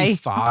 what a day. Only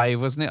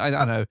 5, wasn't it? I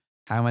don't know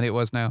how many it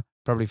was now.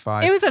 Probably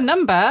 5. It was a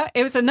number.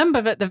 It was a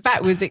number that the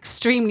vet was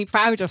extremely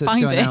proud of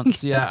finding. To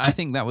announce, yeah, I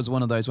think that was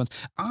one of those ones.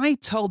 I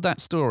told that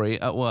story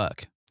at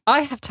work.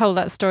 I have told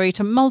that story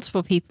to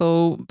multiple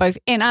people, both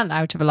in and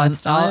out of a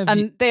lifestyle,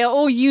 and they are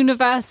all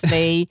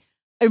universally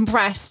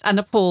impressed and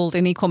appalled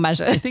in equal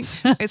measure. I think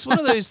it's one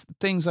of those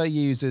things I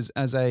use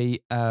as a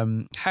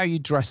how you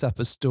dress up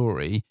a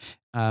story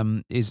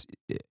is,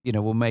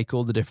 will make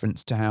all the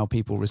difference to how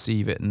people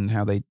receive it and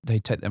how they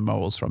take their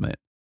morals from it.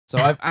 So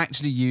I've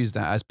actually used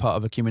that as part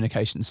of a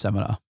communications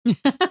seminar.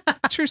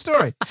 True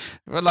story.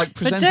 Like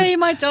The day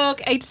my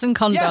dog ate some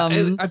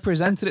condoms. Yeah, I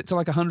presented it to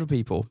like 100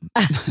 people.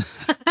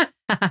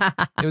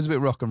 It was a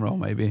bit rock and roll,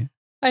 maybe.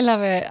 I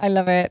love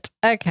it.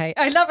 Okay,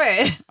 I love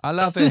it.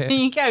 There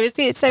you go.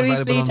 See, it's so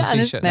Available easily on the done,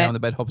 t-shirt isn't now it? in the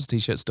Bed Hoppers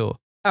t-shirt store.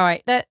 All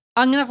right, I'm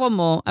going to have one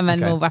more and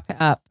then Okay. we'll wrap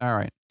it up. All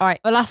right. All right,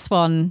 the last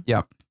one.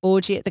 Yeah.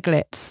 Orgy at the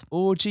Glitz.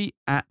 Orgy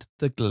at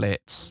the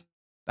Glitz.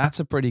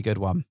 That's a pretty good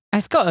one.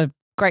 It's got a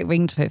great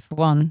ring to it for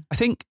one. I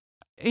think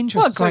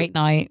interesting. What a great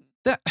night.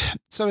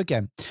 So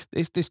again,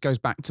 this goes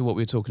back to what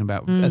we were talking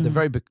about at the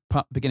very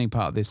beginning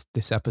part of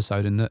this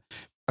episode, in that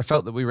I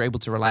felt that we were able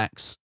to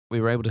relax. We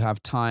were able to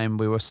have time.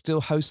 We were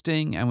still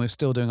hosting and we were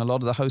still doing a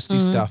lot of the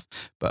hosty stuff.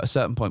 But at a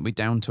certain point, we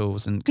down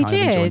tools and kind of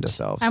enjoyed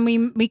ourselves. And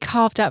we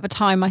carved out the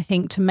time, I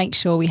think, to make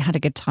sure we had a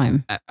good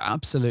time.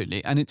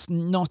 Absolutely. And it's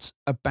not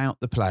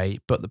about the play,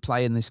 but the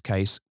play in this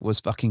case was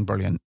fucking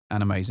brilliant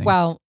and amazing.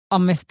 Well,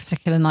 on this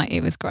particular night,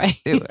 it was great.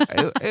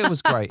 it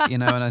was great,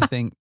 and I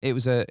think it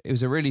was a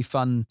really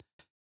fun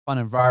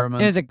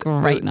environment. It was a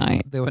great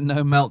night. There were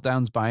no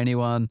meltdowns by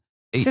anyone.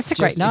 It's just a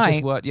great night. It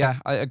just worked. Yeah,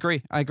 I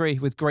agree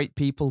with great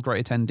people,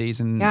 great attendees,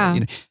 and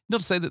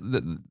not to say that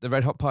the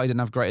Red Hot Pie didn't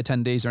have great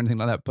attendees or anything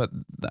like that, but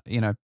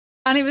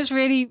And it was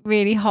really,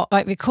 really hot,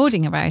 like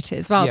recording about it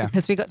as well,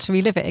 because we got to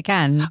relive it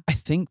again. I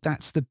think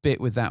that's the bit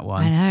with that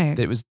one. I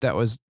know. That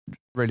was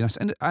really nice,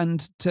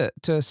 and to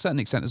a certain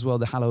extent as well,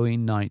 the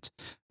Halloween night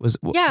was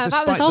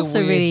that was also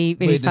really,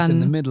 really weirdness fun in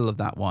the middle of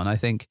that one, I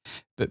think.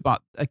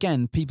 But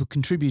again, people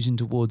contributing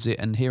towards it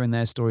and hearing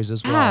their stories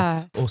as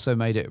well also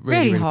made it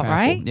really hot, powerful.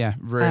 right? Yeah,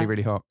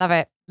 really hot. Love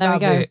it. There we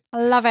go.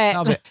 I love it.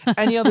 Love it.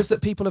 Any others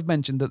that people have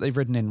mentioned that they've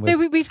written in with?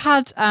 So we've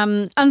had,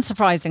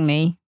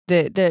 unsurprisingly,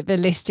 the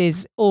list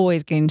is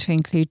always going to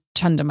include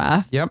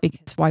Chundermouth. Yep.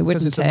 Because why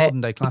wouldn't it? Because it's a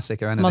modern day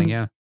classic or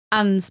anything,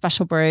 And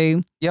Special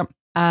Brew. Yep.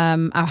 Our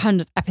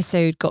 100th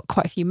episode got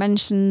quite a few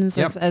mentions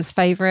as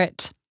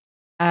favourite.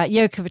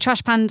 Yoko the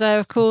Trash Panda,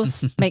 of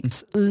course,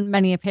 makes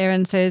many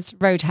appearances.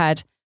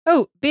 Roadhead.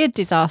 Oh, Beard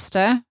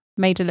Disaster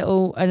made a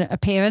little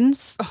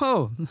appearance.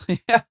 Oh,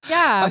 yeah.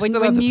 Yeah,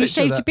 when you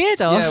shaved your beard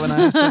off. Yeah, when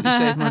I accidentally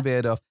shaved my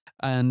beard off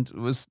and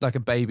was like a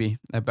baby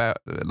about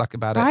it.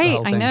 Right, the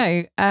whole thing.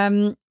 I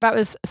know. That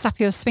was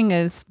Sapio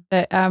Swingers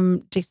that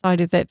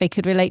decided that they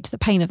could relate to the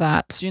pain of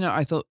that. Do you know,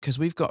 I thought, because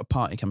we've got a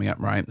party coming up,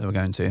 right, that we're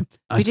going to.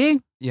 We do?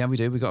 Yeah, we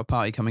do. We've got a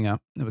party coming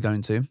up that we're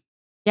going to.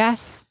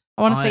 Yes.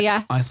 I want to say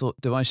yes. I thought,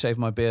 do I shave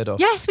my beard off?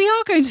 Yes, we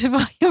are going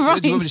to. You're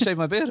right. Do you want me to shave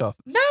my beard off?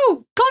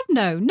 No, God,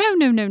 no. No.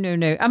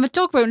 And the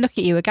dog won't look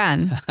at you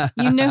again.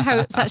 You know how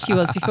upset she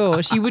was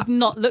before. She would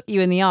not look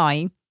you in the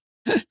eye.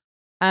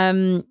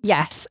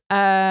 Yes.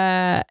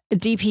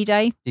 DP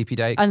Day. DP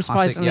Day.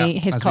 Unsurprisingly,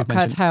 his cock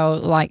cartel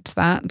liked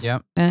that.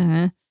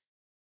 Yeah.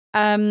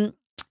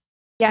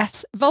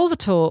 Yes, Vulva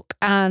Talk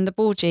and the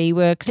Borgie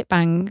were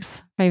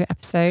Clipbang's favourite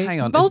episode.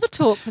 Hang on. Vulva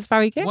Talk was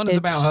very good. One is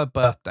about her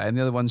birthday and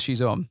the other one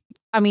she's on.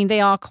 I mean,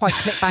 they are quite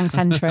Clipbang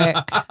centric.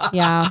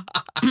 Yeah.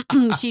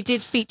 She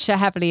did feature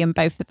heavily in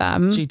both of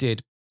them. She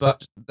did.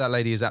 But that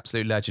lady is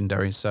absolutely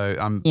legendary. So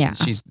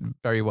she's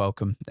very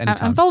welcome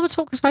anytime. And Vulva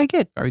Talk was very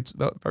good. Very,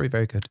 very,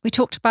 very good. We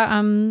talked about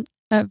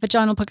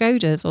vaginal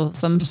pagodas or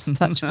some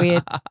such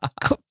weird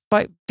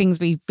things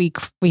we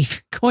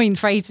coined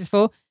phrases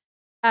for.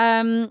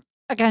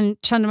 Again,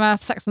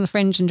 Chundermouth, Sex on the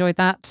Fringe, enjoyed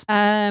that.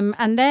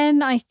 And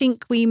then I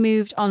think we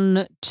moved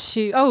on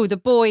to the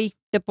boy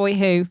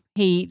who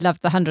he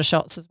loved the 100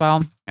 shots as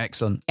well.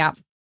 Excellent. Yeah.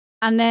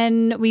 And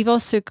then we've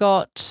also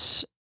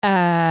got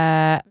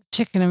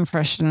chicken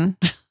impression.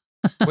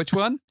 Which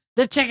one?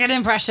 The chicken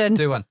impression.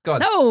 Do one. Go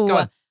on. No, Go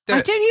on. I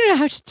don't even know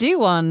how to do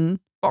one.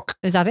 Fuck.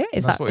 Is that it?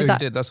 That's what you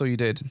did. That's all you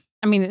did.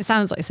 I mean, it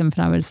sounds like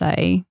something I would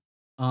say.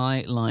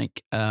 I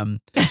like, and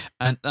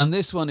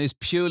this one is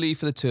purely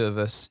for the two of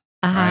us.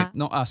 Right?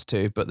 Not us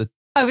two, but the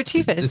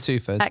twofers. The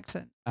twofers.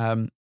 Excellent.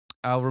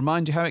 I'll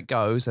remind you how it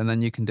goes and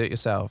then you can do it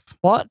yourself.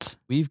 What?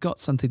 We've got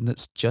something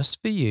that's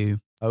just for you.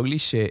 Holy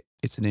shit,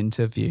 it's an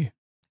interview.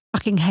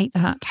 Fucking hate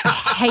that. I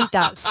hate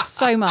that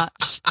so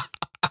much.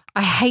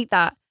 I hate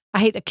that. I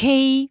hate the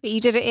key that you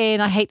did it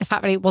in. I hate the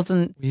fact that it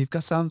wasn't. We've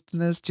got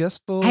something that's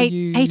just for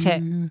you. Hate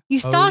it. You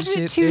started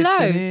it too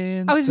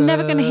low. I was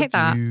never going to hit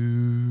that.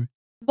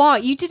 Why?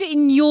 You did it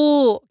in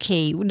your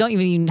key. Not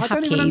even have keys.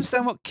 I don't even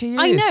understand what key is.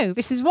 I know.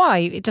 This is why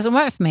it doesn't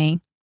work for me.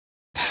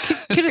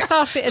 Could have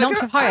started it an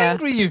octave higher. How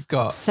angry you've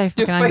got. So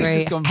fucking angry. Your face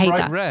angry. has gone hate bright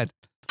that. red.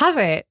 Has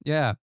it?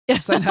 Yeah.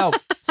 Send help.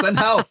 Send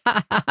help.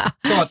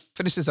 Come on,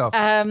 finish this off.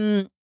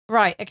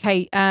 Right.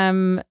 Okay.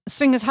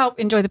 Swingers help.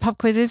 Enjoy the pub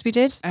quizzes we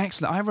did.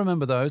 Excellent. I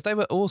remember those. They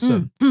were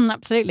awesome.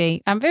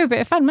 Absolutely. They were a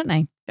bit of fun, weren't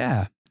they?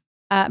 Yeah.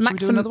 Should we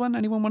do another one?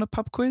 Anyone want a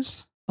pub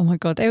quiz? Oh my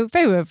God. They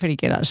were pretty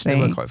good, actually.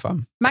 They were quite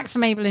fun. Max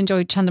and Mabel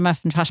enjoyed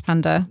Chundermouth and Trash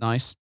Panda.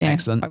 Nice. Yeah,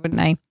 Excellent. Why wouldn't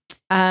they?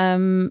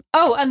 And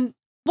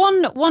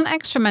One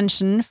extra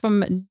mention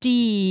from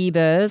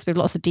Debers, with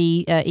lots of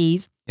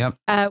E's. Yep.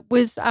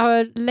 Was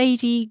our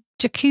lady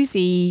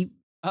jacuzzi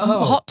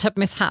hot tub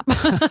mishap,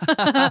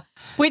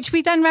 which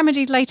we then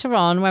remedied later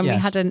on when we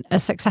had a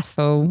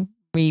successful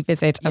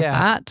revisit of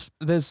that.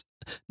 There's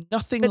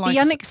nothing but like the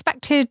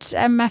unexpected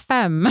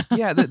MFM.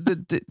 Yeah.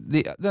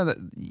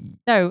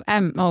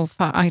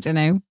 I don't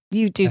know.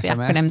 You do the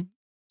FMF? acronym.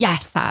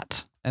 Yes,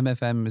 that.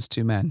 MFM is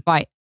two men.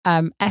 Right.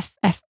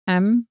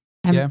 FFM.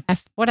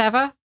 MF,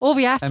 whatever. All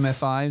the Fs.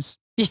 MF5s.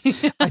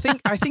 I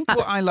think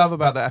what I love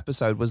about that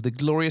episode was the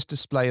glorious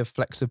display of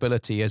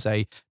flexibility as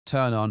a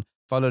turn on,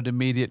 followed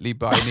immediately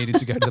by needing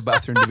to go to the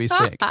bathroom to be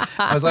sick.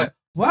 I was like,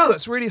 wow,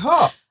 that's really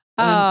hot.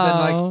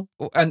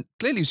 And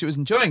clearly she was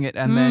enjoying it,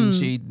 and then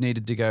she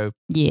needed to go.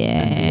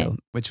 Yeah. Deal,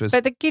 which was.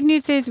 But the good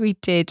news is we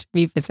did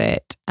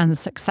revisit and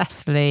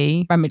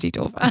successfully remedied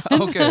all that.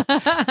 Oh,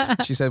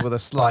 good. She said with a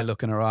sly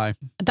look in her eye.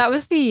 That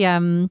was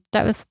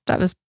that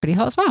was pretty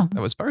hot as well.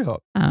 That was very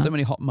hot. So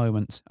many hot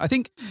moments. I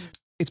think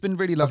it's been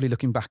really lovely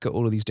looking back at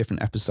all of these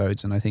different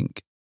episodes, and I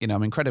think,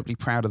 I'm incredibly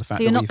proud of the fact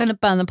that you're not going to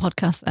burn the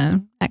podcast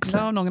though?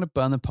 Excellent. No, I'm not going to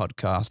burn the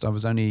podcast. I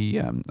was only,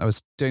 I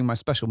was doing my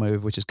special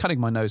move, which is cutting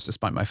my nose to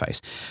spite my face.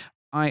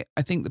 I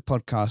think the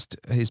podcast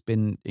has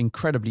been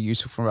incredibly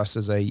useful for us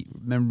as a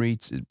memory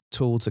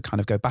tool to kind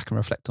of go back and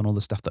reflect on all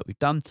the stuff that we've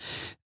done.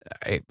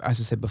 As I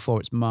said before,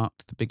 it's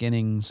marked the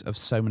beginnings of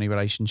so many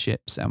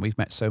relationships, and we've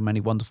met so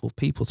many wonderful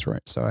people through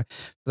it. So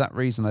for that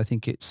reason, I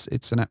think it's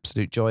an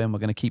absolute joy, and we're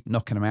going to keep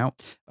knocking them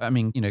out. I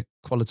mean,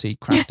 quality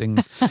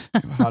crafting,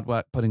 hard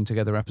work putting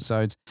together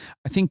episodes.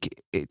 I think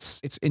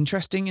it's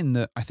interesting in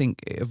that I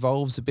think it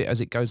evolves a bit as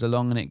it goes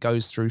along, and it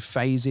goes through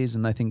phases.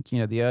 And I think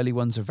the early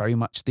ones are very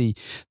much the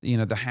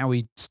how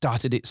he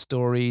started it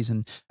stories,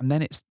 and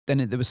then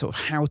there was sort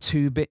of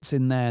how-to bits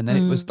in there, and then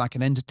it was like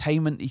an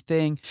entertainment-y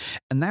thing,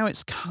 and now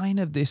it's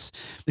kind of this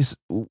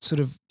sort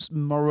of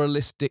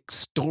moralistic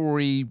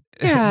story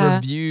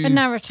review, a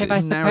narrative, I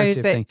suppose,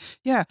 thing.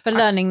 Yeah, the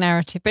learning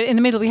narrative. But in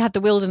the middle, we had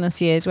the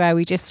wilderness years where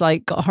we just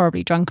got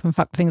horribly drunk and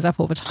fucked things up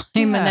all the time,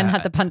 and then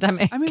had the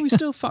pandemic. I mean, we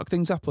still fuck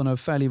things up on a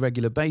fairly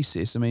regular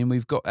basis. I mean,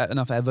 we've got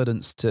enough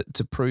evidence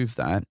to prove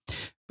that.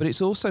 But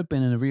it's also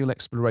been a real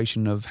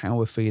exploration of how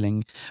we're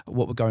feeling,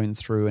 what we're going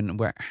through, and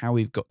how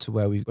we've got to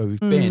where we've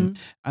been.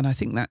 And I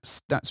think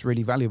that's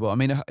really valuable. I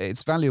mean,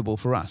 it's valuable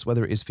for us,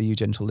 whether it is for you,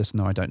 gentle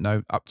listener, I don't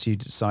know. Up to you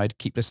to decide.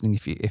 Keep listening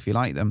if you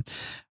like them.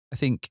 I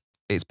think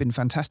it's been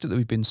fantastic that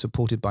we've been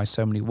supported by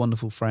so many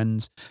wonderful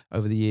friends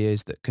over the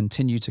years that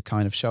continue to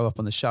kind of show up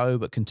on the show,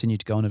 but continue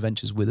to go on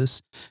adventures with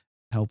us,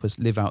 help us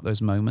live out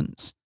those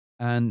moments.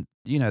 And,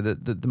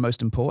 the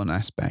most important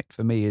aspect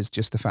for me is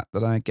just the fact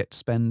that I get to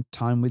spend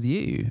time with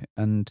you,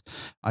 and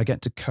I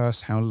get to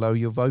curse how low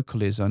your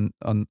vocal is on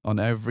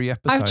every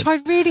episode. I've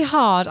tried really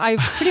hard. I've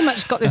pretty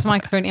much got this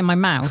microphone in my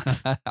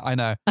mouth. I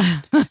know.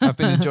 I've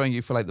been enjoying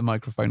you for the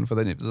microphone for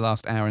the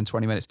last hour and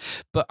 20 minutes.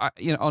 But,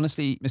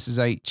 honestly,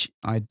 Mrs. H,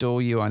 I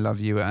adore you. I love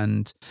you.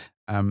 And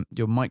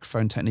your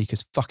microphone technique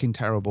is fucking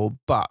terrible,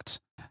 but...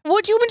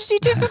 What do you want me to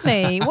do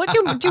differently? Do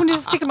you want me to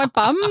stick at my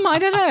bum? I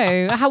don't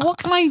know.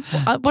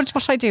 What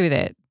should I do with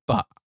it?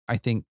 But I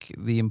think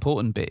the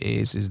important bit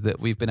is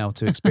that we've been able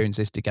to experience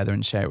this together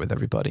and share it with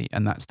everybody.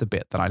 And that's the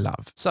bit that I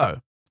love.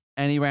 So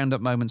any roundup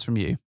moments from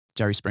you,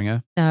 Jerry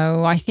Springer?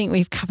 No, I think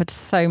we've covered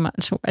so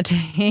much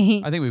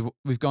already. I think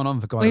we've gone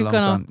on for quite a long time.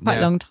 We've gone on quite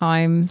a long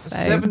time. So.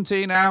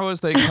 17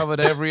 hours, they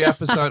covered every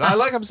episode. I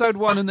like episode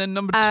 1 and then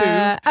number 2.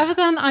 Other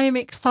than I am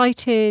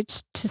excited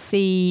to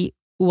see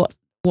what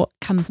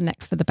comes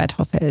next for the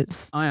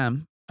Bedhoppers. I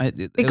am.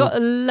 We got a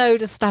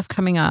load of stuff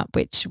coming up,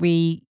 which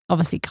we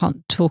obviously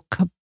can't talk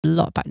a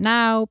lot about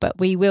now, but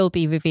we will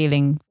be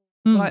revealing.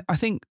 Well, I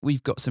think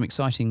we've got some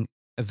exciting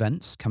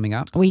events coming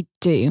up. We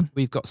do.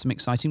 We've got some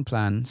exciting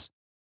plans.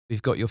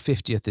 We've got your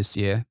 50th this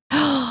year.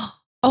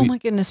 My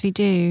goodness, we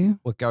do.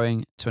 We're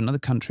going to another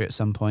country at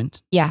some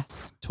point.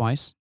 Yes.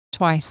 Twice.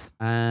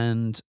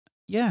 And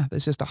yeah,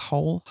 there's just a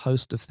whole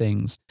host of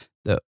things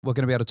that we're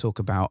going to be able to talk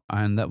about,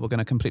 and that we're going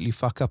to completely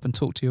fuck up and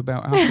talk to you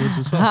about afterwards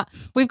as well.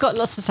 We've got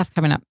lots of stuff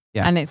coming up,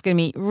 and it's going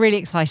to be really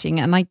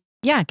exciting. And I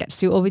get to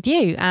do it all with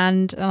you,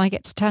 and I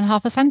get to turn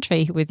half a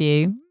century with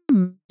you.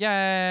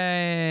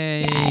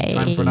 Yay!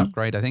 Time for an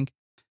upgrade, I think.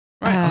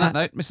 Right, on that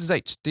note, Mrs.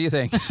 H, do you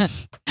think?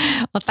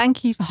 Well,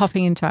 thank you for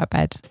hopping into our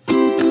bed.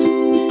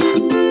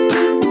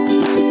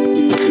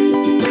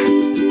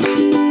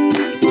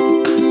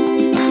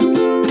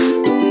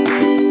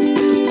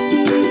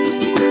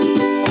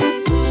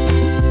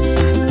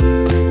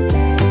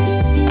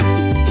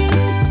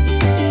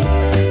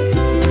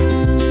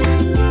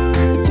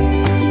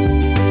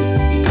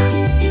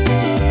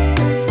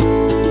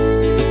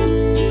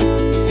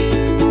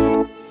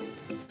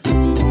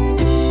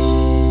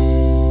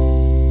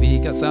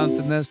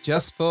 Something that's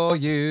just for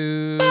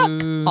you.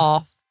 Fuck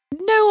off.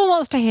 No one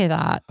wants to hear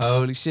that.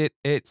 Holy shit,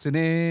 it's an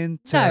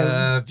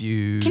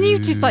interview. No. Can you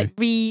just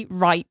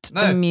rewrite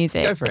the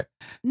music? Go for it.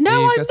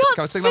 No, I'm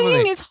not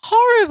singing. It's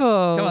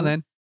horrible. Come on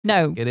then.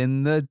 No. Get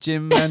in the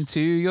gym and to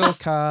your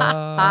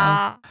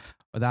car.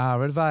 With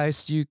our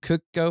advice, you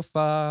could go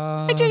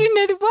far. I don't even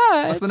know the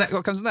words.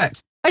 What comes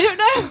next? I don't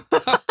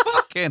know.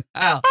 Fucking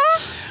hell.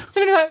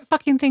 Something about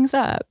fucking things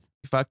up.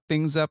 We fuck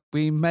things up,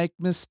 we make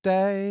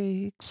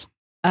mistakes.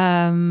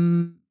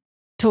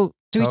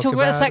 Do we talk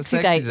about sexy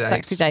dates? dates?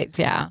 Sexy dates,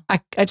 yeah. I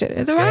don't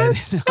know the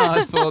It's words.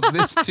 hard for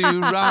this to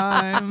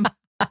rhyme.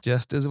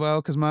 Just as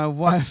well because my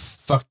wife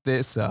fucked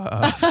this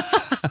up.